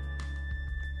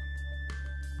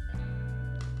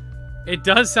 It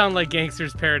does sound like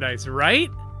Gangster's Paradise, right?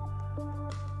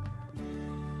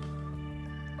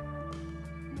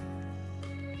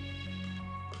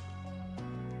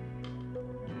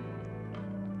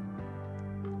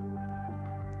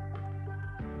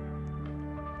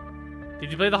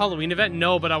 Did you play the Halloween event?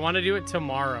 No, but I want to do it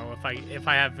tomorrow if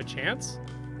I have a chance.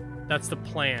 That's the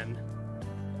plan.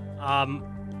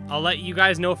 I'll let you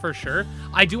guys know for sure.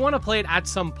 I do want to play it at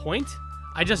some point.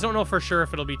 I just don't know for sure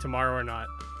if it'll be tomorrow or not.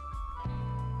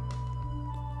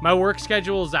 My work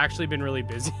schedule has actually been really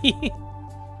busy.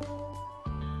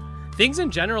 Things in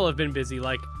general have been busy.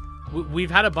 Like,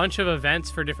 we've had a bunch of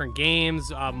events for different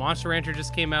games. Monster Rancher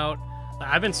just came out.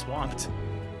 I've been swamped.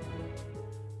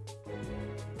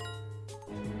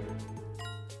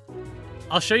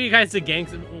 I'll show you guys the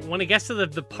gangster when it gets to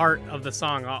the part of the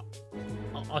song.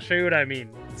 I'll show you what I mean.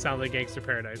 It sounds like Gangster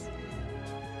Paradise.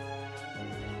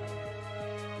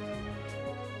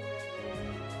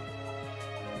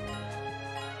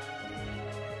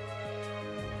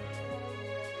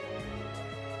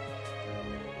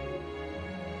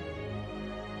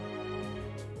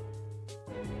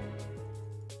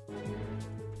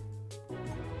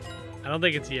 I don't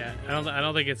think it's yet. I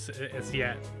don't think it's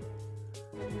yet.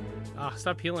 Ah,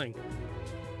 stop healing.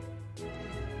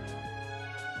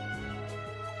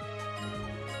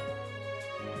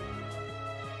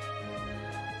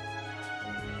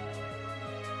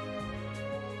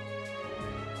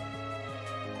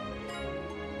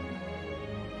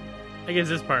 I guess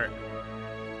this part.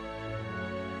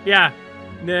 Yeah.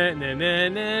 Na na na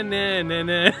na na na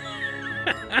na.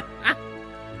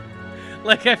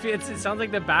 Like it sounds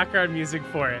like the background music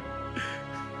for it.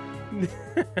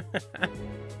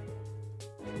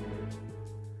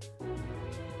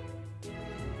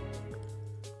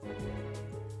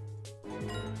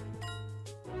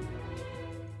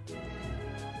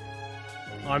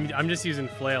 I'm just using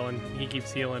flail and he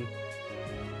keeps healing.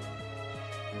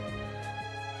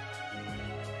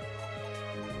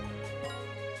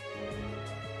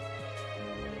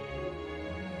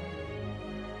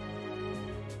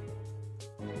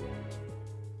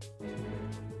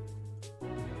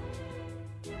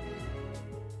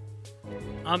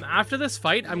 After this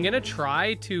fight, I'm gonna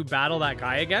try to battle that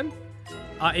guy again.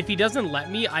 If he doesn't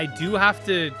let me, I do have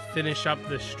to finish up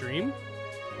the stream.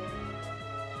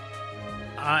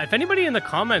 If anybody in the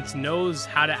comments knows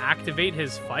how to activate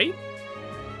his fight,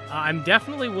 I'm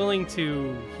definitely willing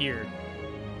to hear.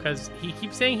 Because he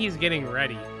keeps saying he's getting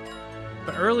ready.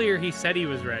 But earlier he said he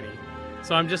was ready.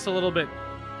 So I'm just a little bit...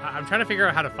 I'm trying to figure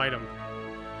out how to fight him.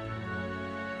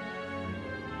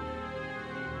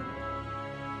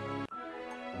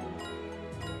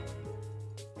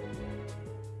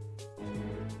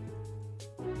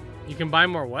 You can buy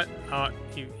more what? Oh,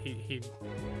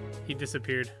 he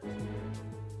disappeared.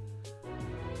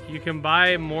 You can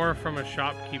buy more from a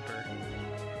shopkeeper.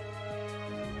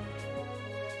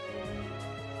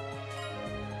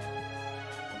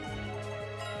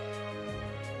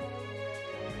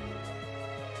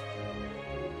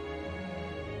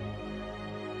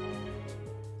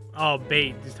 Oh,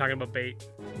 bait. He's talking about bait.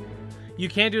 You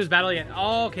can't do his battle yet.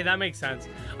 Oh, okay, that makes sense.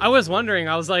 I was wondering.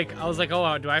 I was like,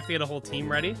 oh, do I have to get a whole team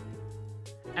ready?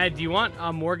 Ed, do you want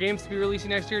more games to be releasing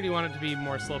next year? Or do you want it to be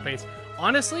more slow paced?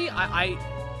 Honestly,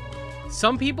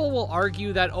 some people will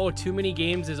argue that, oh, too many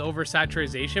games is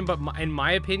oversaturation, but in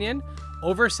my opinion,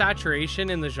 oversaturation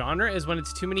in the genre is when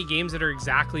it's too many games that are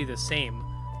exactly the same,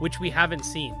 which we haven't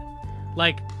seen.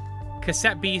 Like,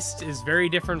 Cassette Beast is very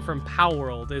different from Pow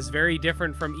World, is very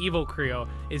different from Evo Creo,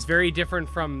 is very different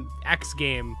from X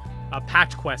Game,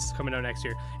 Patch Quest coming out next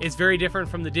year. It's very different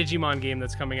from the Digimon game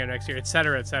that's coming out next year,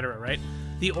 etc., right?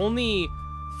 The only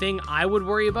thing I would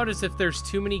worry about is if there's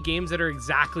too many games that are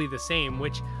exactly the same,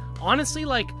 which honestly,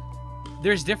 like,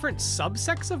 there's different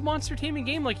subsects of monster taming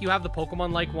game. Like, you have the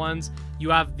Pokemon-like ones. You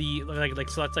have the,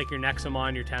 so that's like your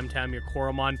Nexomon, your Temtem, your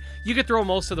Coromon. You could throw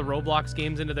most of the Roblox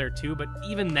games into there too, but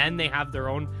even then they have their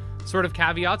own sort of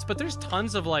caveats. But there's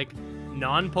tons of, like,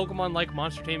 non-Pokemon-like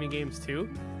monster taming games too.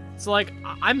 So, like,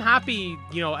 I'm happy,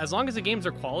 you know, as long as the games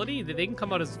are quality, they can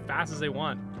come out as fast as they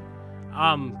want.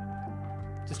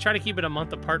 Just try to keep it a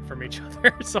month apart from each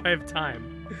other so I have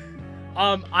time.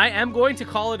 I am going to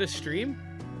call it a stream.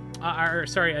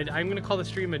 I'm going to call the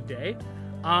stream a day.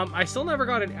 I still never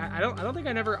got an... I don't think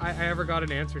I ever got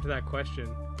an answer to that question.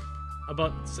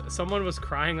 About someone was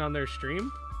crying on their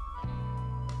stream.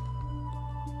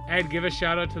 Ed, give a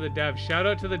shout out to the devs. Shout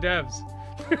out to the devs.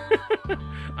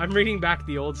 I'm reading back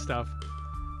the old stuff.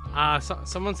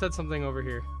 Someone said something over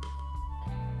here.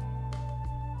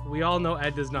 We all know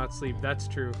Ed does not sleep. That's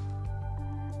true.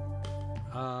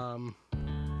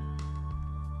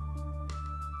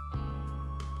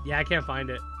 Yeah, I can't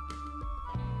find it.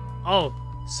 Oh,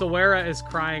 Sawera is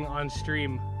crying on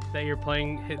stream that you're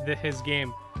playing his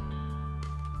game.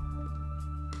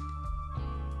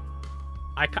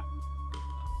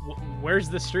 Where's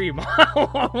the stream?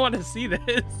 I want to see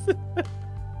this.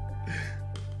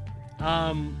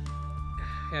 Yeah,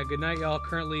 good night, y'all.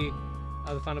 Currently,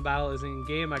 the final battle is in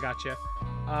game. I gotcha.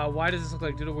 Why does this look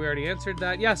like Doodle? We already answered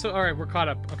that. Yeah, so, all right, we're caught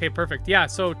up. Okay, perfect. Yeah,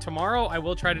 so tomorrow I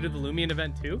will try to do the Loomian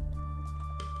event too.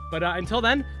 But until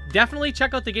then, definitely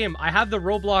check out the game. I have the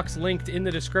Roblox linked in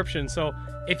the description, so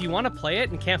if you want to play it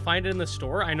and can't find it in the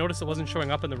store, I noticed it wasn't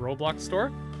showing up in the Roblox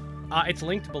store. It's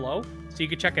linked below, so you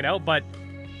can check it out. But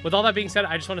with all that being said,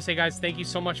 I just want to say, guys, thank you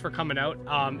so much for coming out.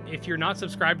 If you're not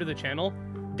subscribed to the channel,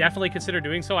 definitely consider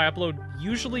doing so. I upload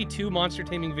usually 2 monster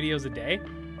taming videos a day.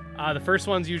 The first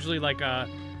one's usually like a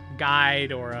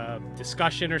guide or a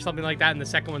discussion or something like that, and the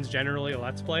second one's generally a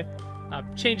let's play.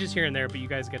 Changes here and there, but you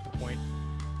guys get the point.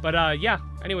 But yeah,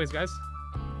 anyways, guys,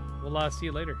 we'll see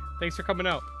you later. Thanks for coming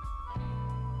out.